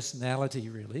any personality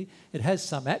really. It has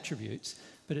some attributes,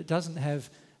 but it doesn't have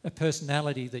a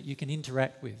personality that you can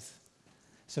interact with.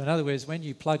 So in other words, when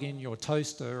you plug in your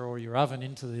toaster or your oven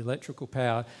into the electrical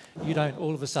power, you don't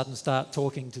all of a sudden start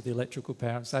talking to the electrical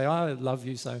power and say, I love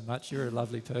you so much, you're a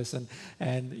lovely person,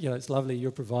 and it's lovely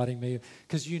you're providing me,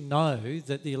 because you know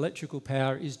that the electrical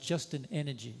power is just an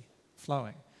energy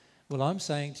flowing. Well, I'm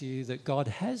saying to you that God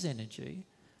has energy,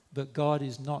 but God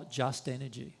is not just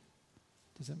energy.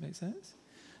 Does that make sense?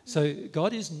 So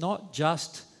God is not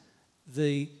just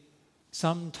the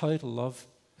sum total of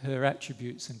her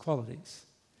attributes and qualities.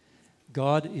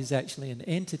 God is actually an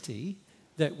entity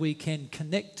that we can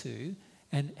connect to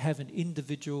and have an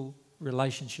individual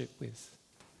relationship with,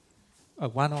 a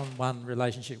one-on-one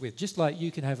relationship with, just like you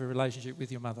can have a relationship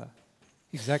with your mother,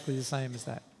 exactly the same as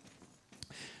that.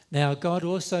 Now, God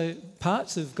also,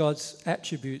 parts of God's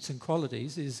attributes and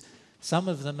qualities is some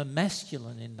of them are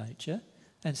masculine in nature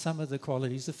and some of the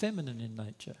qualities are feminine in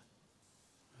nature.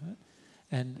 Right?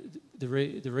 And the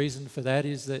reason for that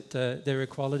is that there are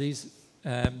qualities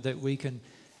that we can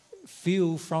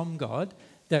feel from God,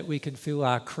 that we can feel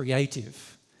are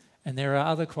creative. And there are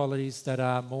other qualities that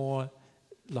are more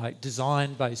like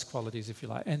design-based qualities, if you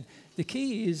like. And the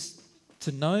key is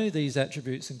to know these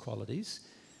attributes and qualities.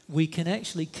 We can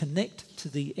actually connect to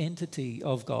the entity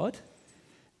of God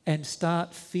and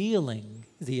start feeling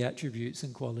the attributes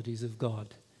and qualities of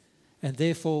God. And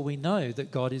therefore we know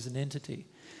that God is an entity.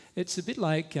 It's a bit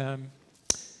like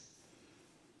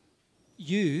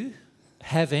you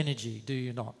have energy, do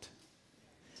you not?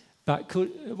 But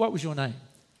what was your name?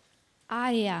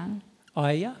 Arya.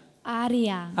 Arya?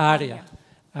 Arya. Arya.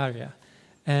 Arya.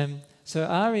 So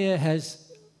Arya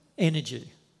has energy,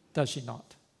 does she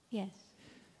not? Yes.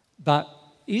 But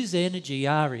is energy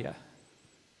Arya?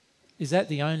 Is that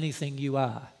the only thing you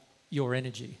are? your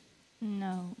energy.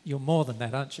 No. You're more than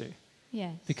that, aren't you?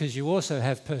 Yes. Because you also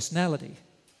have personality,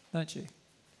 don't you?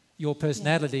 Your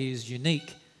personality is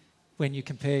unique when you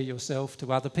compare yourself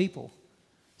to other people.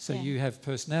 So you have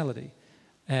personality.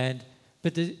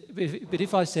 But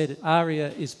if I said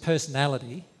Aria is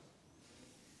personality,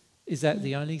 is that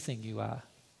the only thing you are?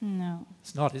 No.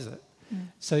 It's not, is it? No.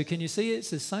 So can you see it's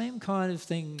the same kind of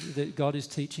thing that God is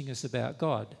teaching us about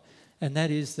God. And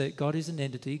that is that God is an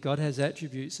entity, God has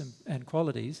attributes and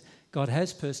qualities, God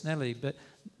has personality, but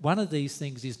one of these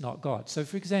things is not God. So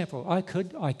for example,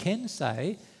 I can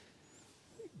say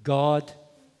God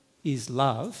is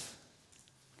love,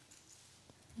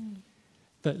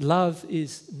 but love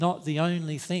is not the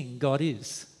only thing God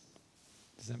is.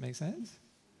 Does that make sense?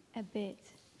 A bit.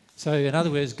 So in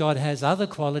other words, God has other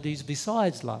qualities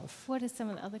besides love. What are some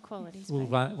of the other qualities? Well,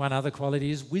 one other quality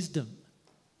is wisdom.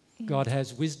 God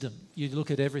has wisdom. You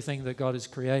look at everything that God has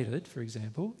created, for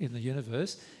example, in the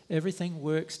universe, everything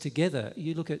works together.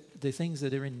 You look at the things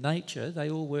that are in nature, they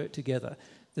all work together.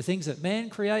 The things that man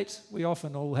creates, we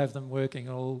often all have them working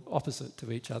all opposite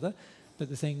to each other, but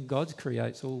the thing God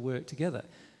creates all work together.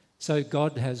 So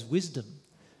God has wisdom.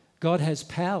 God has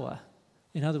power.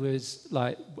 In other words,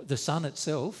 like the sun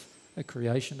itself, a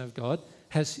creation of God,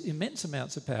 has immense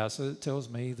amounts of power. So it tells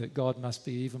me that God must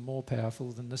be even more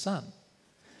powerful than the sun.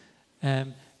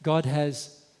 God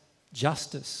has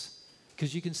justice,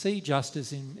 because you can see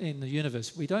justice in the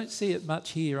universe. We don't see it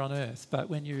much here on earth, but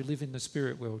when you live in the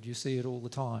spirit world, you see it all the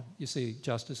time. You see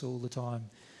justice all the time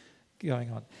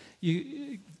going on.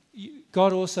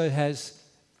 God also has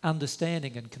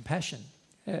understanding and compassion,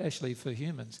 actually, for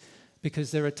humans, because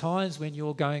there are times when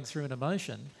you're going through an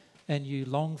emotion and you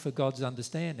long for God's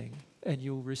understanding, and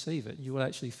you'll receive it. You will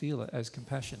actually feel it as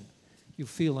compassion. You'll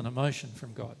feel an emotion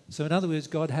from God. So in other words,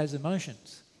 God has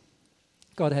emotions.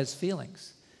 God has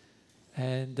feelings.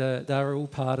 And they're all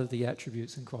part of the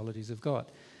attributes and qualities of God.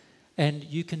 And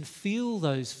you can feel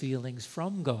those feelings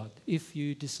from God if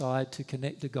you decide to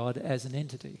connect to God as an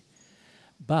entity.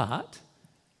 But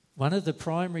one of the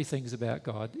primary things about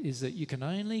God is that you can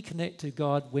only connect to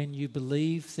God when you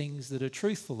believe things that are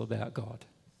truthful about God.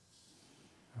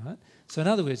 Right? So in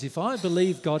other words, if I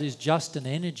believe God is just an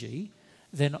energy,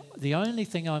 then the only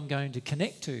thing I'm going to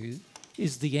connect to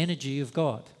is the energy of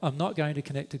God. I'm not going to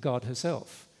connect to God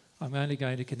herself. I'm only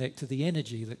going to connect to the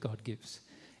energy that God gives.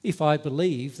 If I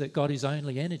believe that God is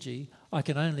only energy, I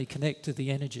can only connect to the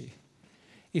energy.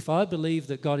 If I believe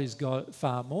that God is God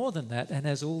far more than that and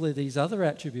has all of these other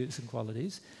attributes and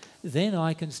qualities, then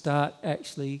I can start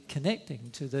actually connecting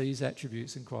to these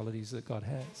attributes and qualities that God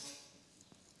has.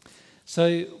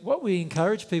 So what we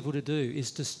encourage people to do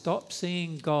is to stop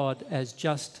seeing God as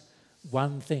just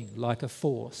one thing, like a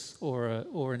force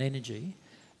or an energy,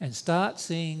 and start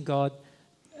seeing God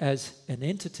as an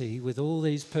entity with all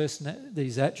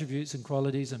these attributes and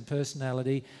qualities and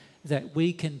personality that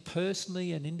we can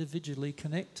personally and individually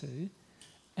connect to,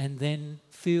 and then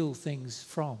feel things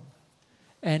from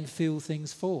and feel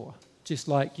things for. Just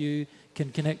like you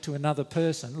can connect to another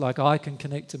person, like I can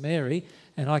connect to Mary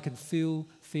and I can feel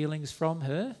feelings from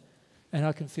her and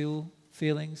I can feel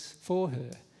feelings for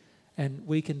her. And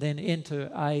we can then enter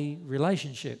a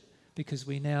relationship because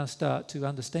we now start to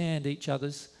understand each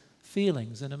other's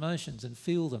feelings and emotions and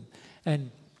feel them.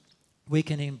 And we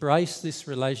can embrace this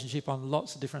relationship on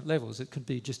lots of different levels. It could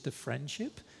be just a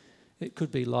friendship. It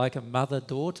could be like a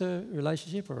mother-daughter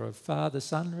relationship, or a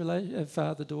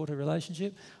father-daughter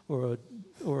relationship, or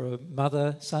a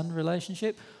mother-son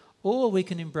relationship. Or we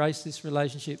can embrace this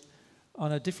relationship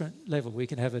on a different level. We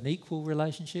can have an equal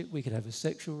relationship, we could have a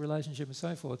sexual relationship, and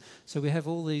so forth. So we have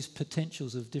all these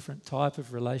potentials of different type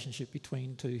of relationship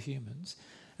between two humans.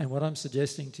 And what I'm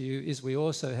suggesting to you is we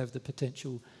also have the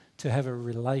potential to have a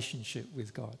relationship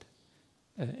with God,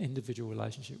 an individual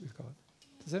relationship with God.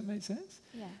 Does that make sense?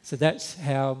 Yeah. So that's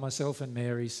how myself and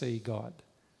Mary see God,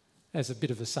 as a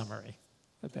bit of a summary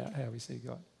about how we see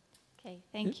God. Okay,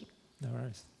 thank you. No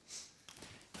worries.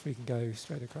 If we can go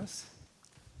straight across.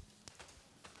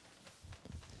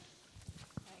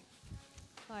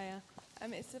 Hiya.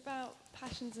 It's about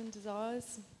passions and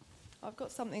desires. I've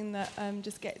got something that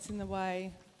just gets in the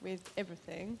way with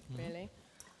everything, really.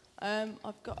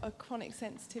 I've got a chronic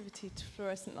sensitivity to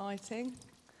fluorescent lighting.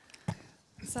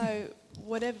 So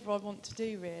whatever I want to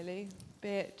do, really, be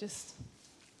it just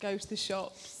go to the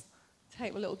shops,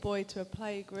 take my little boy to a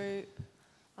play group.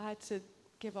 I had to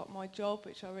give up my job,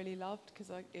 which I really loved, because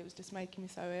it was just making me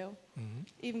so ill. Mm-hmm.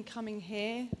 Even coming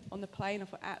here on the plane, I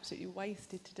felt absolutely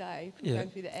wasted today from going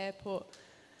through the airport.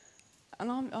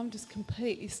 And I'm just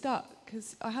completely stuck,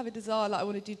 because I have a desire, like I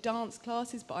want to do dance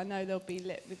classes, but I know they'll be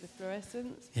lit with the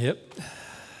fluorescence. Yep.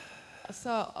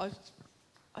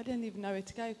 I don't even know where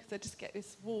to go because I just get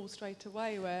this wall straight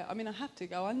away where, I mean, I have to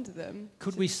go under them.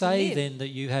 Could we say then that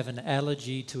you have an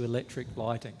allergy to electric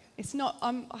lighting? It's not,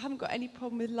 I haven't got any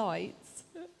problem with lights.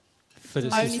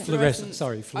 Only fluorescent.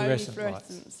 Sorry, fluorescent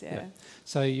lights. Yeah.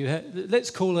 So let's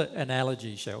call it an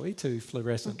allergy, shall we, to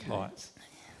fluorescent lights.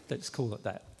 Let's call it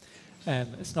that.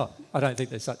 It's not, I don't think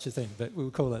there's such a thing, but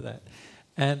we'll call it that.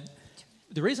 And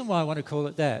the reason why I want to call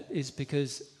it that is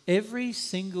because every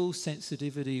single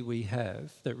sensitivity we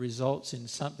have that results in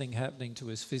something happening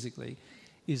to us physically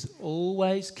is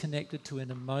always connected to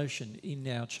an emotion in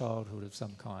our childhood of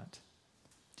some kind.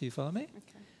 Do you follow me?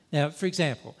 Okay. Now, for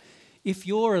example, if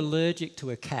you're allergic to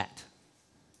a cat,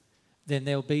 then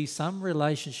there'll be some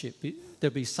relationship,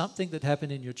 there'll be something that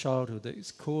happened in your childhood that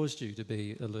has caused you to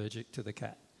be allergic to the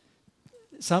cat.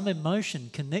 Some emotion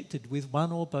connected with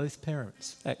one or both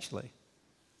parents, actually.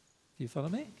 Do you follow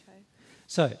me? Okay.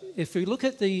 So, if we look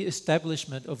at the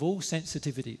establishment of all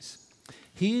sensitivities,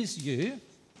 here's you,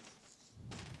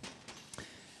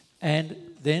 and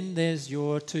then there's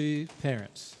your two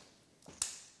parents.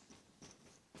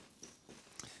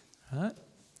 Right?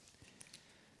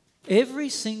 Every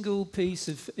single piece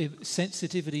of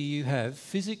sensitivity you have,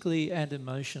 physically and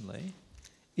emotionally,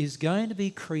 is going to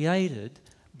be created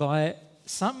by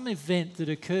some event that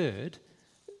occurred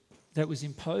that was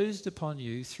imposed upon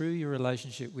you through your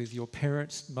relationship with your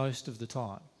parents most of the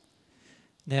time.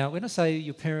 Now, when I say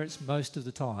your parents most of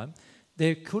the time,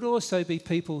 there could also be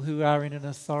people who are in an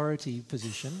authority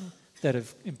position that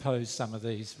have imposed some of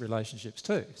these relationships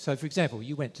too. So, for example,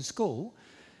 you went to school,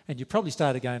 and you probably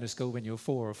started going to school when you were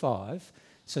 4 or 5,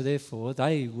 so therefore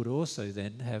they would also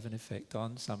then have an effect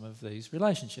on some of these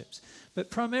relationships. But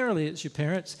primarily it's your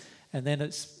parents, and then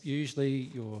it's usually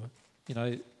your,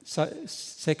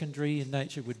 secondary in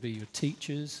nature would be your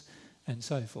teachers and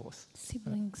so forth.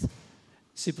 Siblings.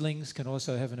 Siblings can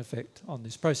also have an effect on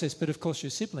this process, but of course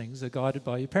your siblings are guided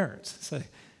by your parents, so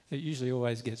it usually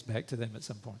always gets back to them at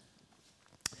some point.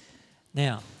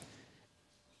 Now,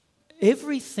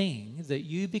 everything that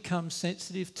you become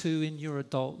sensitive to in your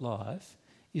adult life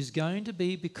is going to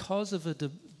be because of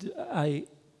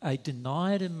a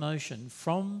denied emotion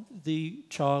from the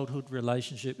childhood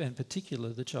relationship, and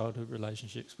particularly the childhood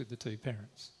relationships with the two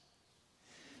parents.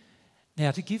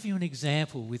 Now, to give you an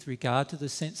example with regard to the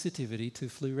sensitivity to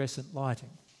fluorescent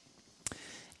lighting,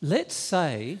 let's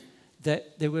say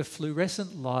that there were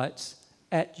fluorescent lights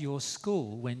at your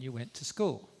school when you went to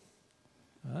school.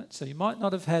 Right? So you might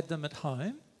not have had them at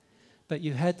home, but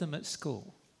you had them at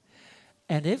school.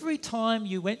 And every time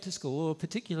you went to school, or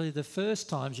particularly the first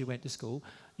times you went to school,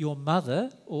 your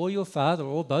mother or your father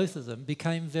or both of them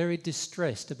became very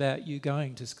distressed about you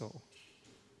going to school.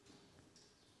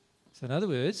 So in other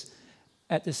words,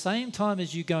 at the same time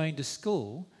as you going to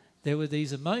school, there were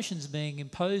these emotions being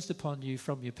imposed upon you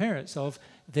from your parents of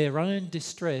their own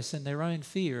distress and their own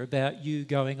fear about you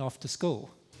going off to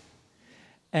school.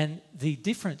 And the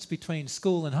difference between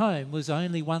school and home was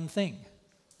only one thing,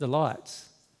 the lights,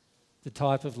 the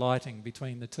type of lighting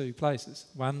between the two places.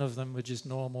 One of them were just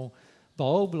normal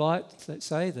bulb lights, let's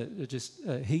say, that are just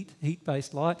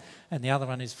heat-based light, and the other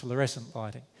one is fluorescent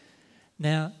lighting.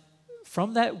 Now,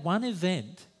 from that one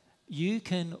event, you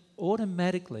can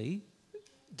automatically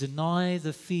deny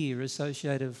the fear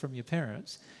associated from your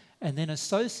parents and then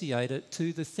associate it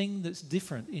to the thing that's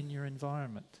different in your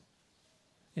environment.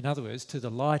 In other words, to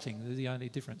the lighting, the only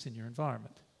difference in your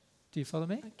environment. Do you follow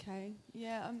me? Okay.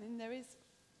 Yeah, I mean,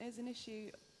 there's an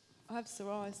issue. I have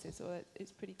psoriasis, or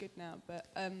it's pretty good now, but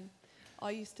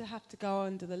I used to have to go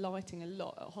under the lighting a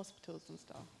lot at hospitals and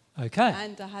stuff. Okay.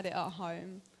 And I had it at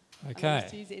home. Okay. And I used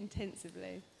to use it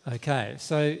intensively. Okay,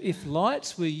 so if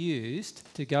lights were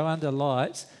used to go under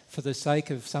lights for the sake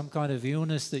of some kind of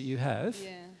illness that you have,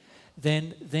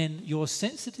 then your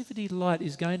sensitivity to light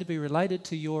is going to be related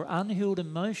to your unhealed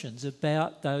emotions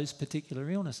about those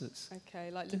particular illnesses. Okay,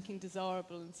 like looking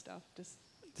desirable and stuff.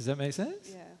 Does that make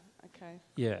sense? Yeah, okay.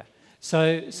 Yeah.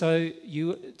 So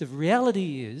the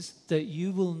reality is that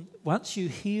you will, once you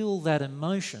heal that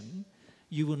emotion,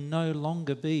 you will no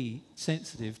longer be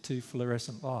sensitive to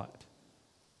fluorescent light.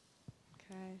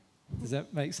 Okay. Does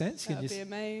that make sense? That would be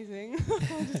amazing.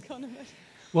 I just can't imagine.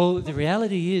 Well, the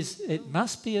reality is it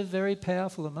must be a very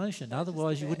powerful emotion,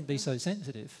 otherwise you wouldn't be so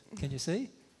sensitive. Can you see?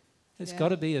 It's got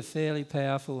to be a fairly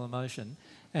powerful emotion,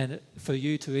 and for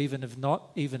you to even have not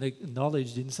even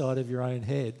acknowledged inside of your own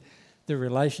head the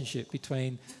relationship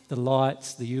between the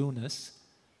lights, the illness,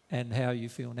 and how you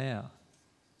feel now.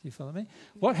 Do you follow me?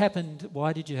 What happened?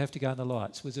 Why did you have to go under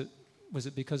lights? Was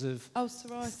it because of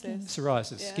psoriasis?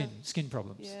 Psoriasis, skin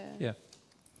problems. Yeah.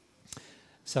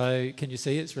 So can you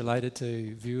see it's related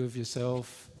to view of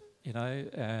yourself, you know,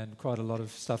 and quite a lot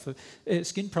of stuff.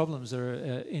 Skin problems are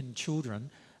in children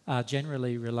are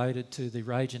generally related to the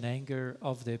rage and anger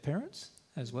of their parents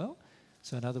as well.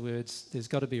 So in other words, there's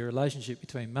got to be a relationship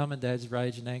between mum and dad's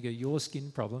rage and anger, your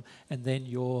skin problem, and then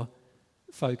your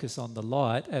focus on the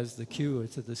light as the cure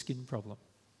to the skin problem.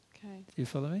 Okay. Do you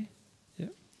follow me? Yeah.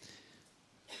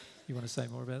 You want to say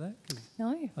more about that?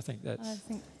 No. I think that's... I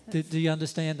think do you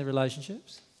understand the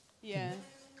relationships? Yeah.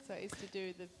 So it's to do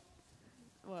with the,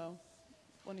 well,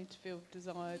 wanting to feel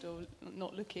desired or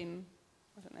not looking,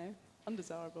 I don't know,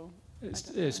 undesirable.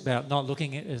 It's about not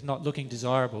looking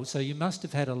desirable. So you must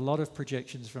have had a lot of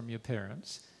projections from your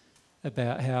parents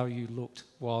about how you looked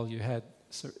while you had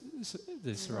the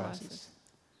psoriasis.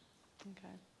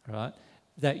 Okay. Right?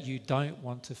 That you don't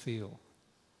want to feel.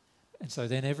 And so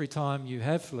then every time you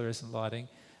have fluorescent lighting,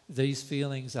 these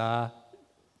feelings are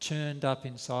churned up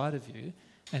inside of you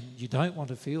and you don't want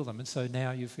to feel them. And so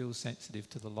now you feel sensitive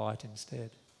to the light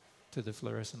instead, to the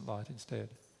fluorescent light instead.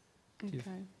 Okay. Do you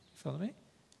follow me?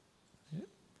 Yeah.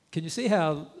 Can you see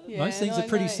how most things are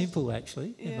pretty simple,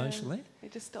 actually, emotionally?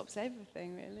 It just stops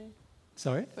everything, really.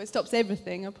 Sorry? Well, it stops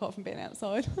everything apart from being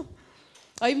outside.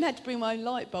 I even had to bring my own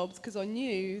light bulbs because I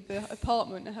knew the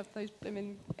apartment would have those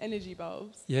blooming energy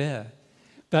bulbs. Yeah.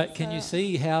 But can you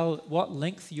see what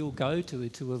length you'll go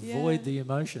to avoid the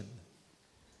emotion?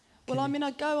 Well, I mean,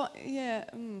 I go, I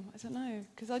don't know,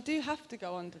 because I do have to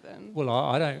go under them. Well,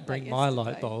 I don't bring my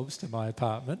light bulbs to my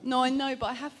apartment. No, I know, but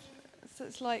I have, so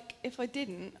it's like, if I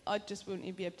didn't, I just wouldn't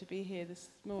even be able to be here this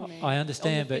morning. I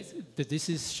understand, but this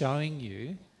is showing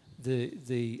you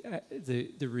the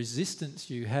resistance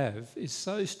you have is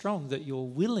so strong that you're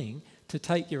willing to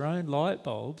take your own light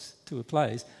bulbs to a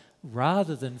place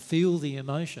rather than feel the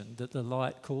emotion that the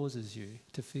light causes you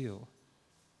to feel.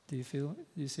 Do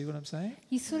you see what I'm saying?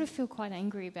 You sort of feel quite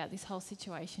angry about this whole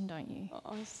situation, don't you?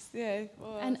 Yeah.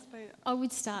 Well, and I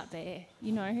would start there,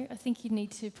 you know. I think you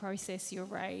need to process your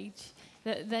rage.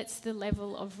 That's the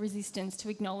level of resistance to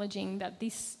acknowledging that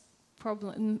this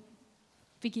problem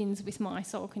begins with my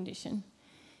soul condition.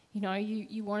 You know,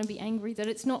 you want to be angry that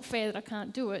it's not fair that I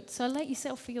can't do it, so let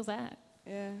yourself feel that.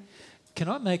 Yeah. Can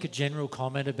I make a general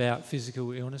comment about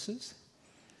physical illnesses?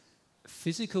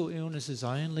 Physical illnesses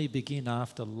only begin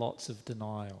after lots of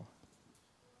denial.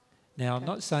 Now, I'm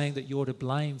not saying that you're to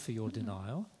blame for your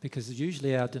denial, because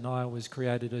usually our denial was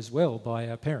created as well by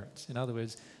our parents. In other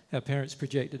words, our parents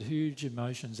projected huge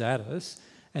emotions at us,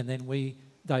 and then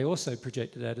they also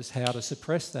projected at us how to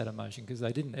suppress that emotion, because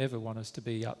they didn't ever want us to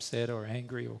be upset or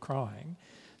angry or crying.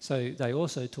 So they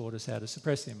also taught us how to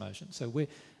suppress the emotion. So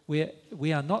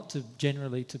we are not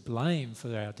generally to blame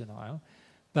for our denial,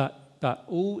 but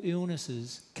all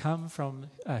illnesses come from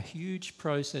a huge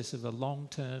process of a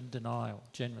long-term denial,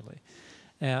 generally.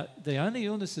 Now, the only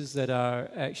illnesses that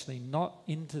are actually not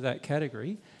into that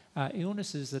category are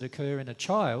illnesses that occur in a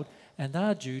child and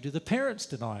are due to the parents'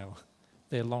 denial,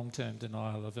 their long-term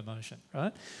denial of emotion,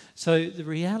 right? So the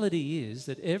reality is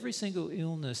that every single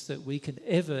illness that we can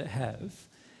ever have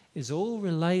is all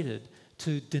related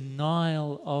to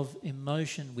denial of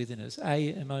emotion within us,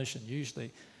 a emotion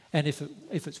usually. And if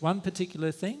it's one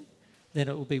particular thing, then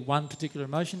it will be one particular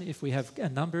emotion. If we have a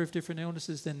number of different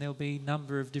illnesses, then there'll be a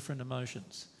number of different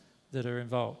emotions that are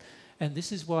involved. And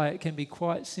this is why it can be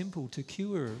quite simple to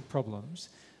cure problems,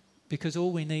 because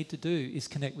all we need to do is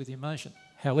connect with the emotion.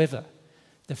 However,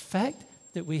 the fact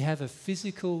that we have a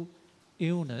physical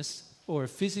illness or a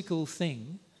physical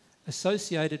thing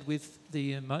associated with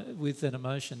with an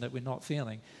emotion that we're not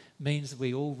feeling means that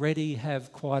we already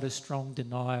have quite a strong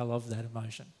denial of that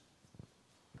emotion.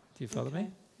 Do you follow me?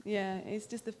 Yeah, it's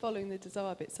just the following the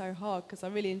desire bit so hard, because I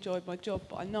really enjoyed my job,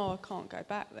 but I know I can't go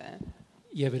back there.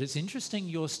 Yeah, but it's interesting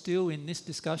you're still in this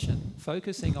discussion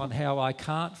focusing on how I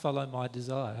can't follow my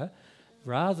desire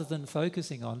rather than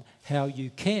focusing on how you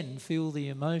can feel the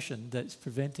emotion that's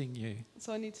preventing you.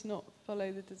 So I need to not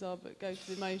follow the desire but go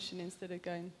for the emotion instead of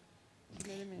going... You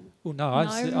know what I mean? Well,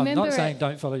 no, I'm not saying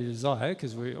don't follow your desire,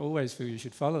 because we always feel you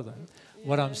should follow them. Yeah,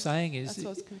 what I'm saying is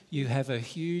you have a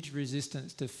huge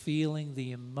resistance to feeling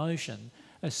the emotion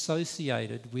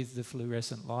associated with the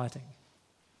fluorescent lighting.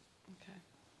 Okay.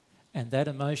 And that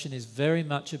emotion is very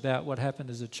much about what happened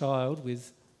as a child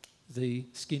with the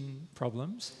skin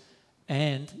problems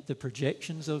and the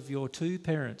projections of your two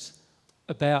parents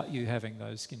about you having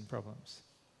those skin problems.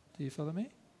 Do you follow me?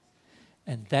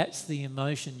 And that's the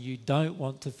emotion you don't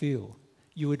want to feel.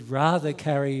 You would rather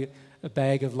carry a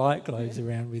bag of light globes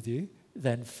around with you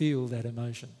than feel that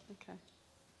emotion. Okay.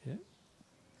 Yeah?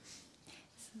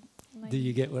 Do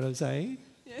you get what I'm saying?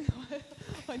 Yeah,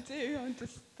 I do. I'm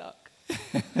just stuck.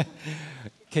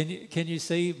 Can you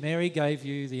see Mary gave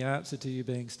you the answer to you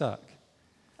being stuck?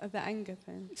 The anger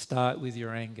thing. Start with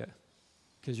your anger,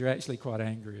 because you're actually quite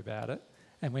angry about it.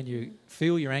 And when you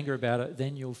feel your anger about it,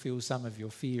 then you'll feel some of your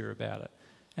fear about it.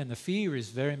 And the fear is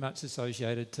very much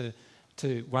associated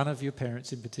to one of your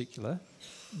parents in particular,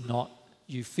 not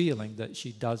you feeling that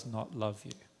she does not love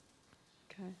you.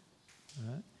 Okay.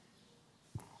 Right?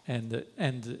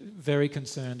 And very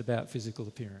concerned about physical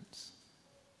appearance.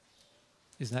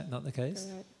 Is that not the case?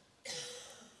 Correct.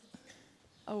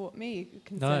 Oh, what, me?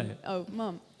 No. Oh,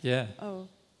 Mum? Yeah. Oh,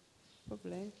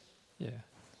 probably. Yeah.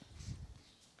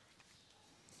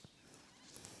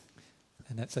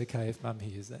 And that's okay if Mum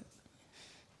hears that.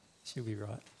 She'll be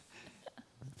right.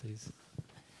 Please.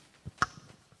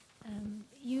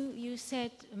 You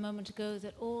said a moment ago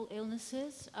that all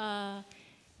illnesses are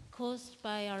caused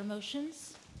by our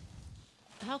emotions.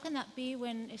 How can that be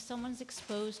when if someone's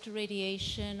exposed to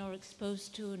radiation or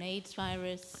exposed to an AIDS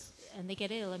virus and they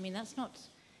get ill? I mean, that's not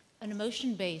an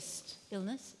emotion-based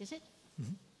illness, is it?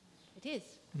 Mm-hmm. It is.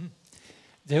 Mm-hmm.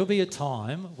 There'll be a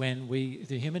time when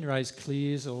the human race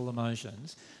clears all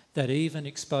emotions that even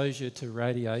exposure to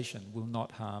radiation will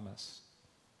not harm us.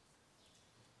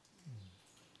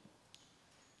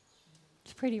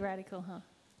 It's pretty radical, huh?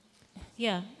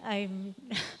 Yeah, I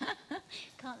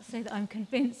can't say that I'm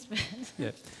convinced. But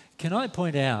Yeah. Can I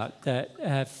point out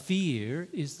that fear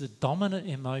is the dominant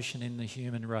emotion in the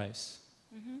human race?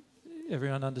 Mm-hmm.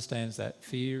 Everyone understands that.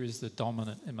 Fear is the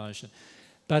dominant emotion.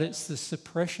 But it's the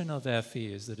suppression of our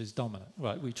fears that is dominant.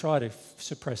 Right? We try to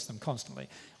suppress them constantly.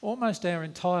 Almost our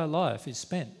entire life is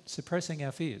spent suppressing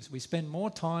our fears. We spend more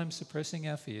time suppressing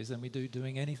our fears than we do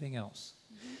doing anything else.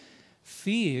 Mm-hmm.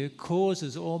 Fear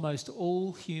causes almost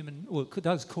all human, or it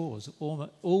does cause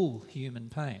all human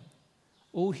pain.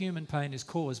 All human pain is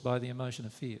caused by the emotion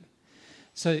of fear.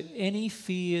 So any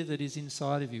fear that is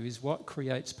inside of you is what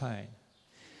creates pain.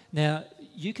 Now,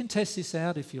 you can test this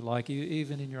out if you like,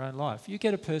 even in your own life. You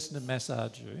get a person to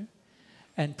massage you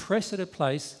and press at a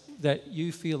place that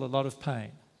you feel a lot of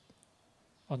pain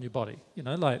on your body. You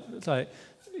know, like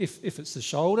if it's the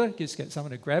shoulder, just get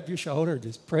someone to grab your shoulder and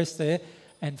just press there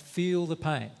and feel the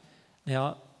pain.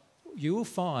 Now, you will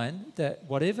find that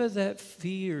whatever that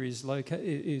fear is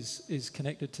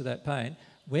connected to that pain,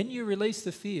 when you release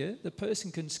the fear, the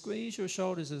person can squeeze your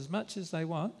shoulders as much as they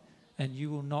want and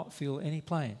you will not feel any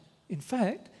pain. In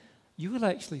fact, you will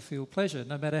actually feel pleasure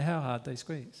no matter how hard they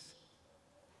squeeze.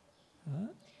 Right?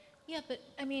 yeah, but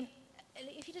I mean,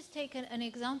 if you just take an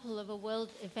example of a world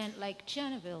event like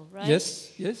Chernobyl, right?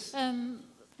 Yes, yes.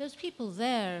 Those people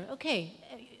there, okay,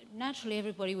 naturally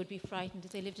everybody would be frightened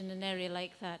if they lived in an area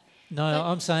like that. No,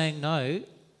 I'm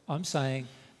saying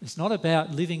it's not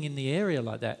about living in the area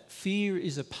like that. Fear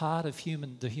is a part of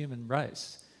the human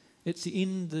race. It's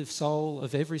in the soul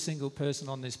of every single person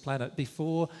on this planet.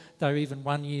 Before they're even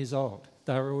 1 year old,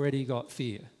 they've already got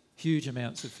fear, huge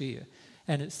amounts of fear.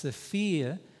 And it's the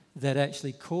fear that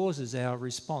actually causes our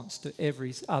response to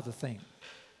every other thing.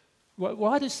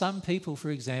 Why do some people,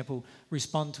 for example,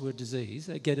 respond to a disease,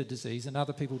 get a disease, and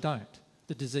other people don't?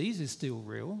 The disease is still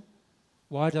real.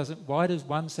 Why does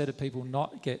one set of people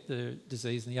not get the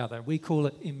disease and the other? We call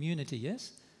it immunity,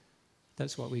 yes?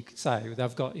 That's what we say,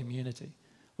 they've got immunity.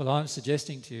 What I'm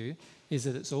suggesting to you is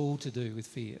that it's all to do with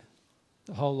fear.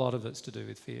 A whole lot of it's to do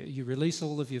with fear. You release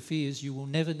all of your fears, you will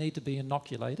never need to be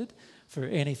inoculated for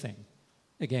anything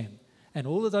again. And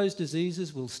all of those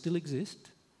diseases will still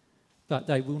exist, but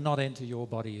they will not enter your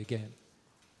body again.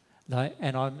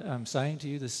 And I'm saying to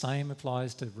you the same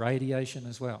applies to radiation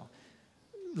as well.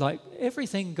 Like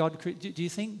everything do you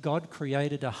think God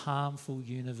created a harmful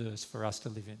universe for us to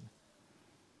live in?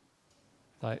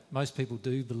 Like most people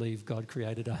do believe God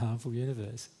created a harmful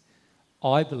universe.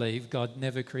 I believe God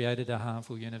never created a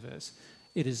harmful universe.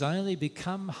 It has only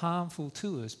become harmful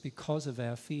to us because of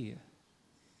our fear.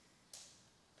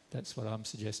 That's what I'm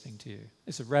suggesting to you.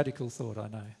 It's a radical thought, I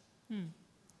know. Hmm.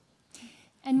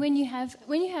 And when you have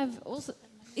also,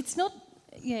 it's not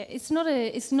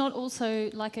also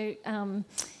like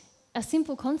a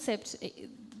simple concept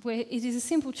where it is a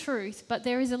simple truth, but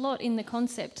there is a lot in the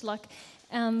concept. Like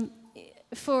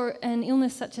for an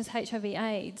illness such as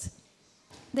HIV/AIDS,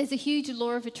 there's a huge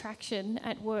law of attraction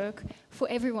at work for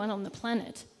everyone on the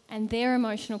planet and their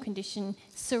emotional condition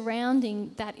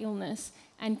surrounding that illness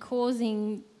and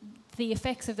causing the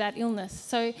effects of that illness.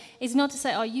 So it's not to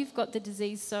say, oh, you've got the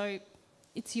disease, so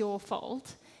it's your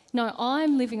fault. No,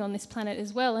 I'm living on this planet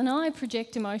as well, and I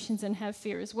project emotions and have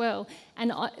fear as well.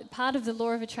 And part of the law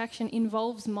of attraction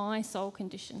involves my soul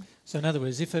condition. So in other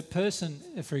words, if a person,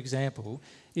 for example,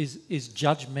 is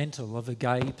judgmental of a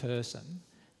gay person,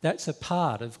 That's a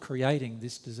part of creating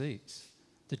this disease,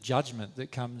 the judgment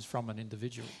that comes from an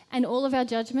individual. And all of our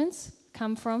judgments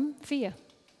come from fear.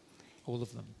 All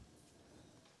of them.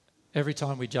 Every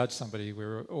time we judge somebody,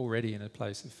 we're already in a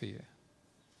place of fear.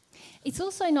 It's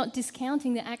also not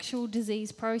discounting the actual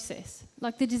disease process.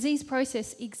 Like, the disease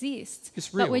process exists,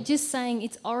 it's real. But we're just saying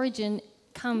its origin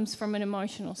comes from an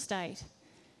emotional state.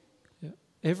 Yeah.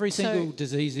 Every single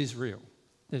disease is real.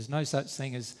 There's no such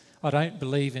thing as, I don't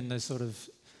believe in the sort of,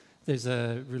 there's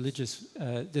a religious,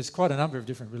 there's quite a number of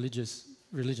different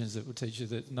religions that will teach you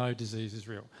that no disease is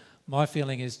real. My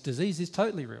feeling is disease is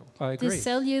totally real. I agree. The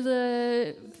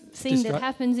cellular thing that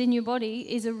happens in your body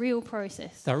is a real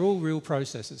process. They're all real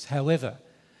processes. However,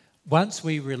 once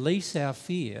we release our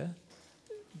fear,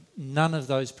 none of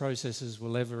those processes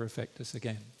will ever affect us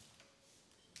again.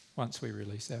 Once we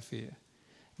release our fear.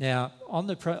 Now,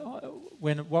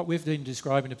 what we've been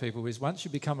describing to people is once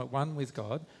you become at one with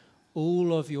God,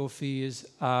 all of your fears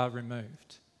are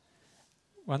removed.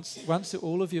 Once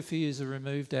all of your fears are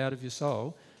removed out of your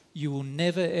soul, you will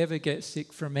never ever get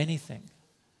sick from anything.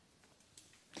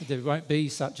 There won't be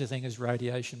such a thing as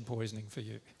radiation poisoning for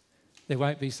you. There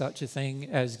won't be such a thing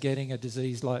as getting a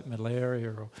disease like malaria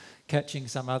or catching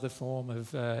some other form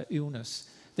of illness.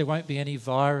 There won't be any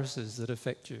viruses that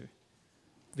affect you.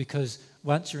 Because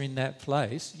once you're in that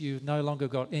place, you've no longer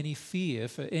got any fear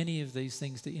for any of these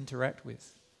things to interact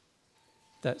with.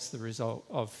 That's the result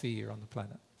of fear on the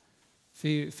planet.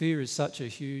 Fear is such a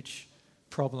huge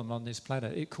problem on this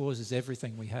planet. It causes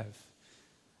everything we have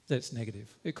that's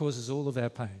negative. It causes all of our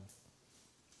pain.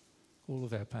 All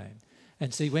of our pain.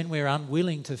 And see, when we're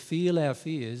unwilling to feel our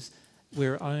fears,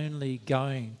 we're only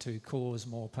going to cause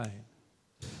more pain,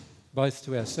 both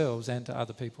to ourselves and to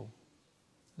other people.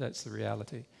 That's the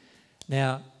reality.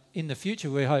 Now, in the future,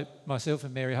 we hope, myself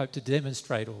and Mary hope to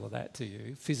demonstrate all of that to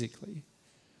you physically,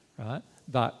 right?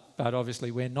 But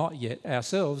obviously we're not yet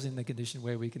ourselves in the condition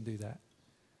where we can do that.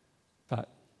 But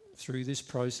through this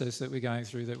process that we're going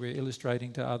through, that we're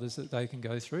illustrating to others that they can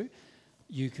go through,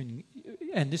 you can,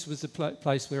 and this was the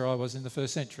place where I was in the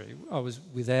first century. I was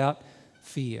without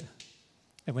fear.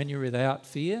 And when you're without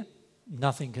fear,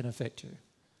 nothing can affect you.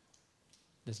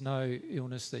 There's no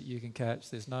illness that you can catch.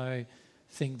 There's no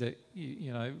thing that,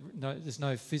 there's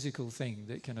no physical thing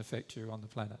that can affect you on the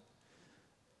planet.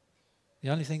 The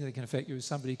only thing that can affect you is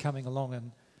somebody coming along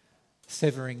and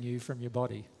severing you from your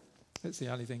body. That's the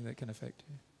only thing that can affect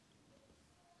you.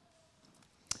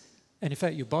 And in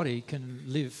fact, your body can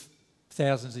live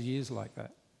thousands of years like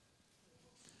that.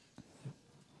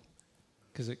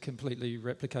 Because it completely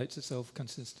replicates itself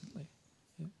consistently.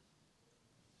 Yeah.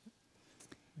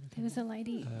 There was a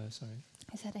lady sorry.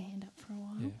 who's had a hand up for a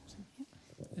while. Yeah.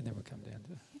 And then we'll come down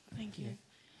to... Thank you.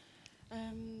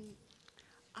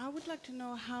 I would like to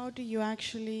know, how do you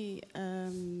actually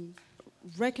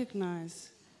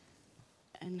recognize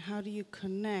and how do you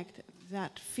connect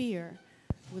that fear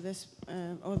with this,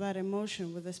 or that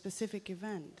emotion with a specific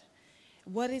event?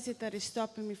 What is it that is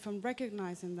stopping me from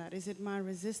recognizing that? Is it my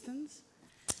resistance?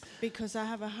 Because I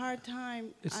have a hard time...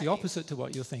 It's the opposite to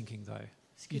what you're thinking, though.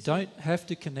 You don't have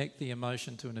to connect the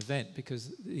emotion to an event,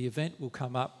 because the event will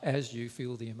come up as you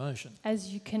feel the emotion. As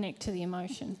you connect to the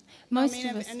emotion. Most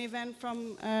of us, an event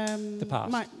from... the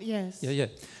past. Yes. Yeah.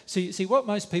 See, what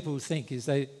most people think is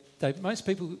most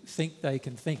people think they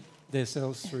can think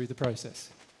themselves through the process.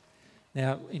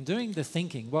 Now, in doing the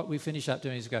thinking, what we finish up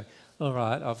doing is go, all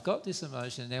right, I've got this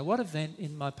emotion. Now, what event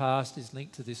in my past is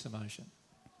linked to this emotion?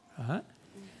 Right?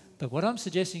 But what I'm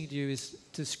suggesting to you is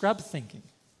to scrub thinking.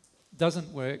 Doesn't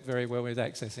work very well with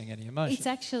accessing any emotion. It's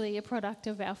actually a product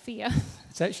of our fear.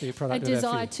 It's actually a product of our fear. A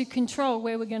desire to control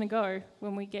where we're going to go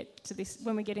when we get to this,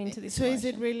 when we get into this. So emotion. Is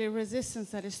it really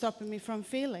resistance that is stopping me from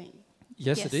feeling?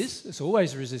 Yes, it is. It's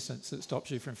always resistance that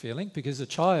stops you from feeling, because a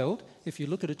child, if you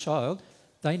look at a child,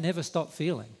 they never stop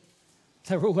feeling.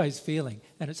 They're always feeling.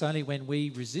 And it's only when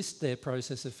we resist their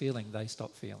process of feeling they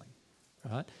stop feeling.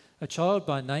 Right? A child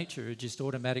by nature just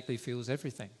automatically feels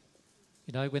everything.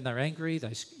 You know, when they're angry,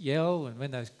 they yell, and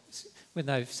when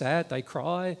they're sad, they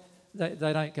cry. They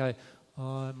don't go,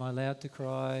 oh, am I allowed to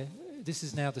cry? This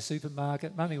is now the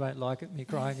supermarket. Mummy won't like me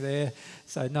crying there,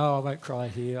 so no, I won't cry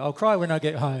here. I'll cry when I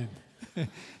get home.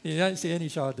 You don't see any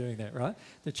child doing that, right?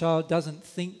 The child doesn't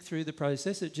think through the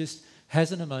process. It just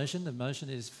has an emotion. The emotion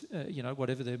is,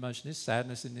 whatever the emotion is,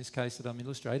 sadness in this case that I'm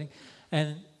illustrating,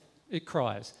 and it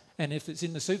cries. And if it's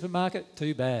in the supermarket,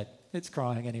 too bad. It's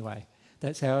crying anyway.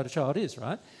 That's how a child is,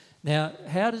 right? Now,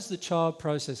 how does the child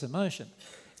process emotion?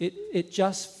 It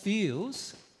just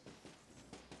feels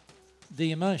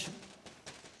the emotion,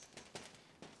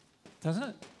 doesn't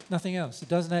it? Nothing else. It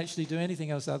doesn't actually do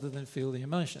anything else other than feel the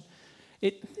emotion.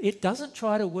 It doesn't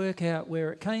try to work out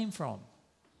where it came from,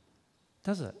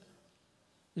 does it?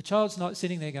 The child's not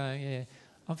sitting there going, yeah,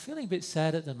 I'm feeling a bit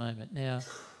sad at the moment. Now,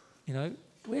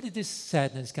 where did this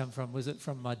sadness come from? Was it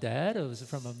from my dad, or was it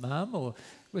from a mum, or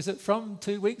was it from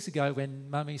 2 weeks ago when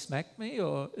mummy smacked me,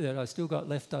 or that I still got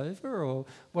left over, or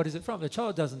what is it from? The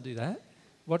child doesn't do that.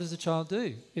 What does the child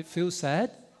do? It feels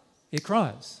sad, it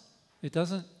cries. It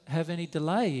doesn't have any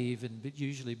delay even, but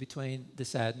usually between the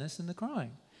sadness and the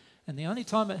crying. And the only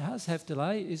time it does have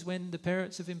delay is when the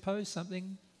parents have imposed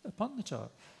something upon the child.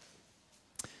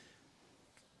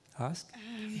 Ask.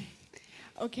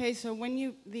 Okay, so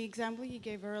the example you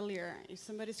gave earlier, if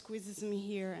somebody squeezes me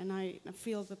here and I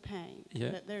feel the pain,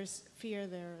 that there's fear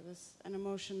there, there's an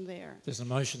emotion there. There's an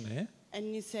emotion there.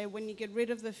 And you say when you get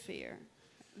rid of the fear,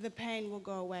 the pain will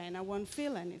go away and I won't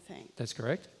feel anything. That's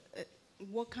correct.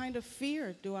 What kind of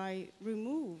fear do I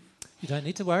remove? You don't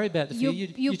need to worry about the fear.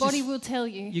 Your body will tell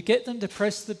you. You get them to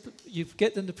press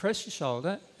your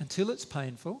shoulder until it's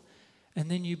painful, and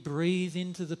then you breathe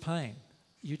into the pain.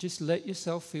 You just let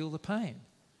yourself feel the pain.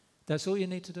 That's all you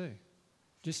need to do.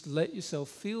 Just let yourself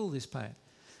feel this pain.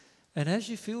 And as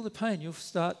you feel the pain, you'll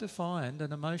start to find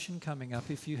an emotion coming up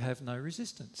if you have no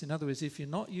resistance. In other words, if you're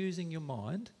not using your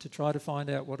mind to try to find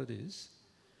out what it is,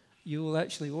 you will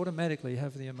actually automatically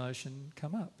have the emotion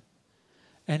come up.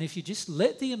 And if you just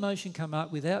let the emotion come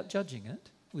up without judging it,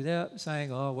 without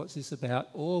saying, oh, what's this about?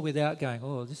 Or without going,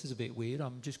 oh, this is a bit weird,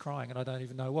 I'm just crying and I don't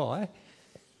even know why.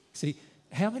 See,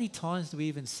 how many times do we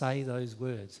even say those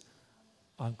words?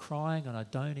 I'm crying and I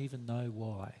don't even know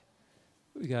why.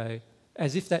 We go,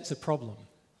 as if that's a problem,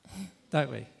 don't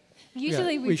we?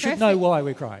 Usually we should know why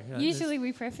we're crying. Usually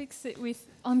we prefix it with,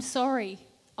 I'm sorry,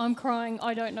 I'm crying,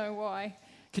 I don't know why.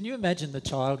 Can you imagine the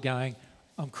child going,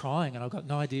 I'm crying and I've got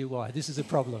no idea why, this is a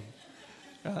problem?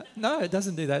 No, it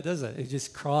doesn't do that, does it? It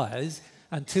just cries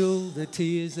until the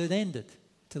tears are ended,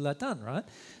 till they're done, right?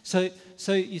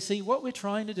 So you see, what we're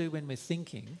trying to do when we're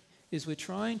thinking is we're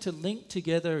trying to link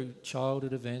together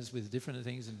childhood events with different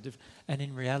things, and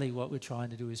in reality what we're trying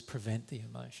to do is prevent the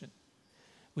emotion.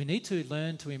 We need to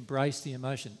learn to embrace the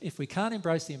emotion. If we can't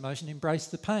embrace the emotion, embrace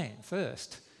the pain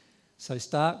first. So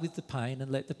start with the pain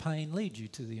and let the pain lead you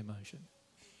to the emotion,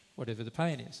 whatever the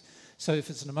pain is. So if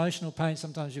it's an emotional pain,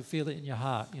 sometimes you feel it in your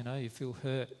heart, you feel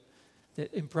hurt.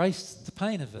 Embrace the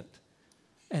pain of it,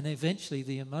 and eventually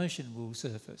the emotion will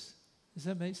surface. Does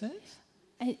that make sense?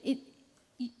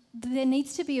 There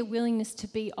needs to be a willingness to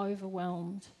be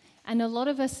overwhelmed. And a lot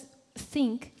of us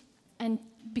think, and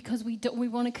because we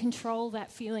want to control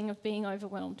that feeling of being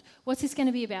overwhelmed. What's this going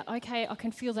to be about? Okay, I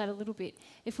can feel that a little bit.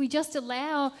 If we just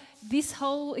allow this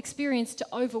whole experience to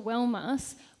overwhelm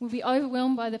us, we'll be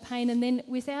overwhelmed by the pain, and then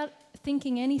without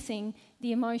thinking anything,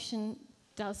 the emotion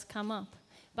does come up.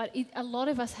 But a lot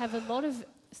of us have a lot of...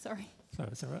 Sorry,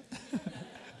 it's all right.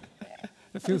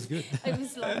 It feels good. It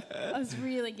was like, I was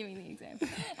really giving the example.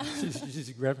 She's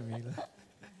just grabbing me.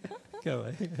 Go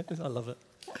away. I love it.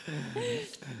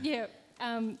 Yeah,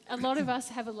 a lot of us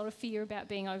have a lot of fear about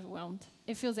being overwhelmed.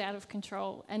 It feels out of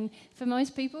control. And for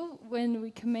most people, when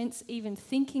we commence even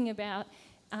thinking about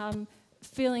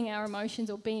feeling our emotions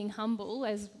or being humble,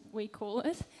 as we call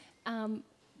it,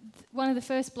 one of the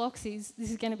first blocks is,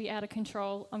 this is going to be out of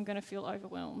control, I'm going to feel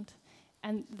overwhelmed.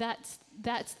 And that's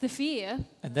the fear.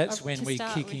 And that's when we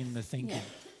kick in the thinking.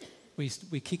 Yeah.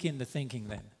 We kick in the thinking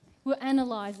then. We'll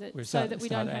analyse it so that we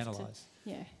don't have analyse. to...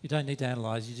 Yeah. You don't need to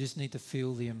analyse, you just need to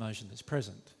feel the emotion that's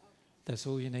present. That's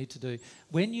all you need to do.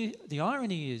 The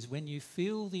irony is, when you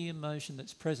feel the emotion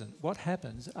that's present, what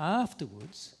happens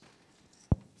afterwards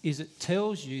is it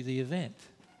tells you the event.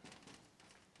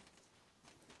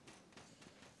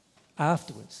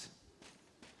 Afterwards.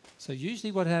 So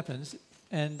usually what happens...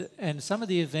 And some of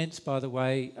the events, by the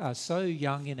way, are so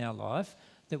young in our life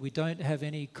that we don't have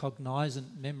any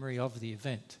cognizant memory of the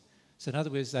event. So in other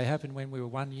words, they happened when we were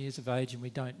 1 year of age and we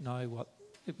don't know what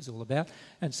it was all about.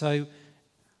 And so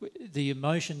the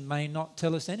emotion may not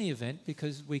tell us any event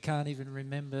because we can't even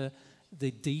remember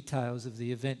the details of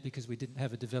the event because we didn't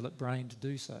have a developed brain to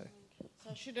do so. So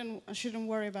I shouldn't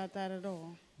worry about that at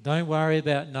all? Don't worry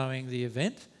about knowing the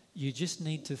event. You just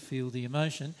need to feel the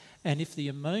emotion. And if the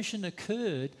emotion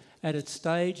occurred at a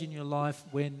stage in your life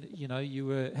when you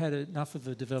had enough of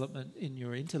a development in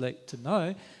your intellect to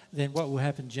know, then what will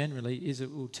happen generally is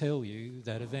it will tell you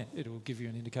that event. It will give you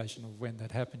an indication of when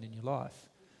that happened in your life.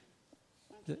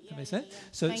 Does that make sense?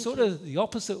 So it's sort of the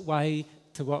opposite way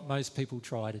to what most people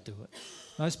try to do it.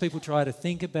 Most people try to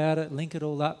think about it, link it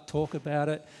all up, talk about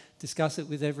it, discuss it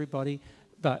with everybody.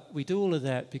 But we do all of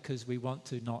that because we want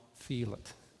to not feel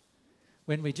it.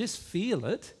 When we just feel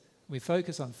it, we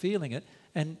focus on feeling it,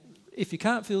 and if you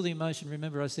can't feel the emotion,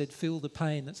 remember I said feel the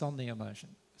pain that's on the emotion.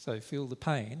 So feel the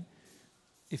pain.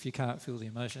 If you can't feel the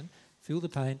emotion, feel the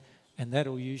pain, and that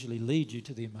will usually lead you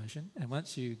to the emotion. And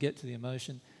once you get to the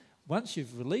emotion, once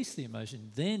you've released the emotion,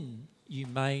 then you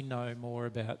may know more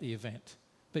about the event.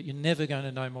 But you're never going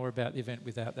to know more about the event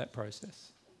without that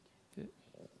process. Yeah,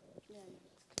 it's clear.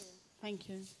 Thank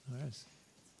you. All right.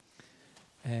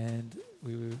 And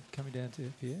we were coming down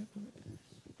to here.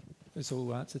 It's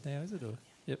all answered now, is it? Or?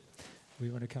 Yep. We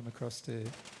want to come across to...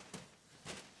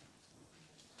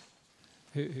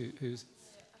 Who's...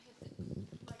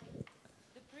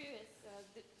 The previous,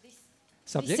 this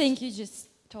subject? This thing you just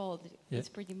told, it's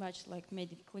pretty much like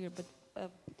made it clear. But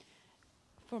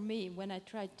for me, when I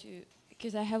try to...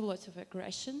 Because I have lots of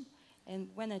aggression, and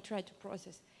when I try to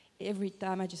process, every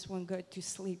time I just want to go to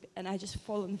sleep, and I just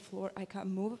fall on the floor, I can't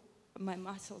move. My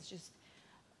muscles just,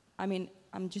 I'm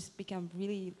just become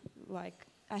really like,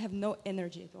 I have no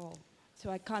energy at all. So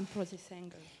I can't process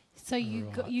anger. So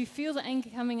you feel the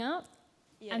anger coming up,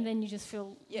 and then you just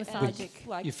feel lethargic.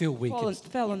 Like you feel weak.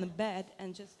 Fell on the bed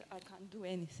and just, I can't do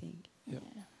anything. Yeah.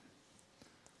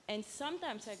 And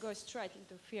sometimes I go straight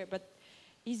into fear, but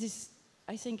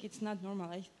I think it's not normal.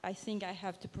 I think I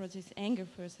have to process anger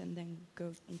first and then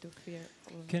go into fear.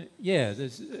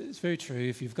 It's very true.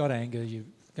 If you've got anger, you're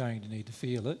going to need to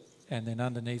feel it, and then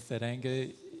underneath that anger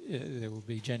there will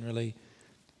be generally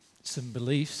some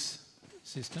beliefs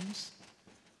systems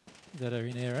that are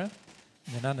in error,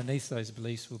 and then underneath those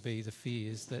beliefs will be the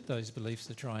fears that those beliefs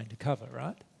are trying to cover,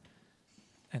 right?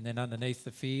 And then underneath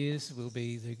the fears will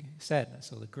be the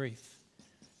sadness or the grief.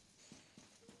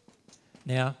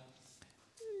 Now,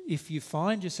 if you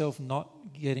find yourself not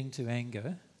getting to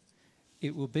anger,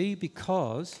 it will be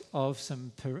because of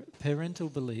some parental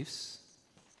beliefs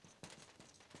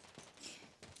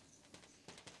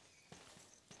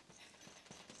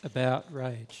about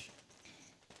rage.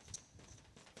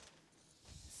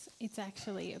 It's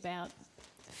actually about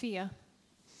fear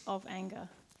of anger.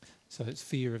 So it's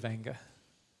fear of anger.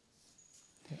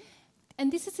 Yeah.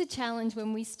 And this is a challenge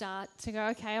when we start to go,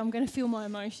 okay, I'm going to feel my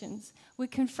emotions. We're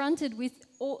confronted with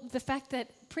the fact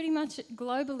that pretty much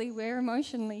globally we're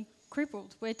emotionally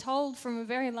crippled. We're told from a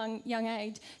very young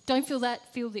age, don't feel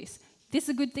that, feel this. This is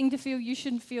a good thing to feel, you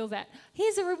shouldn't feel that.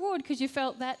 Here's a reward because you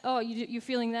felt that, you're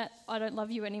feeling that, I don't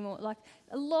love you anymore. Like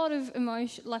a lot of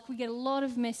emotion, like we get a lot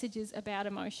of messages about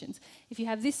emotions. If you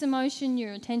have this emotion,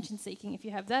 you're attention seeking. If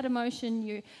you have that emotion,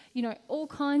 you know, all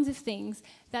kinds of things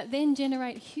that then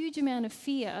generate a huge amount of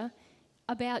fear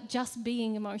about just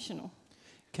being emotional.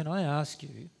 Can I ask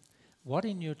you, what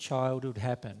in your childhood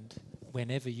happened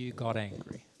whenever you got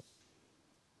angry?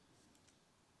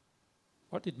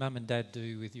 What did Mum and Dad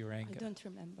do with your anger? I don't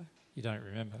remember. You don't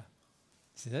remember?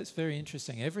 See, that's very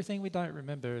interesting. Everything we don't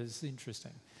remember is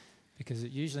interesting because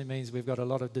it usually means we've got a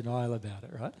lot of denial about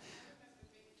it, right?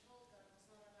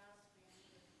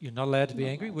 You're not allowed to be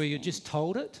angry? Were you just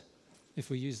told it? If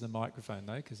we use the microphone,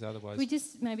 though, because otherwise... We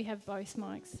just maybe have both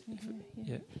mics.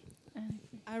 Yeah.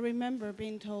 I remember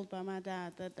being told by my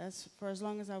dad that for as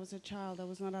long as I was a child, I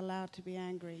was not allowed to be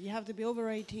angry. You have to be over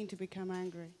 18 to become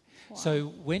angry. Wow. So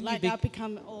when I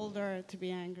become older to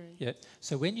be angry. Yeah.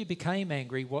 So when you became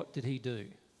angry, what did he do?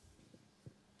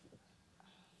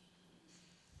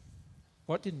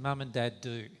 What did Mum and Dad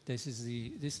do? This is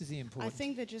the important. I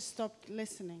think they just stopped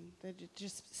listening. They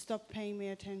just stopped paying me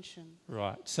attention.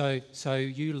 Right. So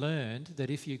you learned that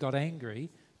if you got angry,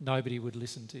 nobody would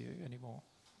listen to you anymore.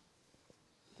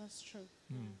 That's true.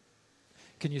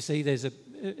 Can you see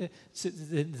can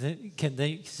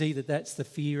they see that that's the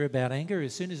fear about anger?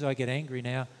 As soon as I get angry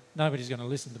now, nobody's going to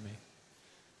listen to me.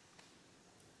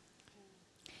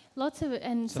 Lots of it,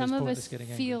 and so some of us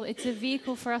feel it's a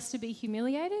vehicle for us to be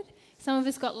humiliated. Some of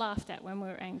us got laughed at when we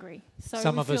were angry. So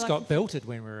some of us got belted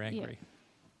when we were angry. Yeah.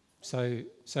 So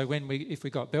if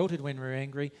we got belted when we were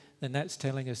angry, then that's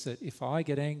telling us that if I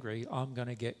get angry, I'm going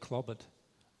to get clobbered.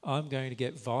 I'm going to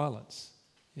get violence.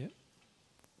 Yeah.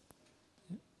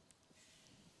 Yeah.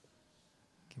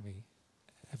 Can we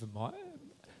have a mic?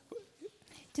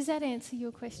 Does that answer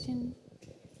your question?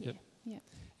 Yep. Yeah.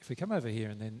 If we come over here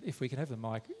and then if we can have the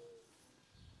mic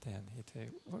down here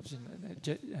too. What was your name?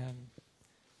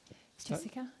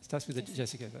 Jessica. Starts with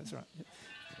Jessica, that's right. Yep.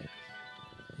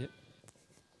 Yep.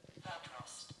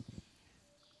 Trust.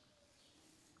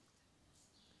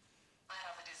 I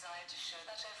have a desire to show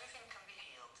that everything can be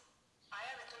healed. I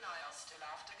am in denial still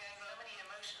after going over many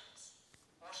emotions.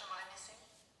 What am I missing?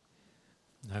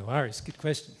 No worries, good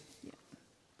question. Yeah.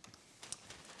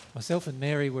 Myself and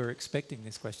Mary were expecting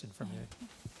this question from you.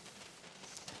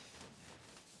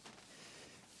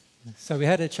 So we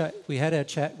had a chat. We had our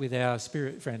chat with our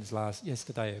spirit friends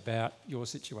yesterday about your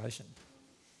situation,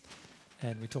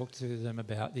 and we talked to them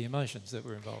about the emotions that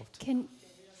were involved. Can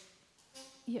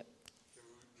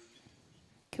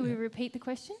we repeat the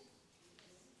question?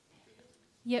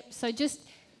 Yep. So just.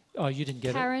 Oh, you didn't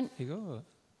get Karen, it. No.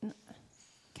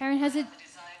 Karen has a.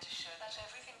 Desire to show that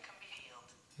everything can be healed.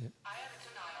 Yep. I am in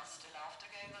denial still after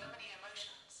going over many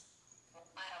emotions.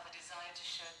 I have a desire to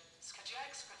show. I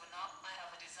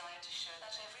have a desire to show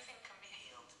that everything can be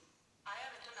healed. I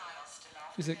am in denial still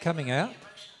after. Is it coming out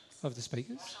of the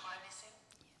speakers? What am I missing?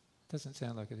 Doesn't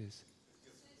sound like it is.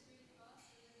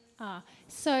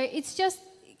 So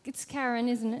it's Karen,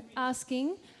 isn't it?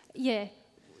 Asking,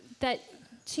 that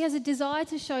she has a desire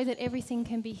to show that everything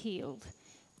can be healed.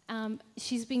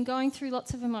 She's been going through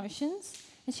lots of emotions,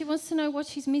 and she wants to know what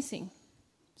she's missing.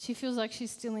 She feels like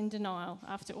she's still in denial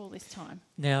after all this time.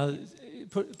 Now,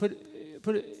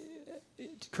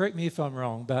 correct me if I'm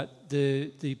wrong, but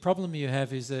the problem you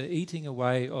have is the eating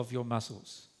away of your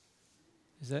muscles.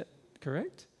 Is that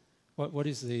correct? What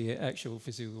is the actual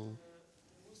physical?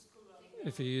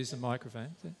 If you use the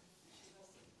microphone,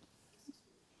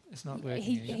 it's not working.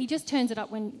 He just turns it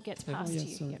up when it gets past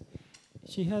you. So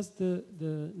she has the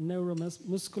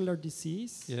neuromuscular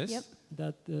disease. Yes. Yep.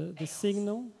 That the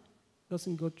signal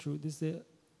doesn't go through.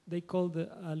 They call the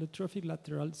allotrophic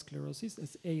lateral sclerosis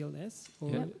as ALS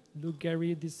or Lou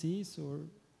Gehrig disease, or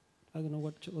I don't know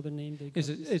what other name they call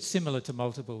it. It's similar to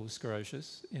multiple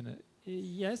sclerosis in it.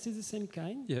 Yes, it's the same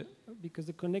kind. Yeah. Because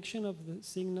the connection of the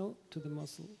signal to the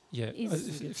muscle. Yeah.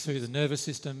 Through the nervous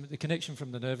system, the connection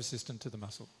from the nervous system to the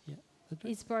muscle. Yeah.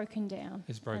 Is broken down.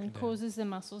 And causes the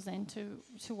muscles then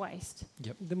to waste.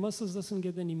 Yep. The muscles doesn't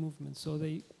get any movement, so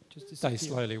they just disappear. They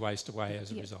slowly waste away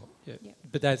as a result. Yeah. Yep.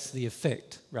 But that's the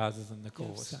effect rather than the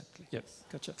cause. Exactly. Yep.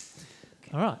 Gotcha.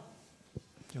 Okay. All right. Do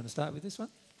you want to start with this one?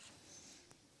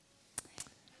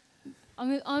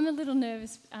 I'm a little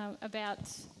nervous about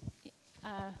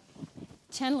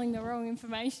channeling the wrong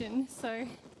information. So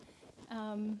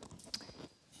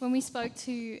when we spoke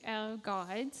to our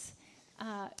guides,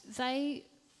 they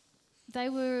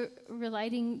were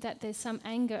relating that there's some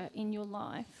anger in your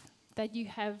life that you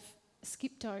have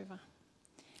skipped over.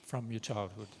 From your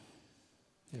childhood.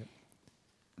 Yeah.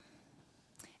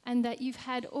 And that you've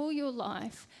had all your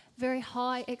life very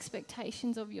high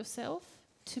expectations of yourself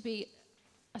to be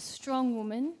a strong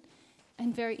woman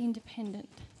and very independent.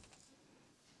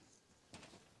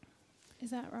 Is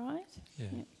that right? Yeah.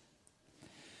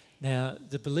 Now,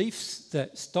 the beliefs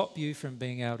that stop you from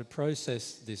being able to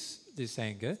process this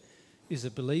anger is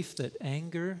a belief that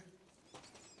anger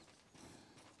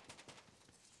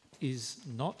is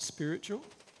not spiritual.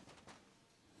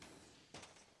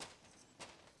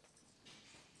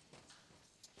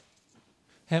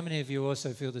 How many of you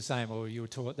also feel the same, or you were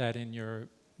taught that in your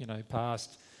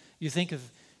past? You think of,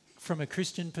 from a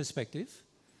Christian perspective,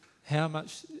 how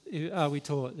much are we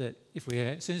taught that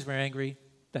as soon as we're angry,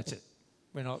 that's it.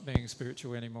 We're not being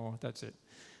spiritual anymore, that's it.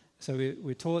 So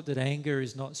we're taught that anger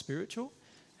is not spiritual,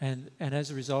 and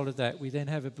as a result of that, we then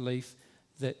have a belief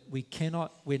that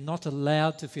we're not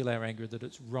allowed to feel our anger, that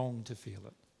it's wrong to feel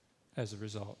it as a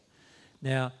result.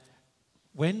 Now,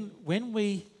 when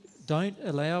we don't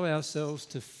allow ourselves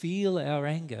to feel our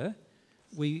anger,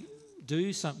 we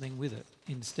do something with it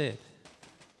instead.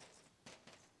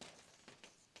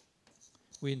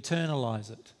 We internalize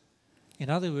it.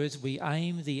 In other words, we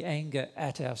aim the anger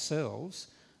at ourselves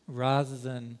rather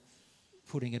than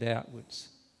putting it outwards.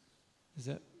 Does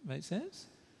that make sense?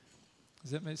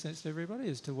 Does that make sense to everybody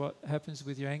as to what happens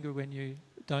with your anger when you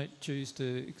don't choose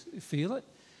to feel it?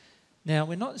 Now,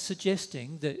 we're not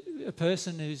suggesting that a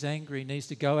person who's angry needs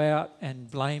to go out and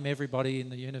blame everybody in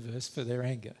the universe for their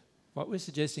anger. What we're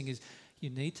suggesting is you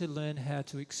need to learn how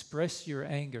to express your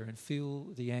anger and feel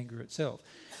the anger itself.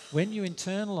 When you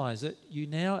internalize it, you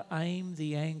now aim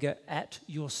the anger at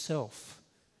yourself.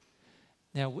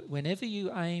 Now, whenever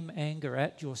you aim anger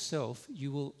at yourself,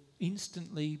 you will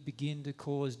instantly begin to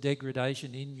cause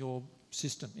degradation in your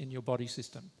system, in your body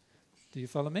system. Do you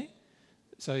follow me?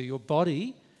 So your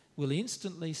body will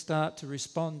instantly start to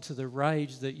respond to the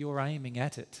rage that you're aiming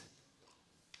at it.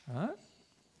 All right?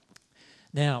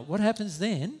 Now, what happens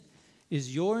then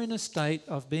is you're in a state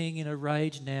of being in a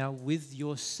rage now with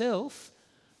yourself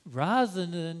rather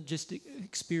than just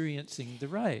experiencing the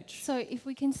rage. So if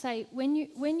we can say, when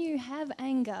you have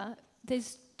anger,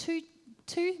 there's two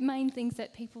main things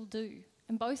that people do,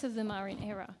 and both of them are in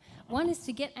error. One is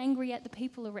to get angry at the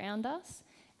people around us,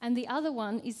 and the other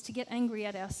one is to get angry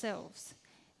at ourselves.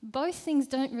 Both things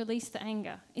don't release the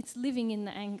anger. It's living in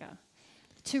the anger.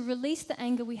 To release the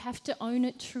anger, we have to own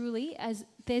it truly as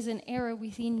there's an error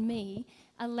within me.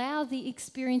 Allow the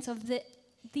experience of the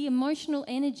emotional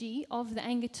energy of the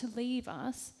anger to leave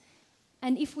us.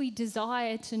 And if we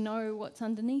desire to know what's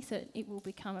underneath it, it will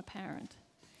become apparent.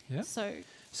 Yeah.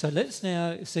 So let's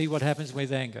now see what happens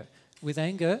with anger. With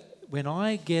anger, when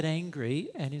I get angry,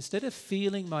 and instead of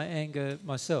feeling my anger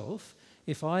myself,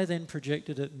 if I then project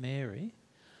it at Mary,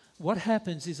 what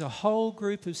happens is a whole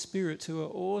group of spirits who are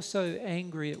also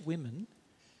angry at women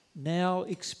now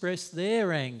express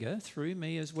their anger through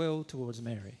me as well towards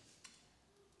Mary.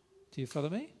 Do you follow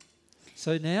me?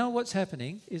 So now what's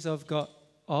happening is I've got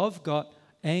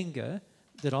anger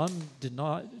that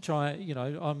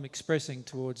I'm expressing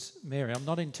towards Mary. I'm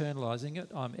not internalising it,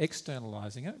 I'm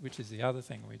externalising it, which is the other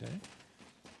thing we do.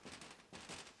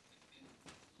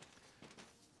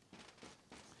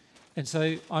 And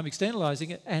so I'm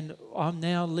externalising it, and I'm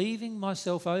now leaving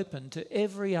myself open to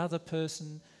every other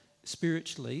person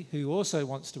spiritually who also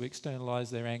wants to externalise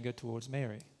their anger towards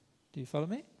Mary. Do you follow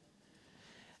me?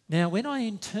 Now, when I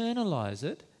internalise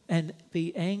it and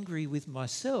be angry with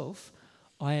myself,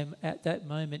 I am at that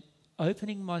moment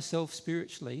opening myself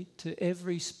spiritually to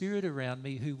every spirit around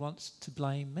me who wants to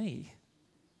blame me.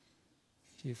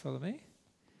 Do you follow me?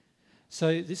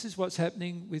 So this is what's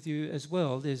happening with you as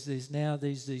well. There's now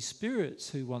these spirits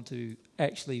who want to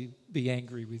actually be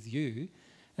angry with you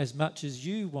as much as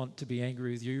you want to be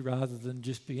angry with you, rather than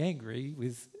just be angry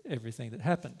with everything that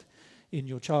happened in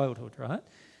your childhood, right?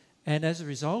 And as a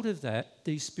result of that,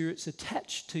 these spirits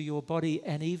attach to your body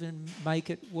and even make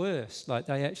it worse. Like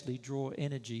they actually draw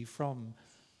energy from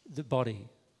the body,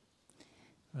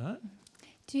 right?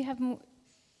 do you have more?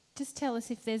 Just tell us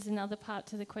if there's another part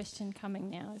to the question coming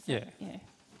now. Is that, yeah.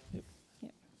 Yep.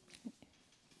 Yep.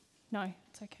 No,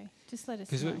 it's okay. Just let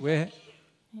us know. Because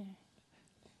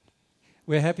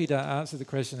we're happy to answer the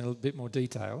question in a bit more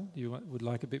detail. You would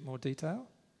like a bit more detail?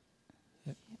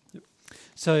 Yep. Yep.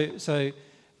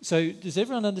 So does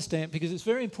everyone understand? Because it's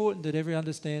very important that everyone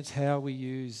understands how we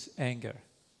use anger.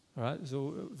 Right? It's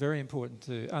all very important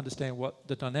to understand what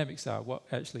the dynamics are, what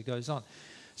actually goes on.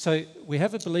 So we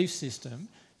have a belief system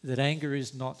that anger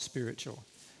is not spiritual.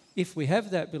 If we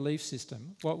have that belief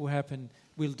system, what will happen,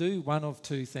 we'll do one of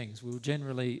two things. We'll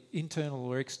generally internal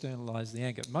or externalise the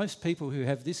anger. Most people who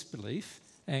have this belief,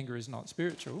 anger is not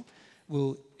spiritual,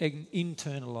 will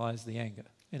internalise the anger.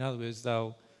 In other words,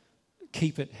 they'll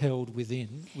keep it held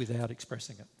within without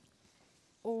expressing it.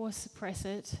 Or suppress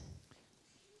it.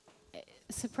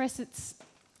 Suppress its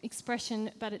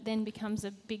expression, but it then becomes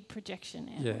a big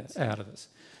projection outwards. Yeah, out of us.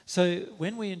 So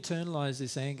when we internalise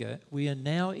this anger, we are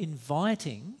now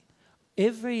inviting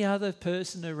every other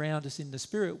person around us in the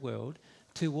spirit world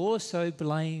to also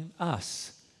blame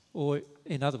us. Or,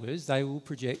 in other words, they will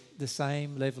project the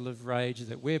same level of rage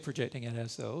that we're projecting at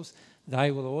ourselves.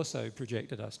 They will also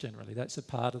project at us generally. That's a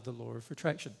part of the law of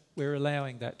attraction. We're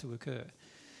allowing that to occur.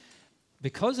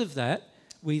 Because of that,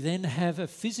 we then have a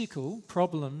physical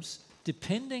problems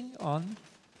depending on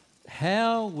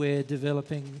how we're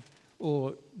developing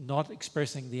or not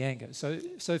expressing the anger. So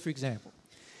for example,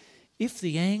 if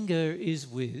the anger is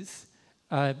with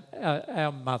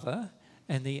our mother,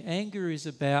 and the anger is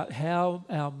about how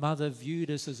our mother viewed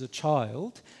us as a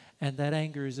child, and that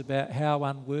anger is about how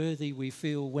unworthy we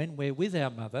feel when we're with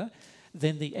our mother,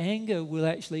 then the anger will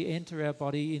actually enter our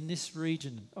body in this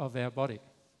region of our body.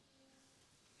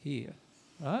 Here,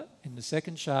 right? In the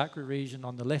second chakra region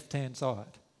on the left-hand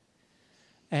side.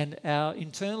 And our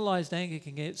internalised anger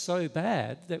can get so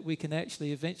bad that we can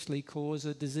actually eventually cause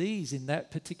a disease in that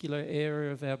particular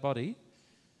area of our body,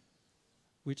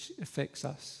 which affects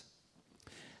us.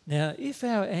 Now, if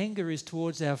our anger is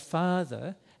towards our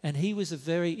father, and he was a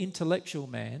very intellectual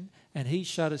man, and he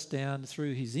shut us down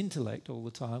through his intellect all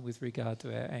the time with regard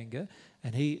to our anger,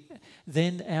 and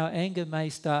then our anger may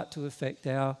start to affect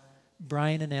our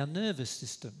brain and our nervous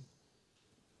system.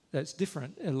 That's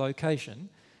different, a location,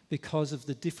 because of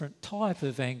the different type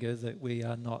of anger that we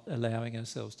are not allowing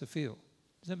ourselves to feel.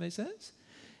 Does that make sense?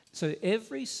 So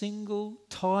every single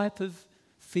type of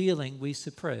feeling we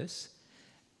suppress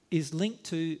is linked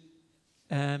to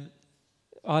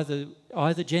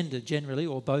either gender generally,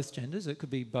 or both genders. It could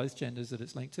be both genders that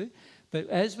it's linked to. But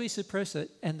as we suppress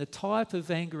it, and the type of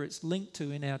anger it's linked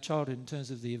to in our childhood in terms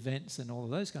of the events and all of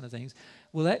those kind of things,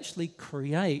 will actually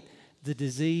create the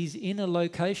disease in a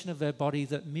location of our body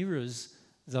that mirrors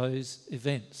those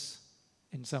events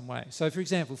in some way. So for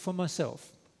example, for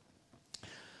myself,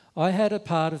 I had a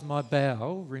part of my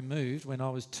bowel removed when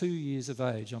I was 2 years of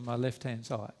age on my left-hand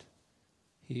side.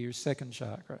 Here's second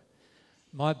chakra.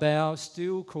 My bowel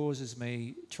still causes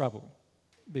me trouble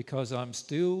because I'm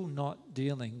still not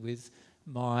dealing with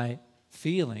my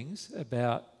feelings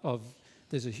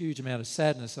there's a huge amount of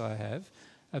sadness I have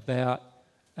about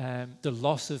the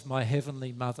loss of my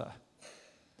heavenly mother.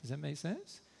 Does that make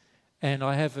sense? And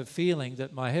I have a feeling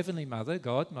that my heavenly mother,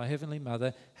 God, my heavenly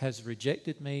mother, has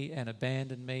rejected me and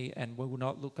abandoned me and will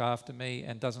not look after me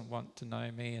and doesn't want to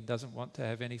know me and doesn't want to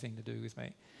have anything to do with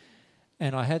me.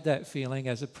 And I had that feeling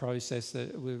as a process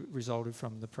that resulted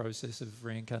from the process of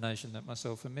reincarnation that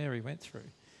myself and Mary went through.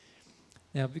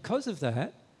 Now, because of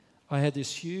that, I had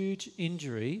this huge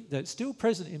injury that's still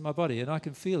present in my body, and I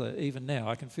can feel it even now.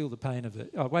 I can feel the pain of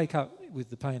it. I wake up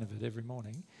with the pain of it every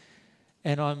morning,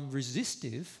 and I'm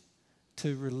resistive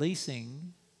to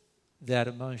releasing that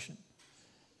emotion.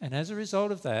 And as a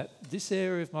result of that, this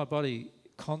area of my body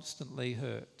constantly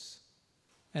hurts.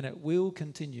 And it will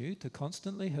continue to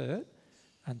constantly hurt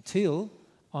until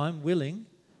I'm willing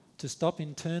to stop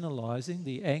internalizing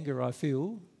the anger I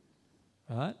feel,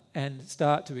 right, and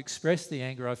start to express the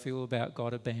anger I feel about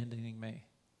God abandoning me.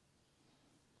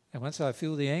 And once I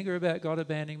feel the anger about God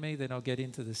abandoning me, then I'll get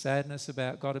into the sadness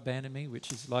about God abandoning me,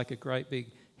 which is like a great big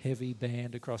heavy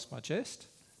band across my chest.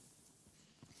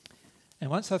 And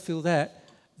once I feel that,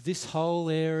 this whole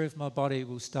area of my body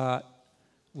will start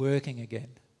working again.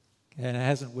 And it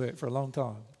hasn't worked for a long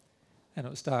time. And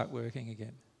it'll start working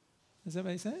again. Does that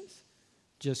make sense?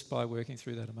 Just by working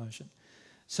through that emotion.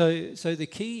 So the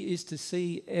key is to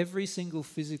see every single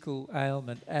physical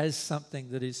ailment as something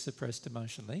that is suppressed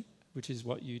emotionally, which is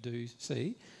what you do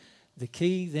see. The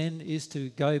key then is to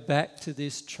go back to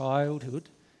this childhood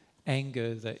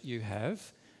anger that you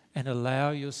have and allow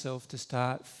yourself to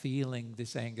start feeling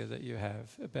this anger that you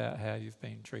have about how you've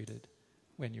been treated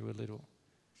when you were little.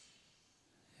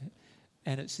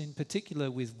 And it's in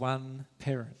particular with one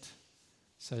parent.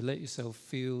 So let yourself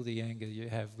feel the anger you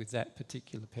have with that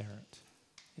particular parent.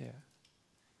 Yeah.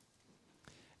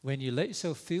 When you let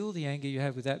yourself feel the anger you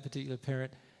have with that particular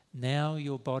parent, now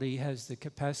your body has the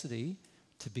capacity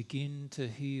to begin to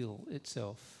heal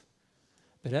itself.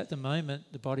 But at the moment,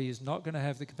 the body is not going to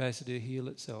have the capacity to heal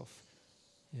itself.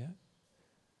 Yeah?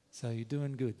 So you're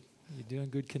doing good. You're doing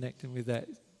good connecting with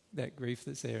that grief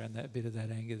that's there and that bit of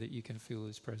that anger that you can feel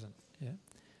is present. Yeah?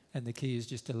 And the key is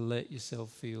just to let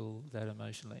yourself feel that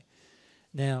emotionally.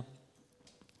 Now,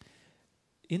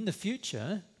 in the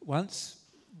future, once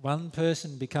one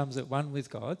person becomes at one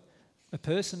with God, a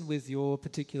person with your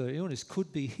particular illness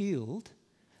could be healed,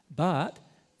 but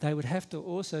they would have to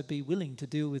also be willing to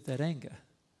deal with that anger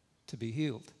to be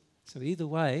healed. So either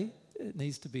way, it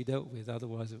needs to be dealt with,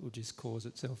 otherwise it will just cause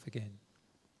itself again.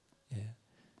 Yeah.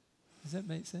 Does that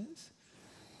make sense?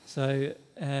 So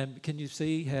can you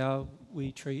see how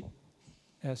we treat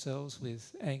ourselves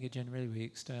with anger generally? We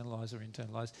externalise or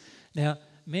internalise. Now,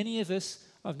 many of us,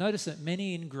 I've noticed that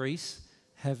many in Greece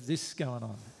have this going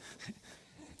on.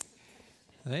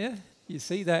 Yeah? You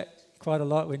see that quite a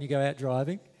lot when you go out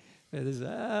driving. But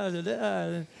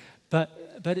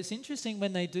it's interesting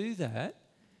when they do that,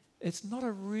 it's not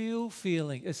a real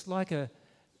feeling. It's like the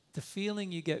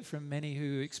feeling you get from many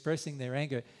who are expressing their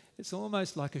anger. It's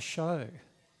almost like a show.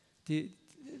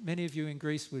 Many of you in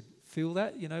Greece would feel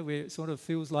that, where it sort of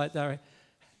feels like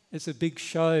it's a big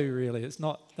show, really.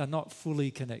 They're not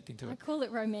fully connecting to it. I call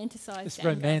it romanticised It's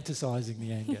anger. romanticising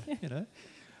the anger,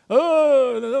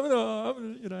 Oh,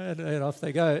 and off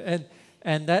they go.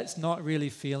 And that's not really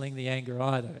feeling the anger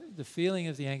either. The feeling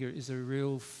of the anger is a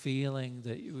real feeling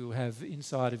that you will have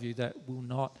inside of you that will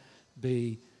not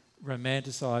be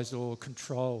romanticised or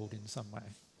controlled in some way.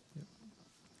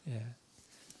 Yeah.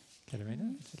 Katerina,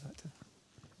 would you like to?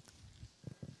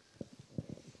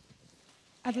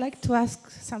 I'd like to ask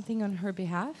something on her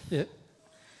behalf. Yeah.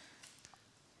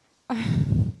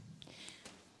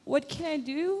 What can I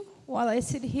do while I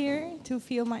sit here to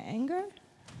feel my anger?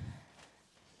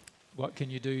 What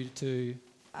can you do to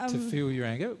feel your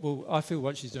anger? Well, I feel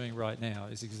what she's doing right now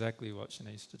is exactly what she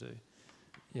needs to do.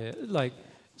 Yeah,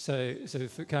 so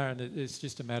for Karen, it's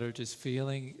just a matter of just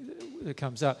feeling that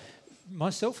comes up.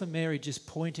 Myself and Mary just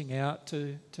pointing out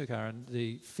to Karen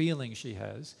the feeling she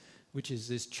has, which is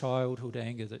this childhood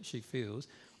anger that she feels,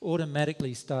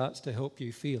 automatically starts to help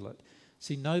you feel it.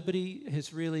 See, nobody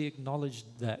has really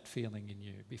acknowledged that feeling in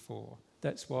you before.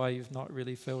 That's why you've not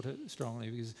really felt it strongly,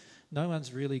 because no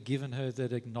one's really given her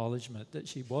that acknowledgement that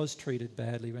she was treated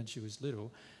badly when she was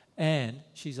little, and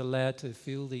she's allowed to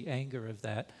feel the anger of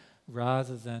that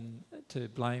rather than to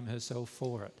blame herself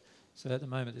for it. So at the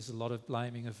moment there's a lot of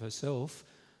blaming of herself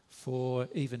for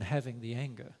even having the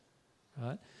anger,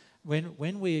 right?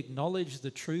 When we acknowledge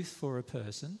the truth for a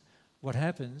person, what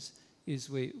happens is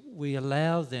we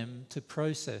allow them to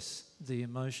process the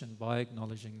emotion by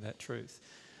acknowledging that truth.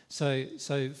 So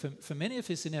for many of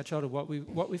us in our childhood,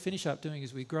 what we finish up doing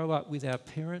is we grow up with our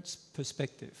parents'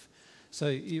 perspective. So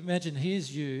you imagine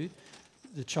here's you,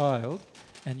 the child,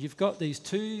 and you've got these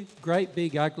two great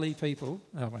big ugly people.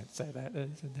 I won't say that.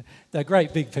 They're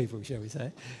great big people, shall we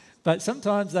say. But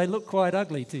sometimes they look quite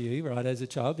ugly to you, right, as a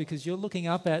child, because you're looking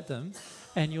up at them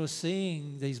and you're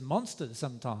seeing these monsters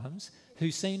sometimes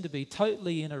who seem to be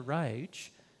totally in a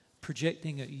rage,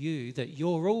 projecting at you that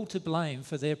you're all to blame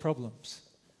for their problems.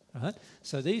 Right?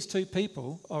 So these two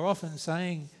people are often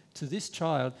saying to this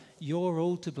child, you're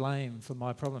all to blame for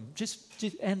my problem.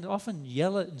 And often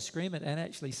yell it and scream it and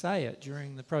actually say it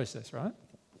during the process, right?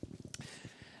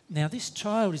 Now this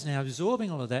child is now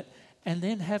absorbing all of that and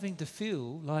then having to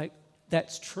feel like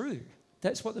that's true.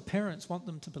 That's what the parents want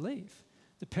them to believe.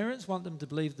 The parents want them to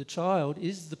believe the child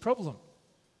is the problem,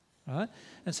 right?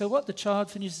 And so what the child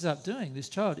finishes up doing, this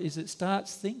child, is it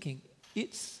starts thinking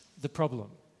it's the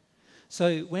problem.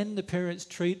 So when the parents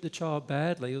treat the child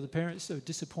badly, or the parents are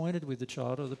disappointed with the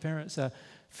child, or the parents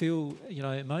feel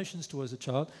emotions towards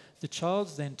the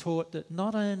child's then taught that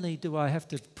not only do I have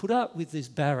to put up with this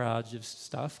barrage of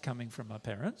stuff coming from my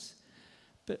parents,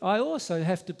 but I also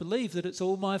have to believe that it's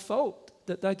all my fault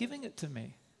that they're giving it to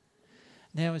me.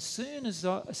 Now, as soon as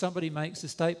somebody makes a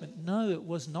statement, no, it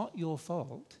was not your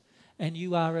fault, and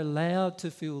you are allowed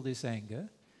to feel this anger,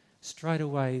 straight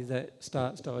away that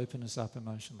starts to open us up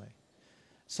emotionally.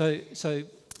 So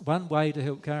one way to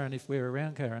help Karen, if we're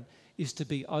around Karen, is to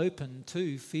be open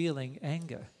to feeling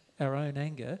anger, our own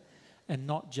anger, and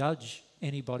not judge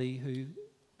anybody who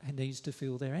needs to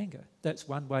feel their anger. That's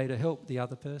one way to help the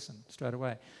other person straight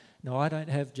away. Now, I don't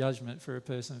have judgment for a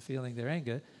person feeling their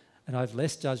anger, and I have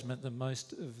less judgment than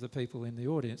most of the people in the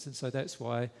audience, and so that's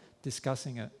why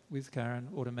discussing it with Karen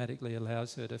automatically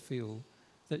allows her to feel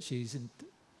that she's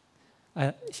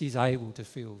able to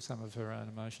feel some of her own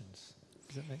emotions.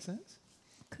 Does that make sense?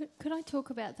 Could I talk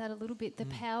about that a little bit? The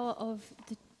power of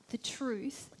the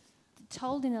truth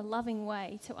told in a loving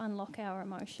way to unlock our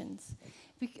emotions.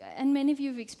 And many of you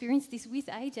have experienced this with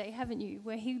AJ, haven't you?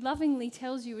 Where he lovingly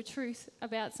tells you a truth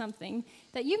about something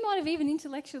that you might have even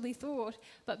intellectually thought,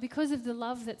 but because of the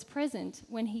love that's present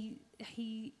when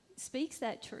he speaks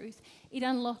that truth, it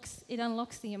unlocks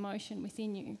the emotion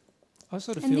within you. I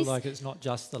sort of feel like it's not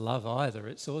just the love either.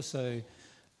 It's also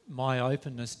my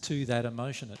openness to that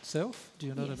emotion itself. Do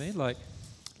you know what I mean?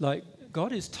 Like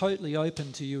God is totally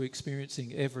open to you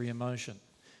experiencing every emotion.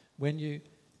 When you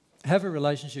have a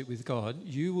relationship with God,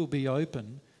 you will be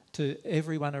open to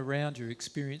everyone around you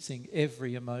experiencing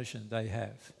every emotion they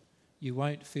have. You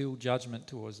won't feel judgment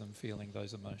towards them feeling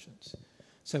those emotions.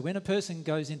 So when a person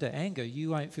goes into anger, you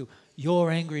won't feel, you're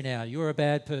angry now, you're a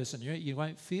bad person. You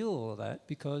won't feel all of that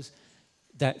because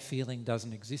that feeling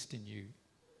doesn't exist in you.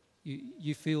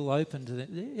 You feel open to that.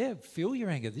 Yeah, feel your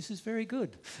anger. This is very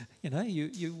good.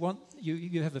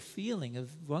 You have a feeling of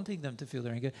wanting them to feel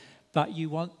their anger, but you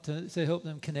want to help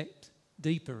them connect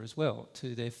deeper as well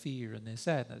to their fear and their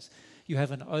sadness. You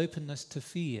have an openness to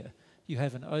fear. You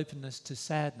have an openness to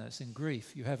sadness and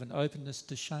grief. You have an openness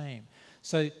to shame.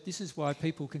 So this is why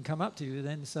people can come up to you and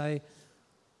then say,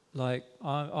 like,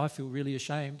 I feel really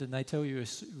ashamed, and they tell you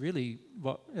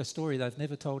a story they've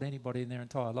never told anybody in their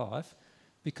entire life,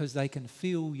 because they can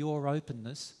feel your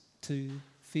openness to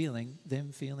feeling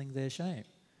their shame.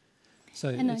 So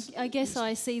and I guess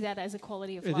I see that as a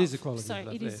quality of love. It is a quality of love.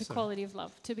 So it is a quality of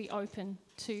love to be open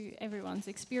to everyone's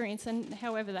experience and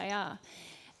however they are.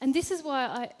 And this is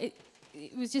why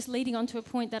it was just leading on to a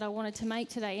point that I wanted to make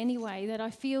today anyway, that I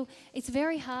feel it's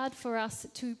very hard for us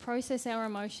to process our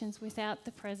emotions without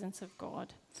the presence of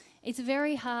God. It's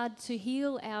very hard to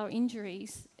heal our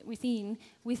injuries within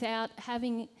without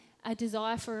having a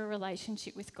desire for a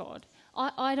relationship with God.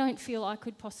 I don't feel I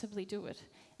could possibly do it,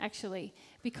 actually,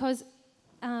 because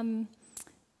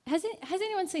has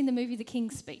anyone seen the movie The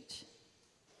King's Speech?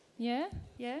 Yeah?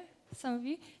 Some of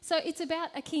you? So it's about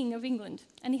a king of England,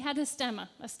 and he had a stutter,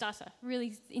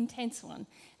 really intense one.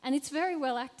 And it's very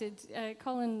well acted.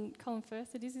 Colin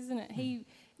Firth it is, isn't it? He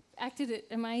acted it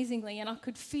amazingly, and I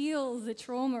could feel the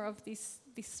trauma of this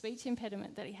speech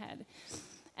impediment that he had.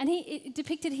 And it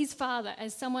depicted his father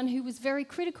as someone who was very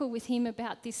critical with him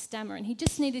about this stammer, and he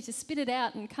just needed to spit it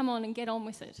out and come on and get on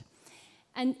with it.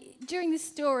 And during this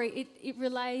story, it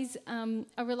relays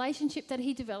a relationship that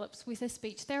he develops with a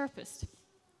speech therapist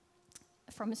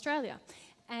from Australia.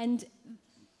 And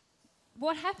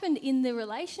what happened in the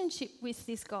relationship with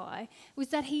this guy was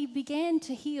that he began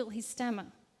to heal his stammer.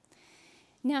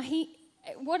 Now,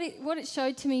 what it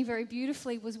showed to me very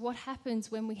beautifully was what happens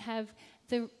when we have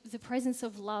the presence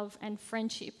of love and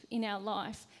friendship in our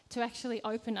life to actually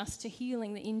open us to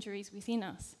healing the injuries within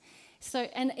us. So,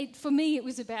 and for me, it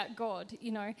was about God,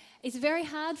 you know. It's very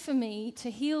hard for me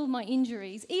to heal my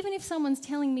injuries, even if someone's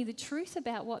telling me the truth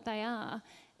about what they are,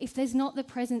 if there's not the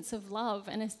presence of love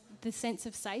and the sense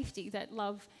of safety that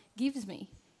love gives me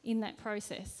in that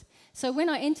process. So when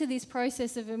I enter this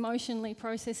process of emotionally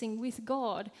processing with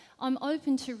God, I'm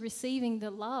open to receiving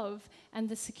the love and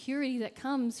the security that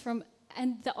comes from,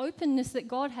 and the openness that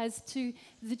God has to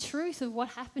the truth of what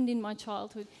happened in my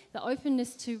childhood, the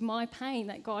openness to my pain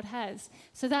that God has.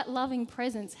 So that loving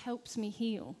presence helps me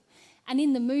heal. And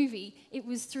in the movie, it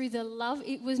was through the love,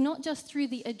 it was not just through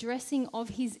the addressing of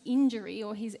his injury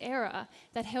or his error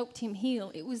that helped him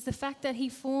heal. It was the fact that he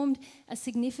formed a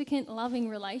significant loving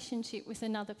relationship with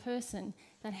another person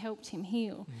that helped him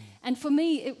heal. And for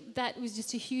me, that was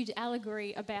just a huge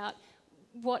allegory about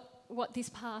what this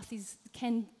path is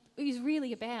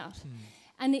really about.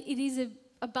 And it is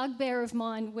a bugbear of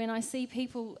mine when I see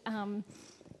people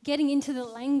getting into the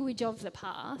language of the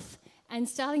path and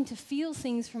starting to feel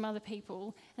things from other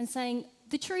people and saying,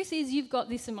 the truth is you've got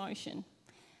this emotion.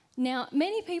 Now,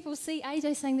 many people see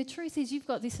AJ saying, the truth is you've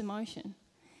got this emotion.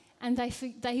 And they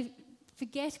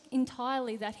forget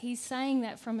entirely that he's saying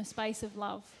that from a space of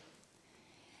love.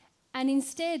 And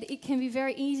instead, it can be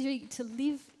very easy to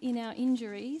live in our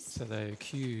injuries. So they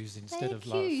accuse instead of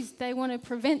love. They accuse. They want to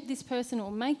prevent this person or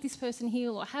make this person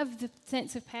heal or have the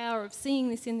sense of power of seeing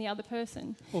this in the other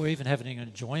person. Or even having an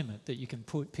enjoyment that you can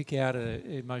pick out an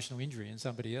emotional injury in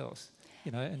somebody else.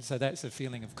 You know, and so that's a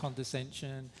feeling of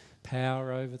condescension,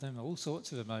 power over them, all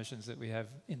sorts of emotions that we have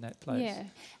in that place. Yeah.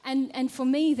 And for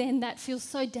me then, that feels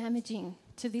so damaging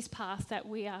to this path that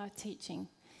we are teaching.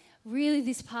 Really,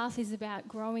 this path is about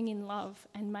growing in love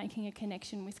and making a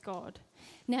connection with God.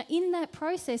 Now, in that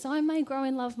process, I may grow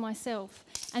in love myself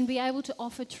and be able to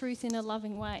offer truth in a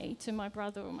loving way to my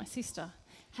brother or my sister.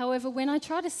 However, when I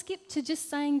try to skip to just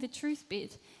saying the truth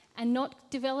bit and not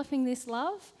developing this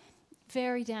love,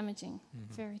 very damaging,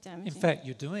 very damaging. In fact,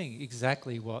 you're doing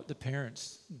exactly what the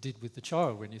parents did with the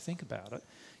child when you think about it.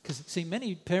 Because, see,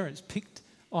 many parents picked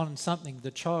on something the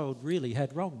child really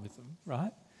had wrong with them,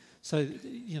 right? So,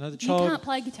 you know, the child... You can't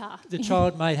play guitar. The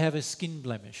child may have a skin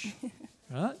blemish,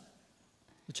 right?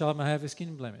 The child may have a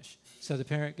skin blemish. So the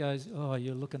parent goes, oh,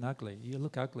 you're looking ugly. You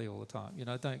look ugly all the time. You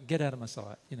know, don't get out of my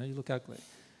sight. You know, you look ugly.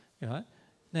 You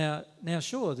know? Now,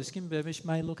 sure, the skin blemish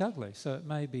may look ugly. So it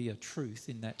may be a truth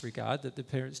in that regard that the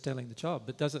parent's telling the child.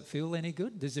 But does it feel any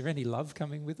good? Is there any love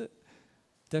coming with it?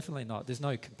 Definitely not. There's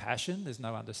no compassion. There's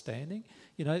no understanding.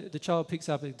 You know, the child picks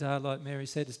up a guitar, like Mary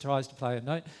said, tries to play a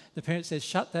note. The parent says,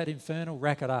 shut that infernal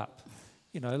racket up.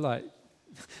 You know, like,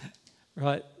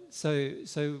 right?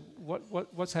 So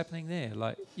what's happening there?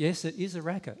 Like, yes, it is a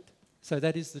racket. So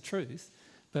that is the truth.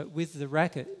 But with the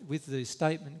racket, with the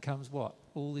statement comes what?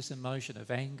 All this emotion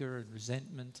of anger and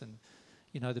resentment and,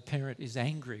 you know, the parent is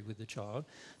angry with the child.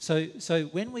 So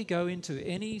when we go into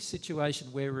any situation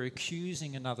where we're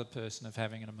accusing another person of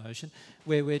having an emotion,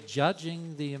 where we're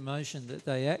judging the emotion that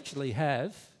they actually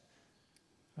have,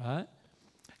 right?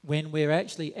 When we're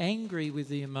actually angry with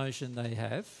the emotion they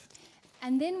have.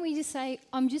 And then we just say,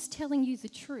 I'm just telling you the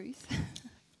truth.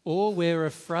 Or we're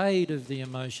afraid of the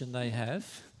emotion they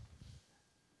have.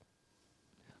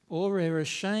 Or we're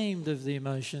ashamed of the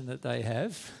emotion that they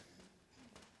have.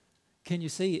 Can you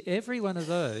see, every one of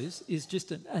those is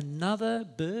just another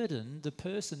burden the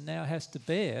person now has to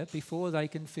bear before they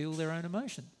can feel their own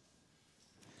emotion.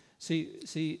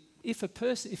 See,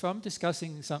 if I'm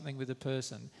discussing something with a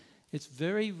person, it's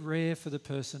very rare for the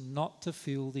person not to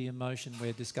feel the emotion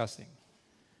we're discussing.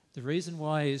 The reason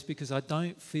why is because I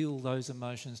don't feel those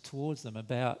emotions towards them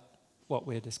about what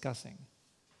we're discussing.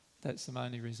 That's the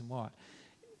only reason why.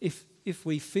 If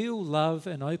we feel love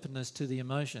and openness to the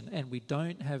emotion and we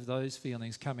don't have those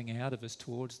feelings coming out of us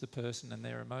towards the person and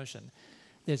their emotion,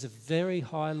 there's a very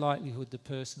high likelihood the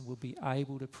person will be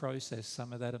able to process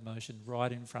some of that emotion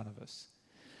right in front of us.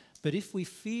 But if we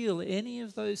feel any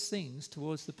of those things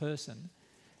towards the person,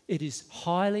 it is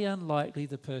highly unlikely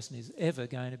the person is ever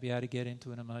going to be able to get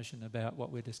into an emotion about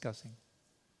what we're discussing.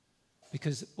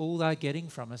 Because all they're getting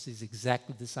from us is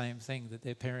exactly the same thing that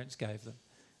their parents gave them,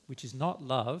 which is not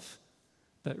love,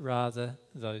 but rather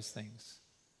those things.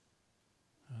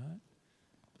 Right?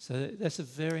 So that's a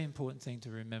very important thing to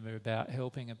remember about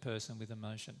helping a person with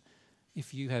emotion.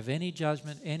 If you have any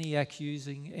judgment, any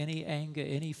accusing, any anger,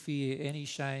 any fear, any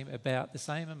shame about the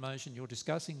same emotion you're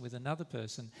discussing with another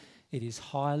person, it is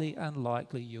highly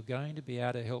unlikely you're going to be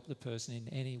able to help the person in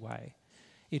any way.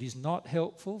 It is not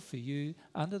helpful for you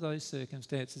under those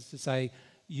circumstances to say,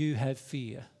 you have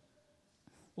fear,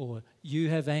 or you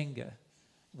have anger.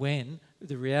 when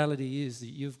the reality is that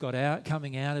you've got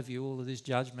coming out of you all of this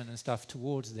judgment and stuff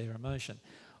towards their emotion.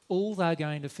 All they're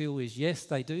going to feel is, yes,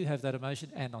 they do have that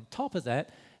emotion, and on top of that,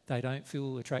 they don't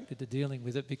feel attracted to dealing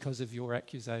with it because of your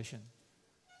accusation.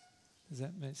 Does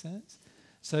that make sense?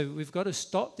 So we've got to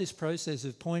stop this process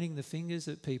of pointing the fingers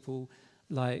at people,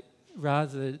 like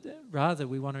rather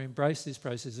we want to embrace this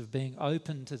process of being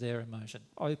open to their emotion,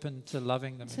 open to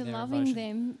loving them in their emotion. To loving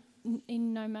them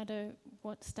in no matter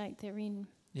what state they're in.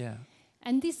 Yeah.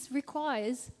 And this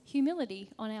requires humility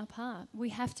on our part. We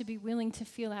have to be willing to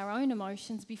feel our own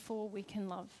emotions before we can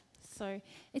love. So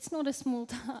it's not a small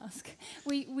task.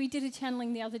 We did a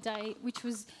channeling the other day, which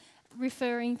was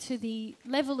referring to the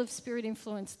level of spirit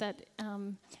influence that,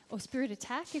 or spirit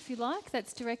attack, if you like,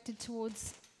 that's directed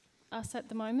towards us at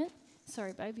the moment.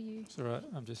 Sorry, baby, you... It's all right,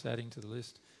 I'm just adding to the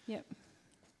list. Yep.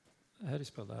 How do you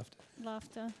spell laughter?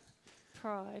 Laughter,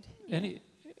 pride. Yeah.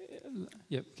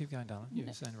 Yep, keep going, darling.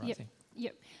 You're saying the right thing.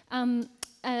 Yep.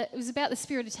 It was about the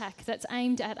spirit attack that's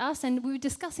aimed at us, and we were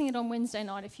discussing it on Wednesday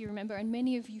night, if you remember, and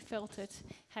many of you felt it,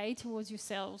 hey, towards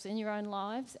yourselves in your own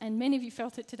lives, and many of you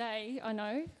felt it today, I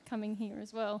know, coming here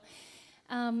as well.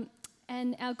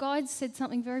 And our guides said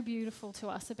something very beautiful to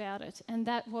us about it, and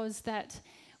that was that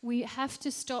we have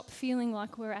to stop feeling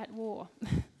like we're at war.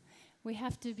 We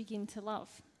have to begin to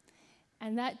love.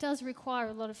 And that does require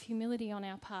a lot of humility on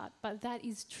our part, but that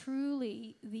is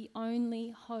truly the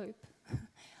only hope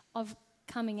of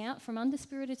coming out from under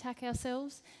spirit attack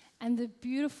ourselves, and the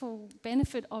beautiful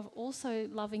benefit of also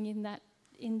loving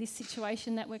in this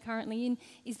situation that we're currently in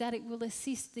is that it will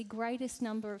assist the greatest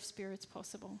number of spirits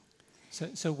possible.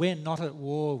 So we're not at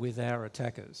war with our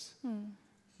attackers.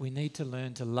 We need to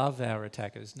learn to love our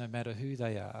attackers no matter who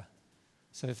they are.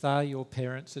 So if they're your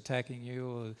parents attacking you,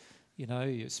 or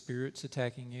your spirit's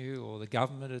attacking you, or the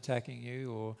government attacking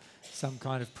you, or some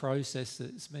kind of process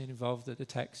that's been involved that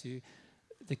attacks you,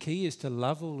 the key is to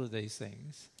love all of these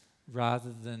things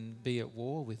rather than be at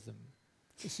war with them.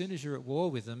 As soon as you're at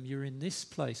war with them, you're in this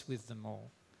place with them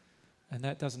all. And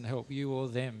that doesn't help you or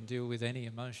them deal with any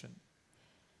emotion.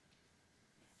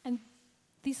 And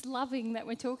this loving that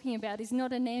we're talking about is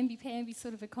not a namby-pamby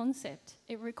sort of a concept.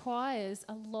 It requires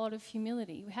a lot of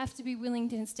humility. We have to be willing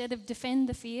to, instead of defend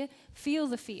the fear, feel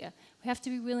the fear. We have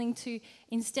to be willing to,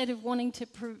 instead of wanting to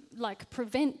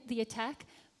prevent the attack,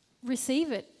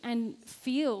 receive it and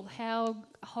feel how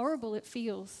horrible it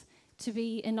feels to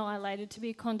be annihilated, to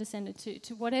be condescended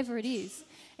to whatever it is.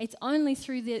 It's only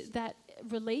through that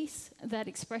release, that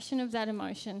expression of that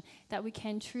emotion, that we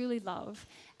can truly love.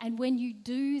 And when you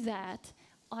do that,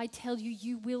 I tell you,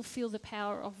 you will feel the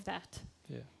power of that.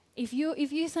 Yeah. If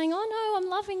you're saying, oh no, I'm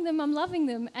loving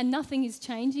them, and nothing is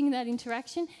changing in that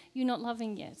interaction, you're not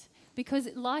loving yet. Because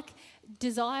like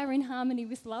desire in harmony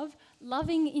with love,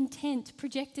 loving intent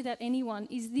projected at anyone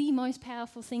is the most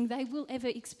powerful thing they will ever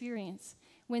experience.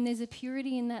 When there's a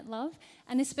purity in that love,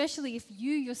 and especially if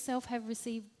you yourself have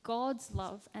received God's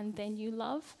love and then you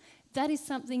love, that is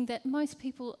something that most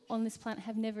people on this planet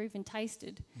have never even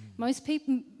tasted. Most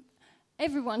people,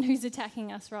 everyone who's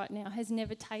attacking us right now has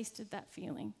never tasted that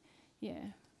feeling.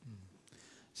 Yeah.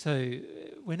 So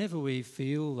whenever we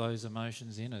feel those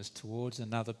emotions in us towards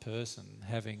another person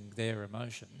having their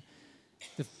emotion,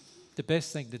 the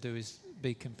best thing to do is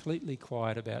be completely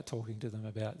quiet about talking to them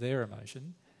about their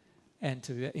emotion, and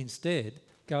to instead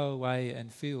go away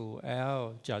and feel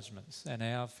our judgments and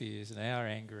our fears and our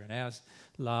anger and our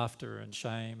laughter and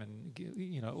shame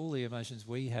and all the emotions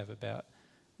we have about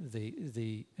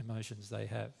the emotions they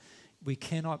have. We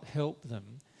cannot help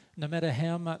them, no matter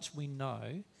how much we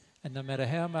know, and no matter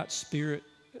how much spirit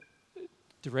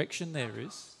direction there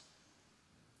is,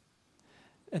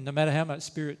 no matter how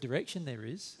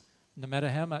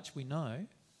much we know,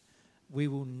 we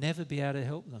will never be able to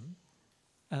help them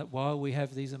while we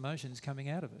have these emotions coming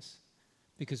out of us.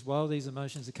 Because while these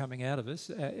emotions are coming out of us,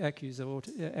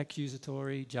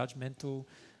 accusatory, judgmental,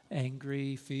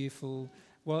 angry, fearful,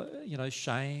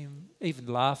 shame, even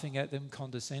laughing at them,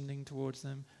 condescending towards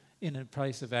them, in a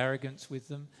place of arrogance with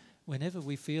them, whenever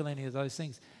we feel any of those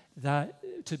things,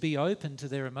 to be open to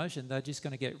their emotion, they're just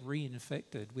going to get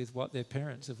reinfected with what their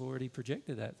parents have already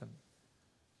projected at them.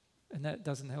 And that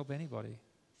doesn't help anybody.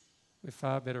 We're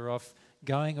far better off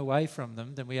going away from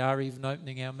them than we are even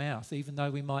opening our mouth, even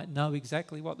though we might know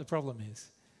exactly what the problem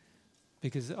is.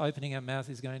 Because opening our mouth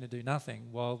is going to do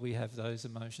nothing while we have those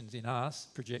emotions in us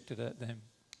projected at them.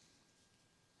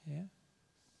 Yeah?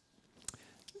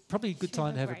 Probably a good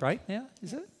time to have a break now,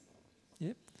 is it?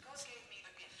 Yep. God gave me the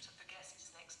gift of the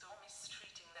guests next door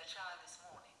mistreating their child this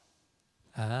morning.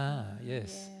 Ah,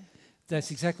 yes. Yeah. That's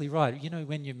exactly right.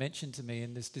 When you mentioned to me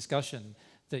in this discussion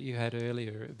that you had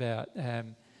earlier about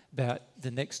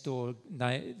the next door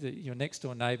your next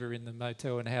door neighbour in the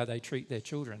motel and how they treat their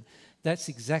children. That's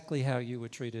exactly how you were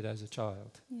treated as a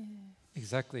child. Yeah.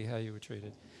 Exactly how you were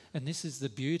treated. And this is the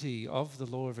beauty of the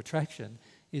law of attraction,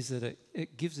 is that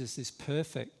it gives us this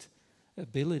perfect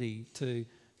ability to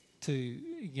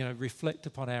reflect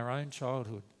upon our own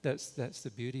childhood. That's the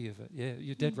beauty of it. Yeah,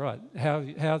 you're dead right.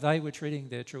 How they were treating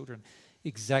their children,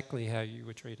 exactly how you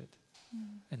were treated.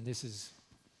 And this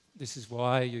is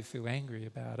why you feel angry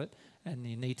about it, and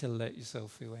you need to let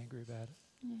yourself feel angry about it.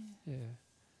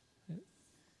 Yeah.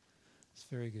 It's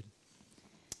very good.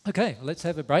 Okay, let's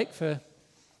have a break for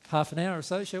half an hour or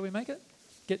so, shall we make it?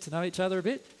 Get to know each other a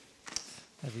bit.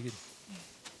 That'd be good.